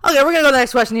 Okay, we're going to go to the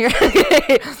next question here.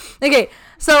 Okay,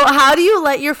 so how do you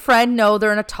let your friend know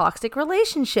they're in a toxic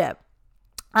relationship?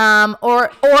 Or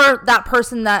that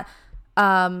person that,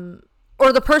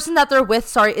 or the person that they're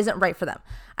with, isn't right for them.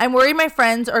 I'm worried my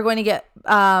friends are going to get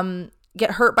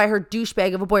hurt by her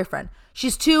douchebag of a boyfriend.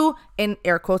 She's too, in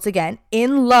air quotes again,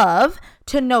 in love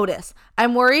to notice.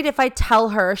 I'm worried if I tell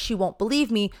her she won't believe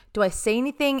me. Do I say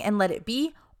anything and let it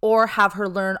be, or have her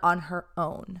learn on her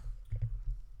own?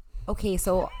 Okay,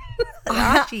 so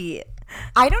I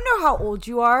don't know how old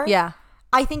you are. Yeah.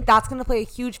 I think that's going to play a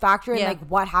huge factor in Yeah. like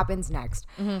what happens next.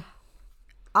 If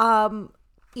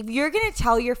you're going to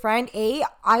tell your friend,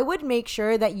 I would make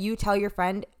sure that you tell your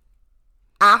friend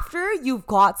after you've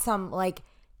got some like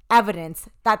evidence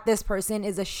that this person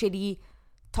is a shitty,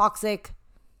 toxic,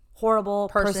 horrible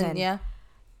person. Yeah.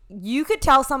 You could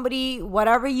tell somebody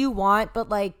whatever you want, but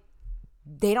like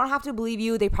they don't have to believe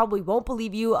you. They probably won't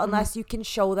believe you unless you can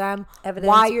show them Evidence,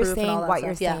 why you're proof, and all saying that what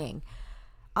stuff. you're Yeah. saying.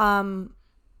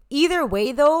 Either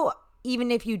way though,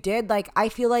 even if you did, like I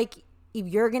feel like if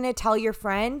you're gonna tell your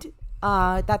friend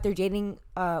that they're dating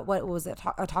what was it,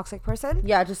 a toxic person?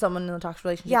 Yeah, just someone in a toxic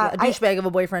relationship. Yeah, A douchebag of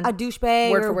a boyfriend. A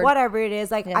douchebag Word or for word. whatever it is.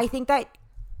 Like Yeah. I think that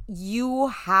you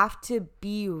have to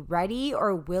be ready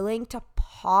or willing to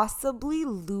possibly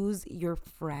lose your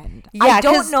friend. Yeah, I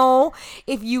don't 'cause- know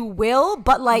if you will,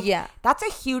 but like Yeah. that's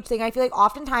a huge thing. I feel like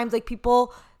oftentimes like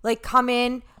people like come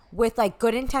in with like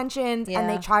good intentions and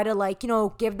they Yeah. try to like, you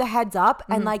know, give the heads up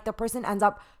and like the person ends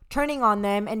up turning on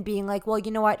them and being like, well,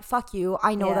 you know what, fuck you,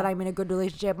 I know Yeah. that I'm in a good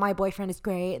relationship, my boyfriend is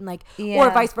great, and like or Yeah.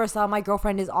 vice versa, my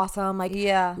girlfriend is awesome, like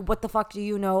Yeah. what the fuck do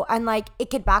you know? And like it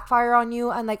could backfire on you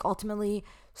and like ultimately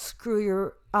screw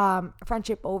your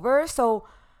friendship over. So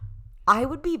I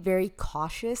would be very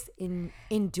cautious in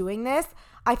doing this.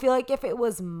 I feel like if it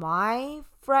was my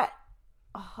friend,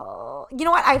 you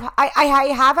know what, I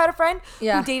have had a friend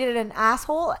Yeah. who dated an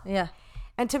asshole, Yeah.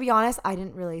 and to be honest, I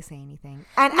didn't really say anything.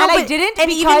 And No, I but- didn't and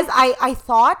because even- I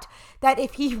thought that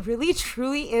if he really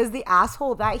truly is the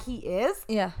asshole that he is,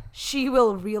 Yeah. she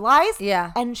will realize.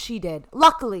 Yeah. And she did.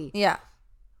 Luckily. Yeah.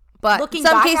 But Looking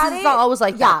some back cases at it's it, not always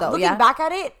like that though. Looking Yeah. back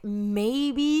at it,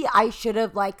 maybe I should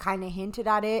have like kind of hinted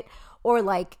at it or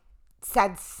like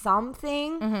said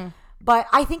something. Mm-hmm. But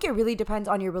I think it really depends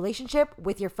on your relationship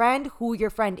with your friend, who your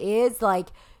friend is. Like,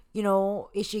 you know,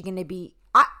 is she going to be...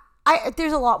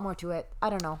 there's a lot more to it.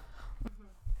 I don't know.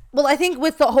 Well, I think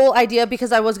with the whole idea,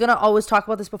 because I was going to always talk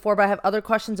about this before, but I have other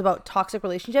questions about toxic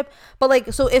relationship. But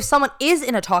like, so if someone is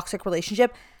in a toxic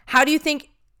relationship, how do you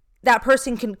think that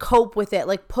person can cope with it?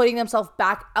 Like putting themselves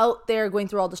back out there, going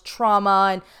through all this trauma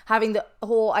and having the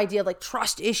whole idea of like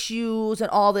trust issues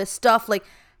and all this stuff. Like,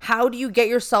 how do you get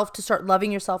yourself to start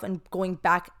loving yourself and going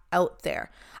back out there?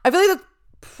 I feel like that's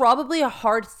probably a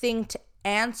hard thing to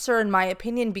answer in my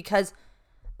opinion, because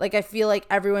like, I feel like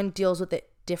everyone deals with it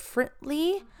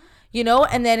differently, you know?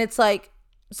 And then it's like,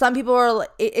 some people are like,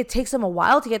 it takes them a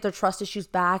while to get their trust issues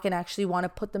back and actually want to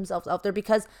put themselves out there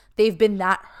because they've been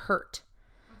that hurt.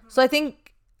 So I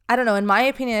think, I don't know, in my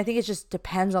opinion, I think it just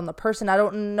depends on the person. I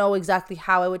don't know exactly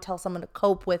how I would tell someone to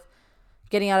cope with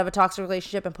getting out of a toxic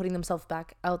relationship and putting themselves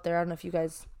back out there. I don't know if you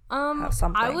guys have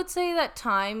something. I would say that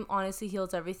time honestly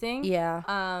heals everything. Yeah.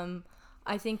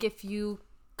 I think if you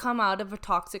come out of a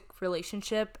toxic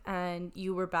relationship and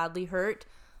you were badly hurt,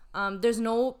 there's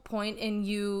no point in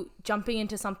you jumping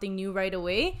into something new right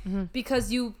away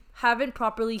because you haven't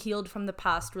properly healed from the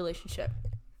past relationship.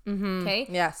 Okay?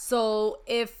 Yes. So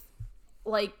if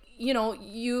like, you know,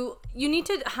 you need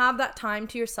to have that time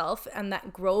to yourself and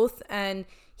that growth and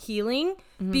healing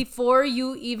before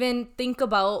you even think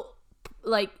about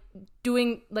like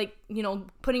doing like, you know,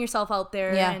 putting yourself out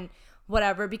there and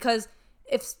whatever, because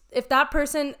if that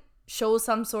person shows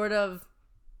some sort of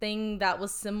thing that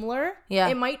was similar,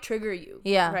 it might trigger you,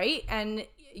 right? And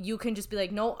you can just be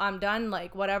like, no, I'm done,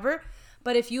 like whatever.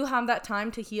 But if you have that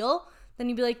time to heal, then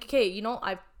you'd be like, okay, you know,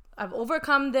 I've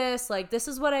overcome this, like this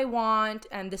is what I want,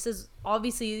 and this is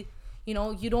obviously, you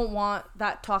know, you don't want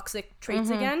that toxic traits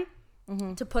again.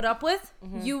 to put up with,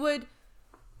 you would,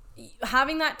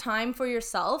 having that time for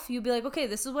yourself, you'd be like, okay,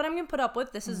 this is what I'm gonna put up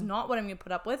with, this is not what I'm gonna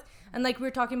put up with. And like we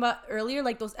were talking about earlier,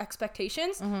 like those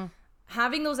expectations,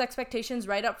 having those expectations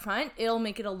right up front, it'll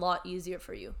make it a lot easier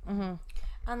for you.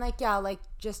 And like, yeah, like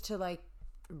just to like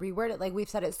reword it, like we've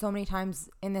said it so many times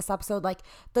in this episode, like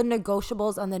the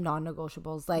negotiables and the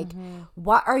non-negotiables, like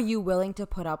what are you willing to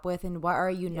put up with and what are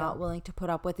you not willing to put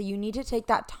up with. You need to take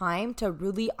that time to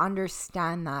really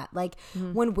understand that. Like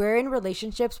when we're in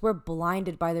relationships, we're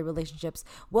blinded by the relationships.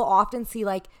 We'll often see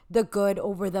like the good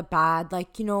over the bad,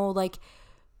 like, you know, like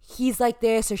he's like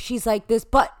this or she's like this,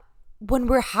 but when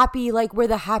we're happy, like we're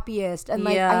the happiest. And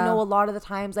like I know a lot of the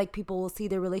times like people will see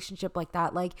their relationship like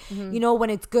that, like you know,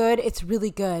 when it's good it's really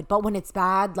good, but when it's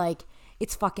bad, like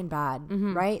it's fucking bad,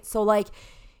 right? So like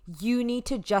you need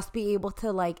to just be able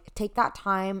to like take that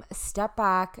time, step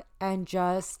back, and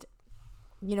just,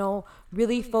 you know,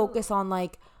 really focus on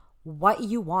like what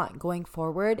you want going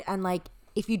forward. And like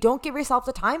if you don't give yourself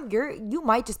the time, you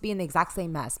might just be in the exact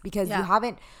same mess because you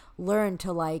haven't learned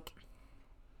to like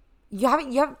you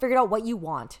haven't figured out what you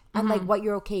want and like what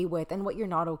you're okay with and what you're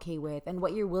not okay with and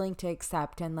what you're willing to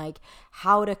accept and like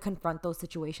how to confront those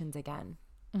situations again.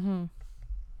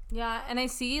 Yeah, and I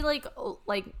see like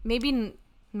maybe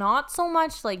not so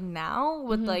much like now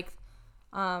with like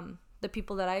the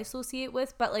people that I associate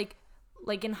with, but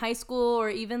like in high school or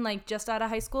even like just out of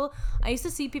high school, I used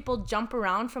to see people jump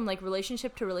around from like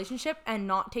relationship to relationship and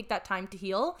not take that time to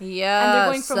heal. Yeah, and they're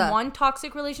going from one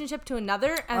toxic relationship to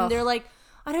another, and they're like,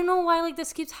 I don't know why like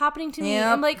this keeps happening to me.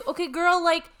 I'm like, okay, girl,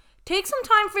 like take some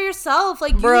time for yourself.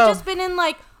 Like you've just been in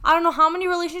like I don't know how many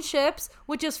relationships,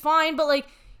 which is fine, but like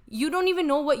you don't even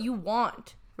know what you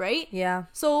want, right? Yeah.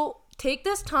 So take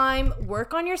this time,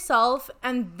 work on yourself,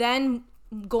 and then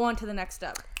go on to the next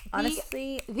step.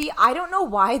 Honestly, I don't know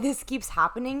why this keeps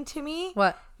happening to me.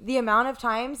 What? The amount of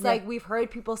times like we've heard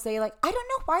people say like, I don't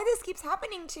know why this keeps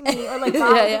happening to me, or like I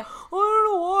don't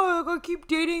know why, like I keep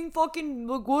dating fucking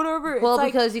like whatever. Well, it's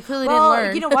because you clearly didn't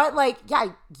learn. You know what? Like,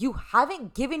 yeah, you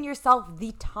haven't given yourself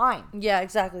the time. Yeah,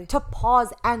 exactly. To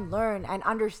pause and learn and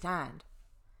understand.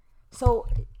 So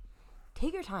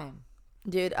take your time.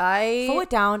 Dude, slow it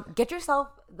down. Get yourself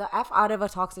the F out of a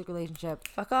toxic relationship.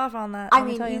 Fuck off on that. I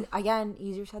mean, again,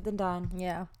 easier said than done.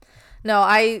 Yeah. No,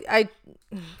 I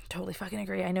totally fucking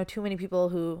agree. I know too many people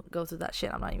who go through that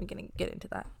shit. I'm not even gonna get into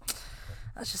that.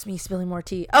 That's just me spilling more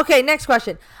tea. Okay, next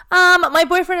question. My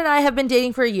boyfriend and I have been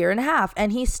dating for 1.5 years,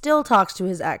 and he still talks to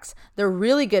his ex. They're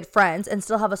really good friends and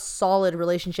still have a solid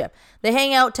relationship. They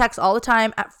hang out, text all the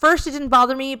time. At first, it didn't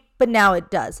bother me, but now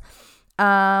it does. Where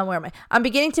am I? I'm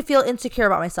beginning to feel insecure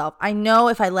about myself. I know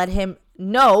if I let him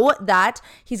know that,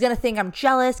 he's gonna think I'm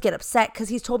jealous, get upset, because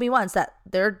he's told me once that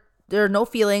there are no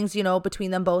feelings, you know, between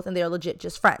them both, and they're legit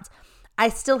just friends. I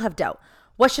still have doubt.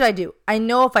 What should I do? I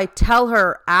know if I tell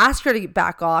her, ask her to get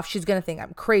back off, she's gonna think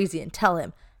I'm crazy and tell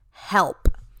him, help.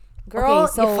 Girl,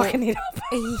 okay, so, you fucking need help.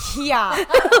 Yeah.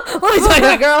 Let me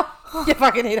tell you, girl, you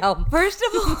fucking need help. First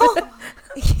of all,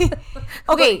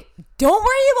 okay, don't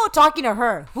worry about talking to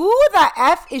her. Who the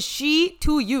F is she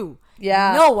to you?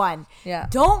 Yeah. No one. Yeah.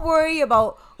 Don't worry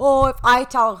about, if I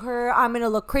tell her, I'm going to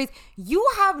look crazy. You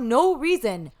have no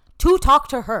reason to talk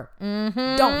to her.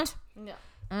 Mm-hmm. Don't. Yeah.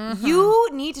 Mm-hmm. You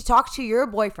need to talk to your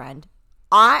boyfriend.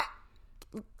 I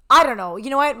don't know.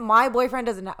 You know what? My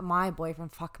fiance does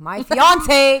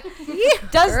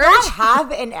not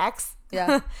have an ex.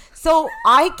 Yeah. So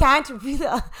I can't really,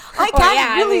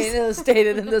 it was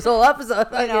stated in this whole episode.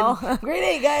 You know, great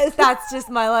day, guys. That's just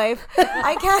my life.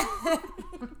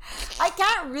 I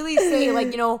can't really say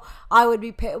like, you know, I would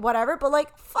be pissed, whatever, but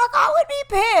like, fuck, I would be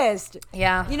pissed.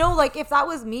 Yeah. You know, like if that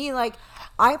was me, like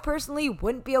I personally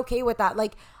wouldn't be okay with that.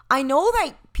 Like, I know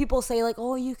that people say like,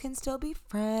 oh, you can still be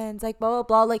friends, like blah, blah,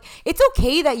 blah. Like, it's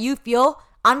okay that you feel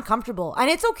uncomfortable and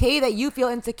it's okay that you feel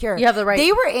insecure. You have the right.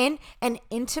 They were in an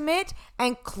intimate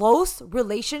and close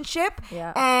relationship.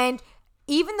 Yeah. And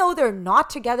even though they're not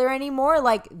together anymore,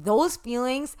 like those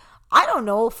feelings, I don't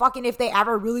know fucking if they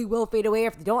ever really will fade away or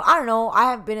if they don't. I don't know. I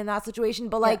haven't been in that situation,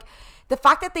 but like the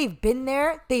fact that they've been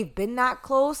there, they've been that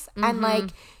close, and like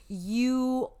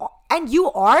you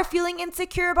are feeling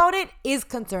insecure about it is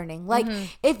concerning. Like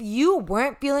if you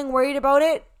weren't feeling worried about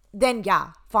it, then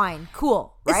yeah, fine,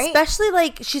 cool, right? Especially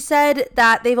like she said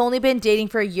that they've only been dating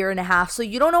for 1.5 years, so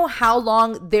you don't know how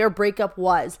long their breakup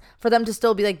was for them to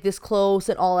still be like this close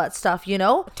and all that stuff, you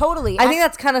know? Totally. I think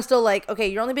that's kind of still like, okay,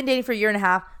 you're only been dating for 1.5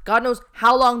 years. God knows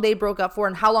how long they broke up for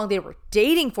and how long they were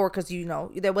dating for, because you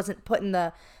know that wasn't put in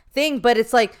the thing, but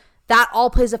it's like that all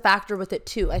plays a factor with it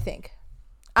too, I think.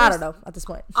 I don't know at this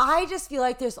point. I just feel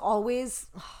like there's always,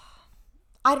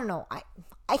 I don't know.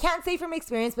 I can't say from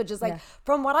experience, but just like Yeah.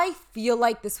 from what I feel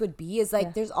like this would be is like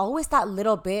Yeah. there's always that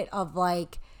little bit of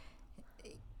like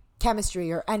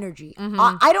chemistry or energy.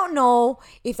 I don't know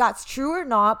if that's true or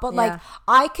not, but like Yeah.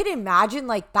 I could imagine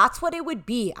like that's what it would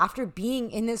be after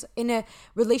being in a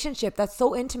relationship that's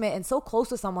so intimate and so close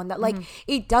to someone that like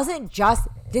it doesn't just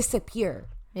disappear.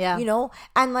 Yeah. You know?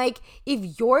 And like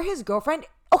if you're his girlfriend,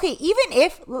 okay, even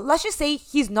if let's just say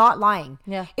he's not lying.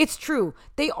 Yeah. It's true.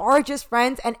 They are just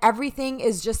friends and everything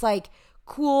is just like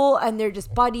cool and they're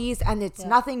just buddies and it's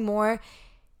nothing more.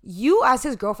 You as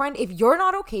his girlfriend, if you're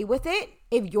not okay with it,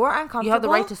 if you're uncomfortable, You have the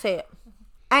right to say it.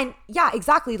 and yeah,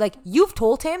 exactly. Like you've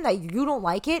told him that you don't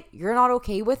like it, you're not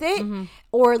okay with it,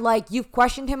 or like you've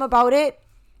questioned him about it.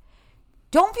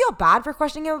 Don't feel bad for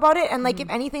questioning him about it. And like if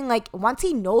anything, like once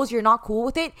he knows you're not cool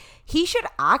with it, he should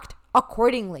act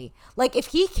accordingly. Like if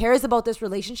he cares about this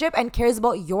relationship and cares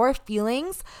about your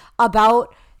feelings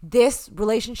about this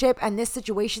relationship and this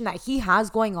situation that he has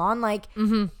going on, like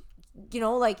you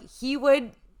know, like he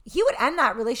would end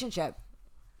that relationship.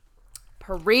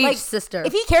 Preach, Like, sister.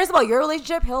 if he cares about your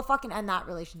relationship, he'll fucking end that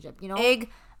relationship, you know?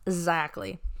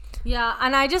 Exactly. Yeah,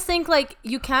 and I just think like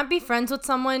you can't be friends with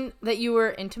someone that you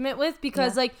were intimate with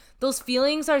because like those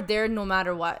feelings are there no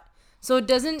matter what. So it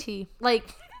doesn't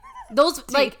like those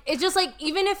like it's just like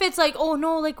even if it's like, oh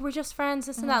no, like we're just friends,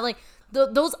 this and that, like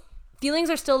those feelings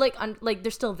are still like like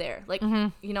they're still there, like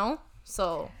you know.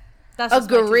 So that's just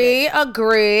my two bits.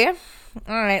 Agree. All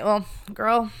right, well,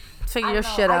 girl, figure I your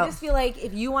don't know. shit I out. just feel like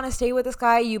if you want to stay with this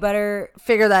guy, you better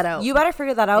Figure that out.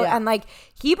 figure that out. Yeah. And like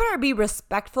he better be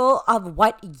respectful of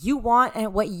what you want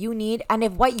and what you need. And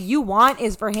if what you want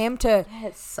is for him to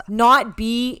Yes. not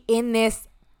be in this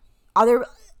other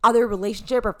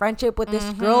relationship or friendship with this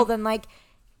girl, then like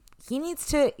he needs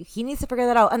to figure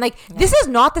that out. And like this is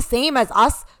not the same as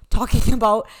us talking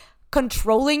about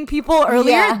controlling people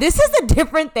earlier. Yeah. This is a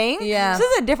different thing. Yeah. This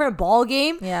is a different ball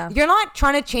game. Yeah. You're not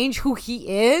trying to change who he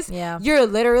is. Yeah. You're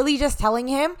literally just telling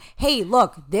him, hey,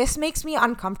 look, this makes me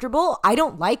uncomfortable. I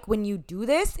don't like when you do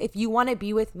this. If you want to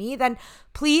be with me, then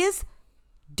please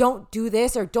don't do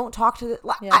this or don't talk to the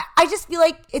Yeah. I just feel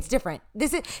like it's different.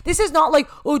 This is not like,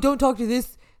 oh, don't talk to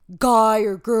this guy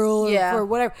or girl Yeah. or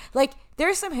whatever. Like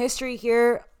there's some history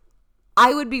here.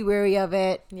 I would be wary of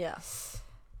it. Yeah.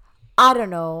 I don't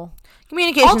know.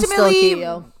 Communication's still key,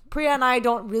 yo. Priya and I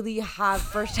don't really have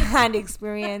first-hand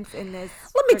experience in this.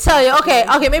 Let me tell you.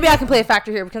 Okay, maybe I can play a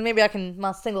factor here because maybe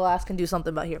my single ass can do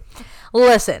something about here.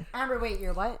 Listen, Amber, wait,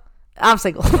 you're what? I'm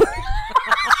single.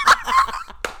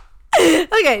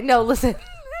 Okay, no, listen.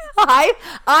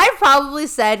 I probably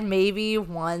said maybe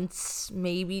once,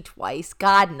 maybe twice,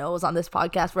 God knows, on this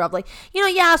podcast where I'm like, you know,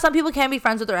 yeah, some people can be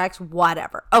friends with their ex,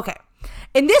 whatever. Okay.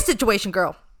 In this situation,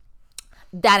 girl,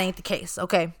 that ain't the case,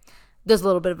 okay? There's a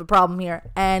little bit of a problem here.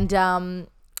 And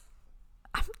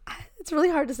it's really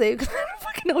hard to say because I don't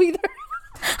fucking know either.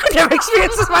 I've never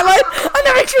experienced this in my life.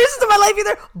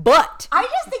 Either. But I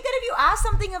just think that if you ask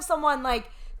something of someone, like,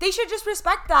 they should just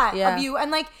respect that Yeah. of you.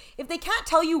 And, like, if they can't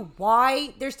tell you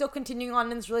why they're still continuing on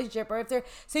in this relationship, or if they're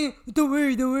saying, don't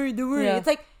worry, Yeah. it's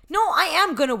like, no, I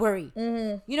am gonna worry.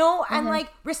 You know? And, like,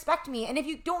 respect me. And if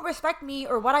you don't respect me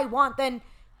or what I want, then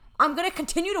I'm gonna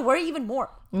continue to worry even more.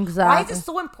 Exactly. Why is it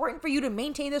so important for you to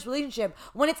maintain this relationship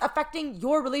when it's affecting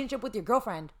your relationship with your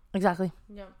girlfriend? exactly.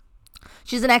 Yeah.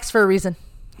 She's an ex for a reason.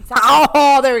 Exactly.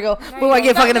 Oh, there we go. you Move on, go.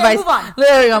 get fucking There, advice. move on.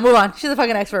 There we go. Move on. She's a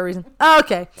fucking ex for a reason.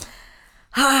 Okay.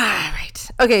 All right.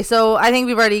 Okay, so I think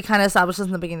we've already kind of established this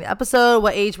in the beginning of the episode.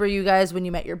 What age were you guys when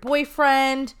you met your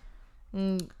boyfriend?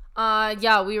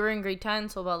 Yeah, we were in grade 10,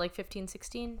 so about like 15,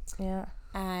 16. Yeah.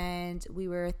 And we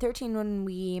were 13 when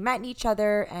we met each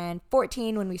other and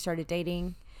 14 when we started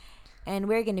dating. And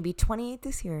we're going to be 28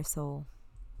 this year, so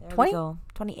there 20? we go.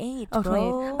 28, Oh, bro.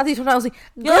 28. I think I was like,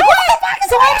 You're like, what the fuck?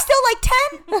 So I'm still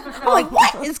like 10? I'm like,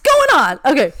 what is going on?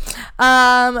 Okay.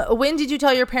 When did you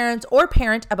tell your parents or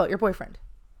parent about your boyfriend?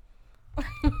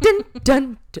 Dun,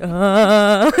 dun,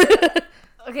 dun.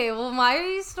 Okay, well,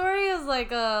 my story is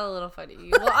like a little funny.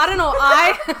 Well, I don't know.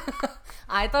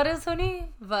 I thought it was funny,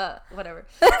 but whatever.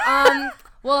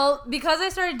 Well, because I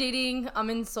started dating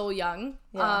Amin so young,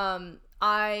 Yeah.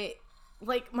 I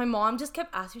like my mom just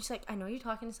kept asking me. She's like, "I know you're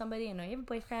talking to somebody. I know you have a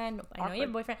boyfriend. I know you have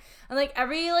a boyfriend." And like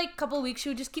every like couple of weeks, she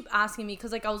would just keep asking me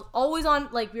because like I was always on,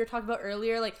 like we were talking about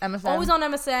earlier, like MSN. always on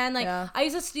MSN. Like Yeah. I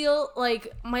used to steal like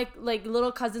my like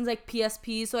little cousin's like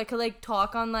PSP so I could like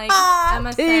talk on like Ah,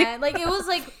 MSN. Like it was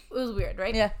weird,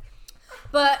 right? Yeah.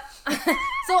 But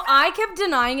so I kept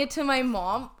denying it to my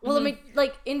mom. Well, I mean,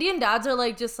 like Indian dads are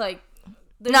like just like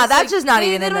they're No, that's like, just not they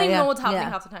even don't in there, even know yeah. what's happening Yeah.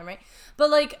 half the time, right? But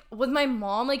like with my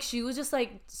mom, like she was just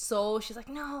like, so she's like,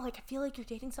 no, like I feel like you're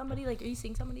dating somebody, like are you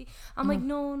seeing somebody? I'm like,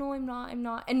 no, I'm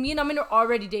not. And me and Amin are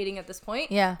already dating at this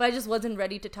point. Yeah. But I just wasn't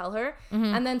ready to tell her.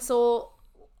 And then so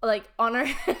like on our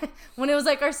when it was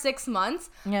like our 6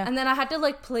 months, Yeah. and then I had to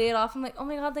like play it off. I'm like, oh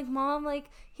my god, like mom, like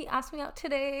he asked me out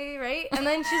today, right? And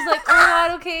then she's like, oh my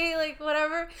god, okay, like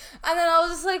whatever. And then I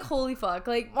was just like, holy fuck,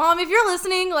 like mom, if you're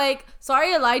listening, like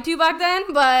sorry I lied to you back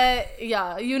then, but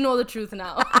yeah, you know the truth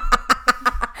now.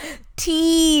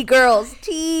 Tea, girls,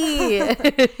 tea.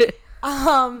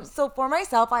 So for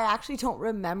myself, I actually don't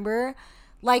remember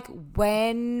like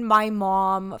when my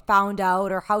mom found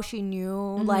out or how she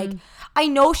knew. Like I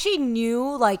know she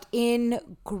knew like in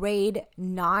grade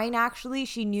 9 actually.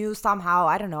 She knew somehow.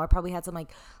 I don't know. I probably had some like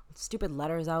stupid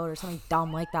letters out or something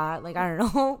dumb like that. Like I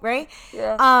don't know, right?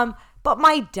 Yeah. But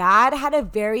my dad had a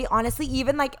very honestly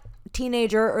even like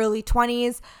teenager, early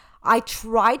 20s. I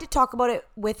tried to talk about it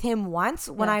with him once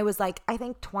when I was like I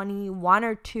think 21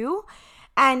 or 2,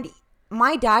 and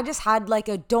my dad just had like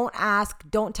a don't ask,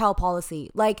 don't tell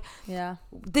policy. Like Yeah.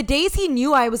 the days he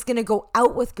knew I was gonna go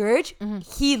out with Gurj,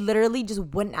 he literally just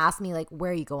wouldn't ask me like,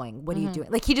 where are you going? What are you doing?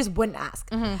 Like he just wouldn't ask.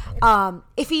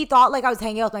 If he thought like I was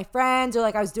hanging out with my friends or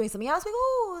like I was doing something else, like,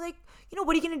 oh, like, you know,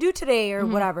 what are you gonna do today or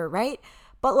whatever, right?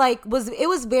 But like it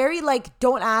was very like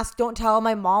don't ask, don't tell.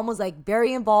 My mom was like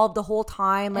very involved the whole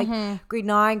time. Like grade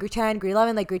 9, grade 10, grade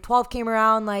 11, like grade 12 came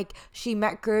around. Like she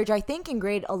met Gurj, I think in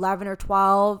grade 11 or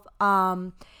 12.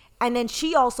 And then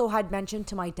she also had mentioned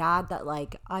to my dad that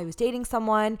like I was dating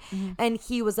someone, and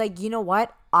he was like, you know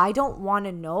what? I don't want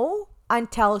to know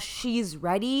until she's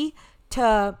ready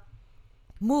to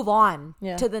move on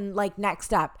to the like next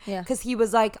step. Yeah. Because he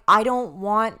was like, I don't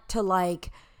want to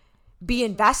like be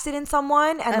invested in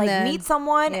someone and like then- meet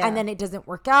someone yeah. and then it doesn't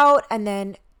work out and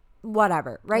then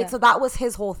whatever, right? Yeah. So that was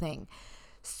his whole thing.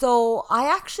 So I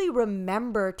actually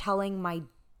remember telling my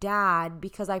dad,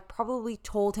 because I probably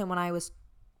told him when I was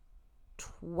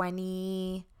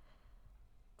 23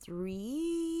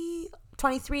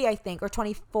 I think, or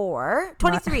 24,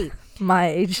 23. My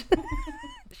age.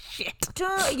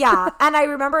 Yeah, and I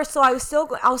remember, so I was still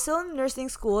in nursing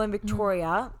school in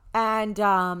Victoria, and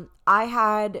I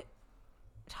had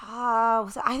I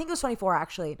think it was 24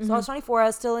 actually. So I was 24. I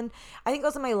was still in, I think it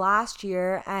was in my last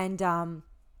year, and I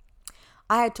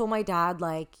had told my dad,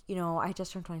 like, you know, I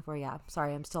just turned 24. Yeah,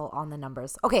 sorry, I'm still on the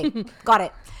numbers. Okay, got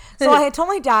it. So I had told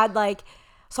my dad, like,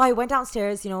 so I went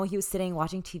downstairs, you know, he was sitting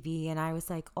watching TV, and I was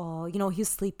like, oh, you know, he was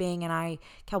sleeping, and I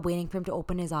kept waiting for him to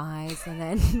open his eyes, and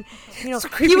then, you know,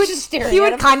 creepy just staring he at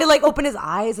would him. kind of like open his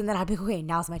eyes, and then I'd be like, okay,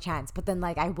 now's my chance. But then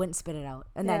like I wouldn't spit it out,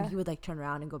 and then Yeah. he would like turn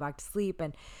around and go back to sleep.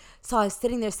 And so I was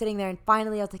sitting there, and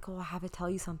finally I was like, oh, I have to tell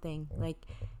you something. Like,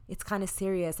 it's kind of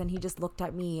serious. And he just looked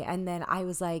at me, and then I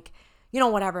was like, you know,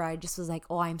 whatever. I just was like,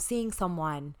 oh, I'm seeing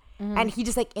someone. And he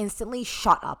just like instantly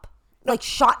shot up. Like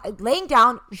laying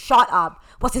down, shot up.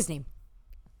 What's his name?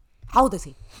 How old is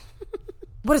he?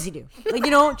 What does he do? Like,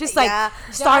 you know, just like Yeah.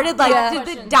 started like Yeah.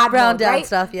 the dad Brown mode, dad right?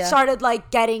 stuff, yeah. Started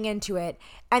like getting into it.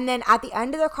 And then at the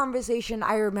end of the conversation,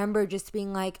 I remember just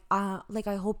being like I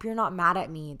hope you're not mad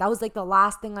at me. That was like the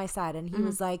last thing I said. And he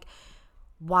was like,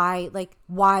 why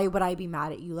would I be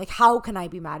mad at you? Like, how can I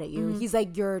be mad at you? He's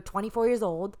like, you're 24 years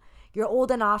old. You're old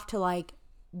enough to like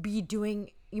be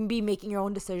making your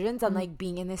own decisions and like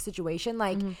being in this situation.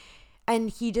 Like, and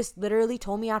he just literally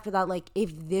told me after that, like,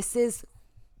 if this is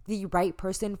the right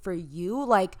person for you,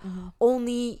 like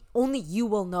only you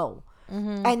will know.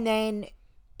 And then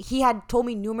he had told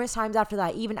me numerous times after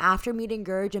that, even after meeting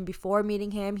Gurj and before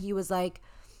meeting him, he was like,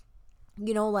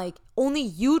 you know, like, only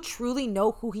you truly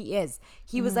know who he is.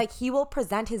 He was like, he will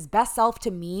present his best self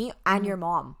to me and your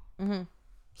mom.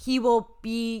 He will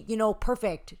be, you know,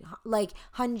 perfect. Like,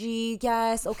 Hanji,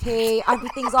 yes, okay,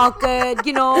 everything's all good,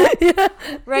 you know?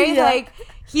 Right? Yeah. Like,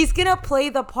 he's gonna play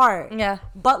the part. Yeah.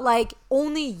 But, like,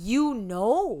 only you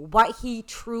know what he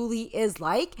truly is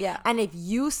like. Yeah. And if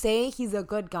you say he's a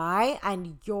good guy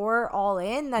and you're all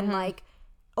in, then, like,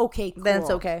 okay, cool. Then it's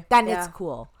okay. Then Yeah. it's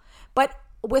cool. But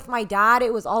with my dad,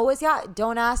 it was always,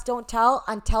 don't ask, don't tell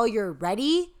until you're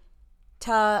ready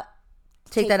to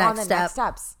Take that on next the step. next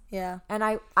steps. Yeah. And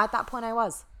at that point I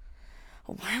was.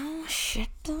 Well, shit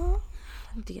though.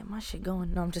 I need to get my shit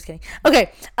going. No, I'm just kidding.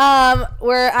 Okay.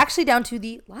 We're actually down to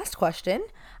the last question,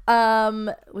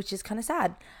 which is kind of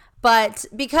sad. But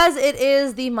because it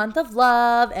is the month of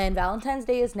love and Valentine's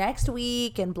Day is next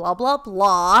week and blah, blah,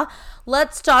 blah,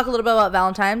 let's talk a little bit about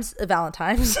Valentine's Day. Remember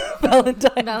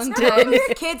when we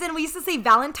were kids and we used to say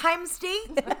Valentine's Day?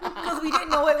 Because we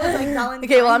didn't know it was like Valentine's.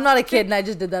 Okay, well, I'm not a kid and I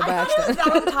just did that by I thought it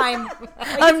accident. was Valentine.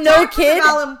 Like, I'm it's no time for the kid.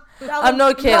 I'm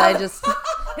no kid. I just.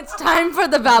 It's time for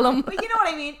the vellum. But you know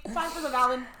what I mean. It's time for the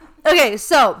Valen. Okay,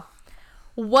 so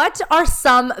what are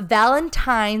some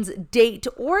Valentine's date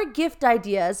or gift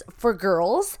ideas for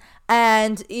girls?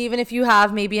 And even if you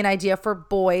have maybe an idea for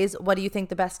boys, what do you think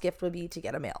the best gift would be to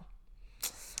get a male?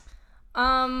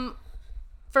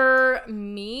 For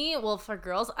me, well, for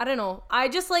girls, I don't know. I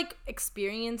just like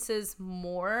experiences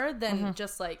more than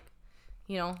just like,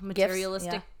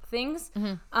 materialistic things.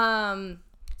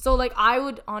 So like I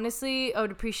would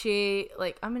appreciate,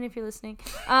 like, I mean, if you're listening,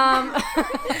 like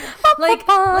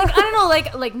I don't know,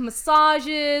 like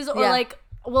massages or like,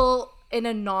 well, in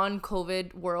a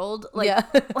non-COVID world, like,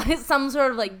 like some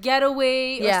sort of like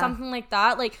getaway or something like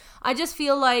that. Like, I just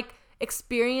feel like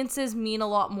experiences mean a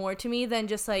lot more to me than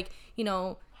just like,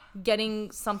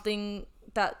 getting something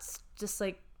that's just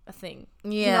like a thing.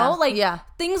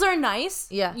 Things are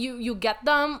nice. You get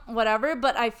them, whatever,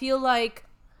 but I feel like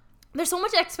there's so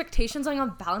much expectations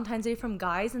on Valentine's Day from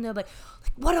guys, and they're like,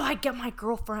 what do I get my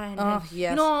girlfriend? I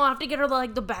have to get her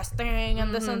like the best thing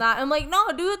and this and that. I'm like,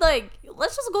 no, dude, like,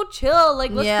 let's just go chill.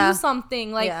 Like, let's do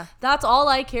something. Like, that's all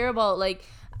I care about. Like,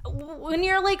 when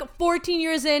you're like 14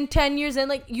 years in, 10 years in,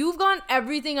 like, you've gotten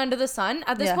everything under the sun.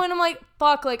 At this point, I'm like,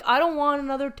 fuck, like, I don't want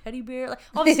another teddy bear. Like,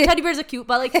 obviously teddy bears are cute,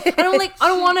 but like, I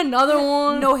don't want another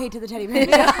one. No hate to the teddy bear.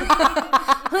 Like,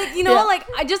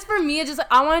 like, for me, it's just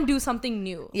like, I want to do something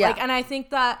new. Like, and I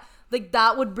think that like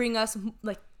that would bring us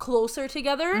like closer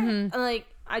together. And like,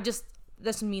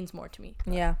 this means more to me.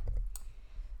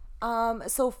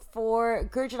 So for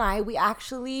Gurj and I, we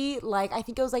actually, like, I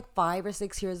think it was like 5 or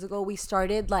 6 years ago, we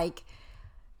started like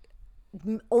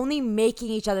only making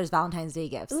each other's Valentine's Day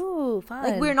gifts. Ooh, fun.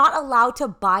 Like, we're not allowed to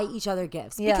buy each other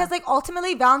gifts because like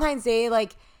ultimately Valentine's Day,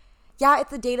 like,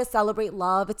 it's a day to celebrate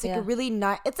love. It's like a really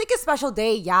nice, it's like a special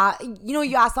day. You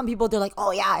ask some people, they're like,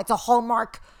 oh yeah, it's a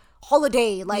Hallmark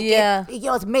holiday. Like,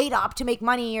 it's made up to make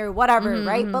money or whatever,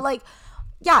 right? But like,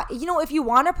 if you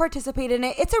want to participate in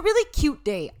it, it's a really cute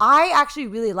day. I actually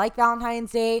really like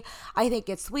Valentine's Day. I think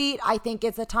it's sweet. I think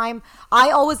it's a time. I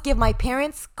always give my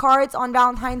parents cards on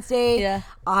Valentine's Day.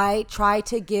 I try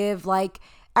to give like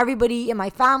everybody in my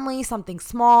family something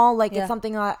small. Like, it's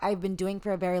something that I've been doing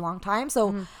for a very long time.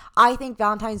 So I think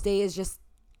Valentine's Day is just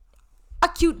a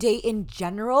cute day in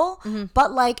general.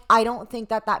 But like, I don't think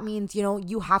that means,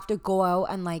 you have to go out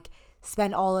and like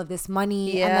spend all of this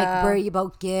money and like worry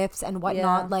about gifts and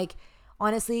whatnot. Like,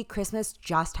 honestly, Christmas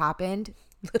just happened.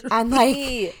 Literally. And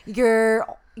like,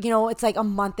 it's like a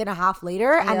month and a half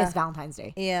later and it's Valentine's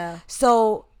Day.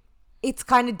 So it's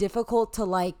kind of difficult to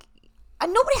like,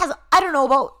 and nobody has, I don't know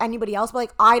about anybody else, but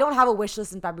like, I don't have a wish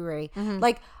list in February.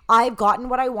 Like, I've gotten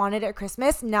what I wanted at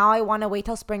Christmas. Now I want to wait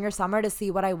till spring or summer to see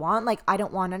what I want. Like, I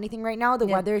don't want anything right now. The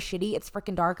weather is shitty. It's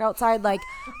freaking dark outside. Like,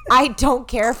 I don't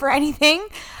care for anything.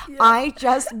 I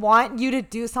just want you to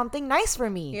do something nice for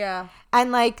me.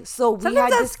 And like, so we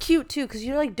sometimes had that's cute too, because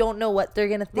you like don't know what they're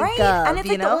gonna think of. And it's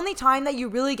like the only time that you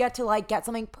really get to like get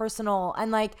something personal.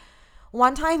 And like,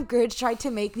 one time Gurj tried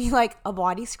to make me like a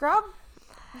body scrub.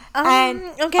 And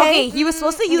he was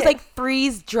supposed to use like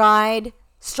freeze-dried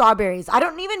strawberries. I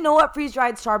don't even know what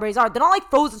freeze-dried strawberries are. They're not like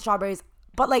frozen strawberries,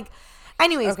 but like,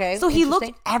 anyways. So he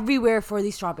looked everywhere for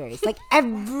these strawberries, like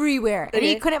everywhere, and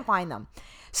he couldn't find them.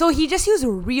 So he just used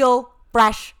real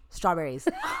fresh strawberries.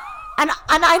 And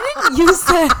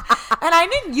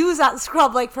I didn't use that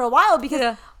scrub like for a while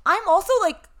because I'm also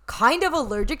like kind of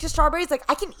allergic to strawberries. Like,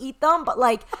 I can eat them, but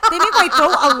like, they make my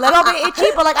throat a little bit itchy,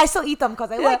 but like, I still eat them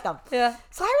because I like them. So I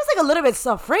was like a little bit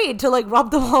afraid to like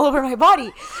rub them all over my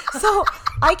body. So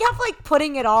I kept like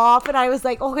putting it off, and I was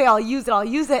like, okay, I'll use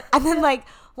it. And then like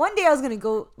one day I was gonna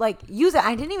go like use it.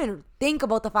 I didn't even think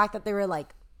about the fact that they were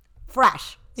like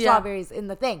fresh strawberries in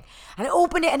the thing, and I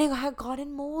opened it and it had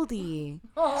gotten moldy.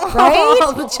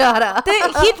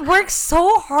 Right? He worked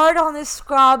so hard on this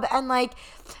scrub, and like,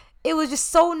 it was just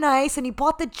so nice, and he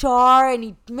bought the jar and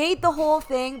he made the whole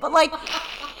thing, but like,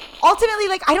 ultimately,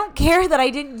 like, I don't care that I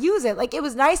didn't use it. Like, it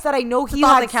was nice that I know he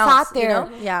had sat there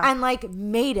and like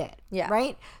made it.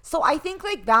 Right? So I think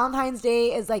like Valentine's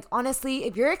Day is like, honestly,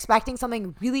 if you're expecting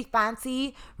something really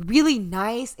fancy, really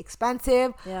nice,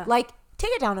 expensive, like,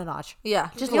 take it down a notch.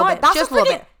 Just a little bit. Just a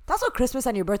little bit. That's what Christmas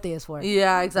and your birthday is for.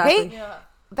 Exactly. Right?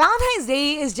 Valentine's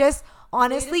Day is just,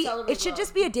 honestly, it should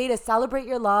just be a day to celebrate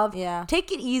your love.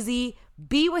 Take it easy.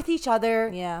 Be with each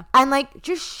other. And like,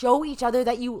 just show each other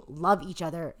that you love each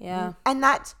other. And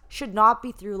that should not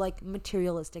be through like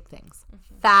materialistic things.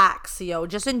 Facts,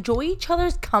 just enjoy each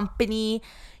other's company.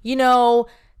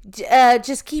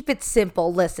 Just keep it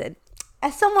simple. Listen,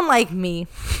 as someone like me,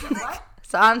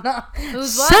 so I'm not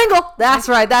single. That's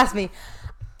right. That's me.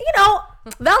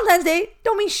 Valentine's Day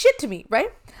don't mean shit to me, right?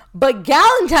 But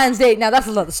Galentine's Day, now that's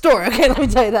another story, okay? Let me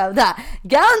tell you that.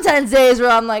 Galentine's Day is where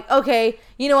I'm like, okay,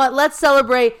 you know what? Let's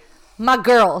celebrate my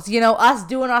girls, you know, us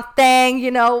doing our thing,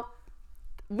 you know.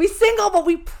 We single, but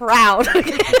we proud.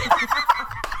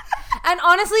 And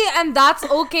honestly, and that's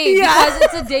okay because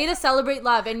it's a day to celebrate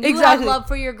love and you have love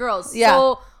for your girls. Yeah.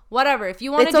 So whatever. If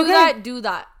you want to do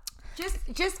that.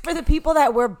 Just for the people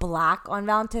that wear black on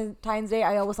Valentine's Day,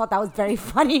 I always thought that was very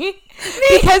funny.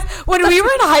 Because when we were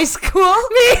in high school,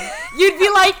 you'd be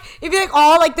like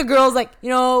all like the girls like, you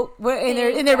know,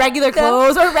 in their regular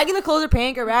clothes or regular clothes or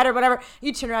pink or red or whatever.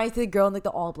 You'd turn around to the girl in like the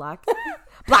all black.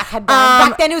 Black headband.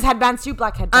 Back then it was headbands too,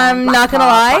 black headband. I'm not gonna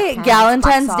lie,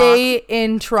 Galentine's Day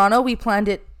in Toronto, we planned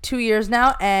it 2 years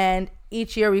now, and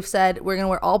each year we've said we're gonna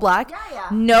wear all black. Yeah.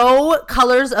 No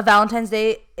colors of Valentine's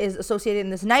Day is associated in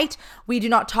this night. We do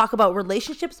not talk about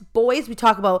relationships, boys. We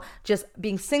talk about just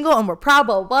being single and we're proud,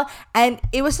 blah, blah, blah. And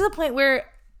it was to the point where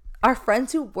our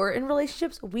friends who were in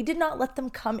relationships, we did not let them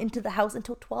come into the house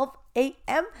until 12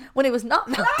 a.m. when it was not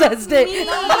Valentine's Day.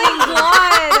 Oh my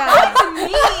God. That's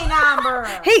mean, Amber.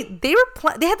 Hey,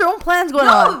 they had their own plans going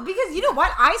on. No, because you know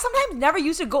what? I sometimes never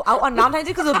used to go out on Valentine's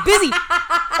Day because I was busy.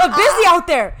 I'm busy out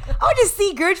there. I would just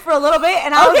see Gertz for a little bit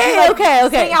and I would be like,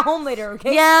 staying at home later,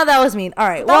 okay? Yeah, that was mean. All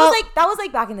right. That was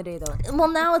like back in the day though. Well,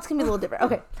 now it's going to be a little different.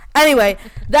 Okay. Anyway,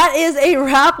 that is a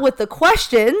wrap with the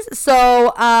questions.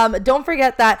 So don't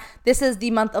forget that this is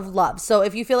the month of love. So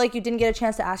if you feel like you didn't get a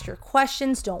chance to ask your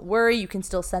questions, don't worry. You can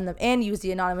still send them in. Use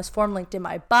the anonymous form linked in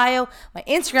my bio, my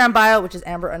Instagram bio, which is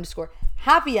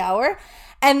Amber_happy hour.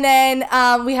 And then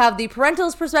we have the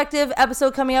parental's perspective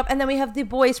episode coming up. And then we have the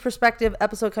boys' perspective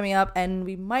episode coming up. And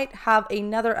we might have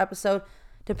another episode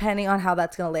depending on how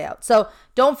that's going to lay out. So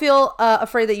don't feel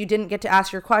afraid that you didn't get to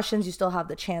ask your questions. You still have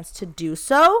the chance to do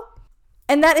so.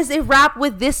 And that is a wrap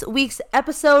with this week's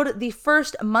episode, the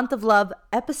first month of love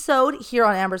episode here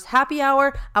on Amber's Happy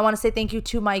Hour. I want to say thank you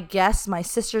to my guests, my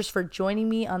sisters, for joining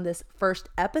me on this first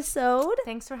episode.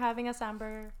 Thanks for having us,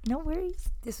 Amber. No worries.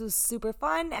 This was super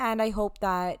fun, and I hope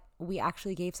that we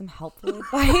actually gave some helpful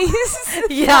advice.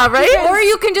 Yeah, right? Or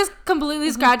you can just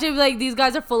completely scratch it, like, these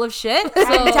guys are full of shit. So.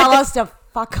 And tell us to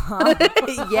fuck off.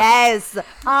 Yes.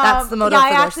 That's the motive. Yeah,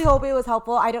 I actually hope it was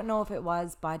helpful. I don't know if it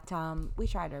was, but we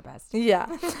tried our best. Yeah.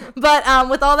 But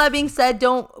with all that being said,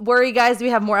 don't worry, guys. We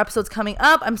have more episodes coming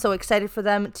up. I'm so excited for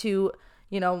them to,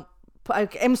 you know,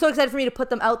 I'm so excited for me to put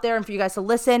them out there and for you guys to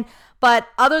listen. But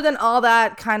other than all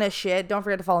that kind of shit, don't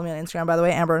forget to follow me on Instagram, by the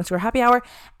way, Amber_happy hour.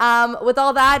 With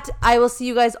all that, I will see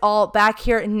you guys all back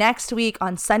here next week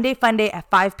on Sunday Fun Day at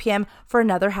 5 p.m. for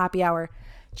another happy hour.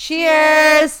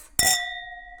 Cheers!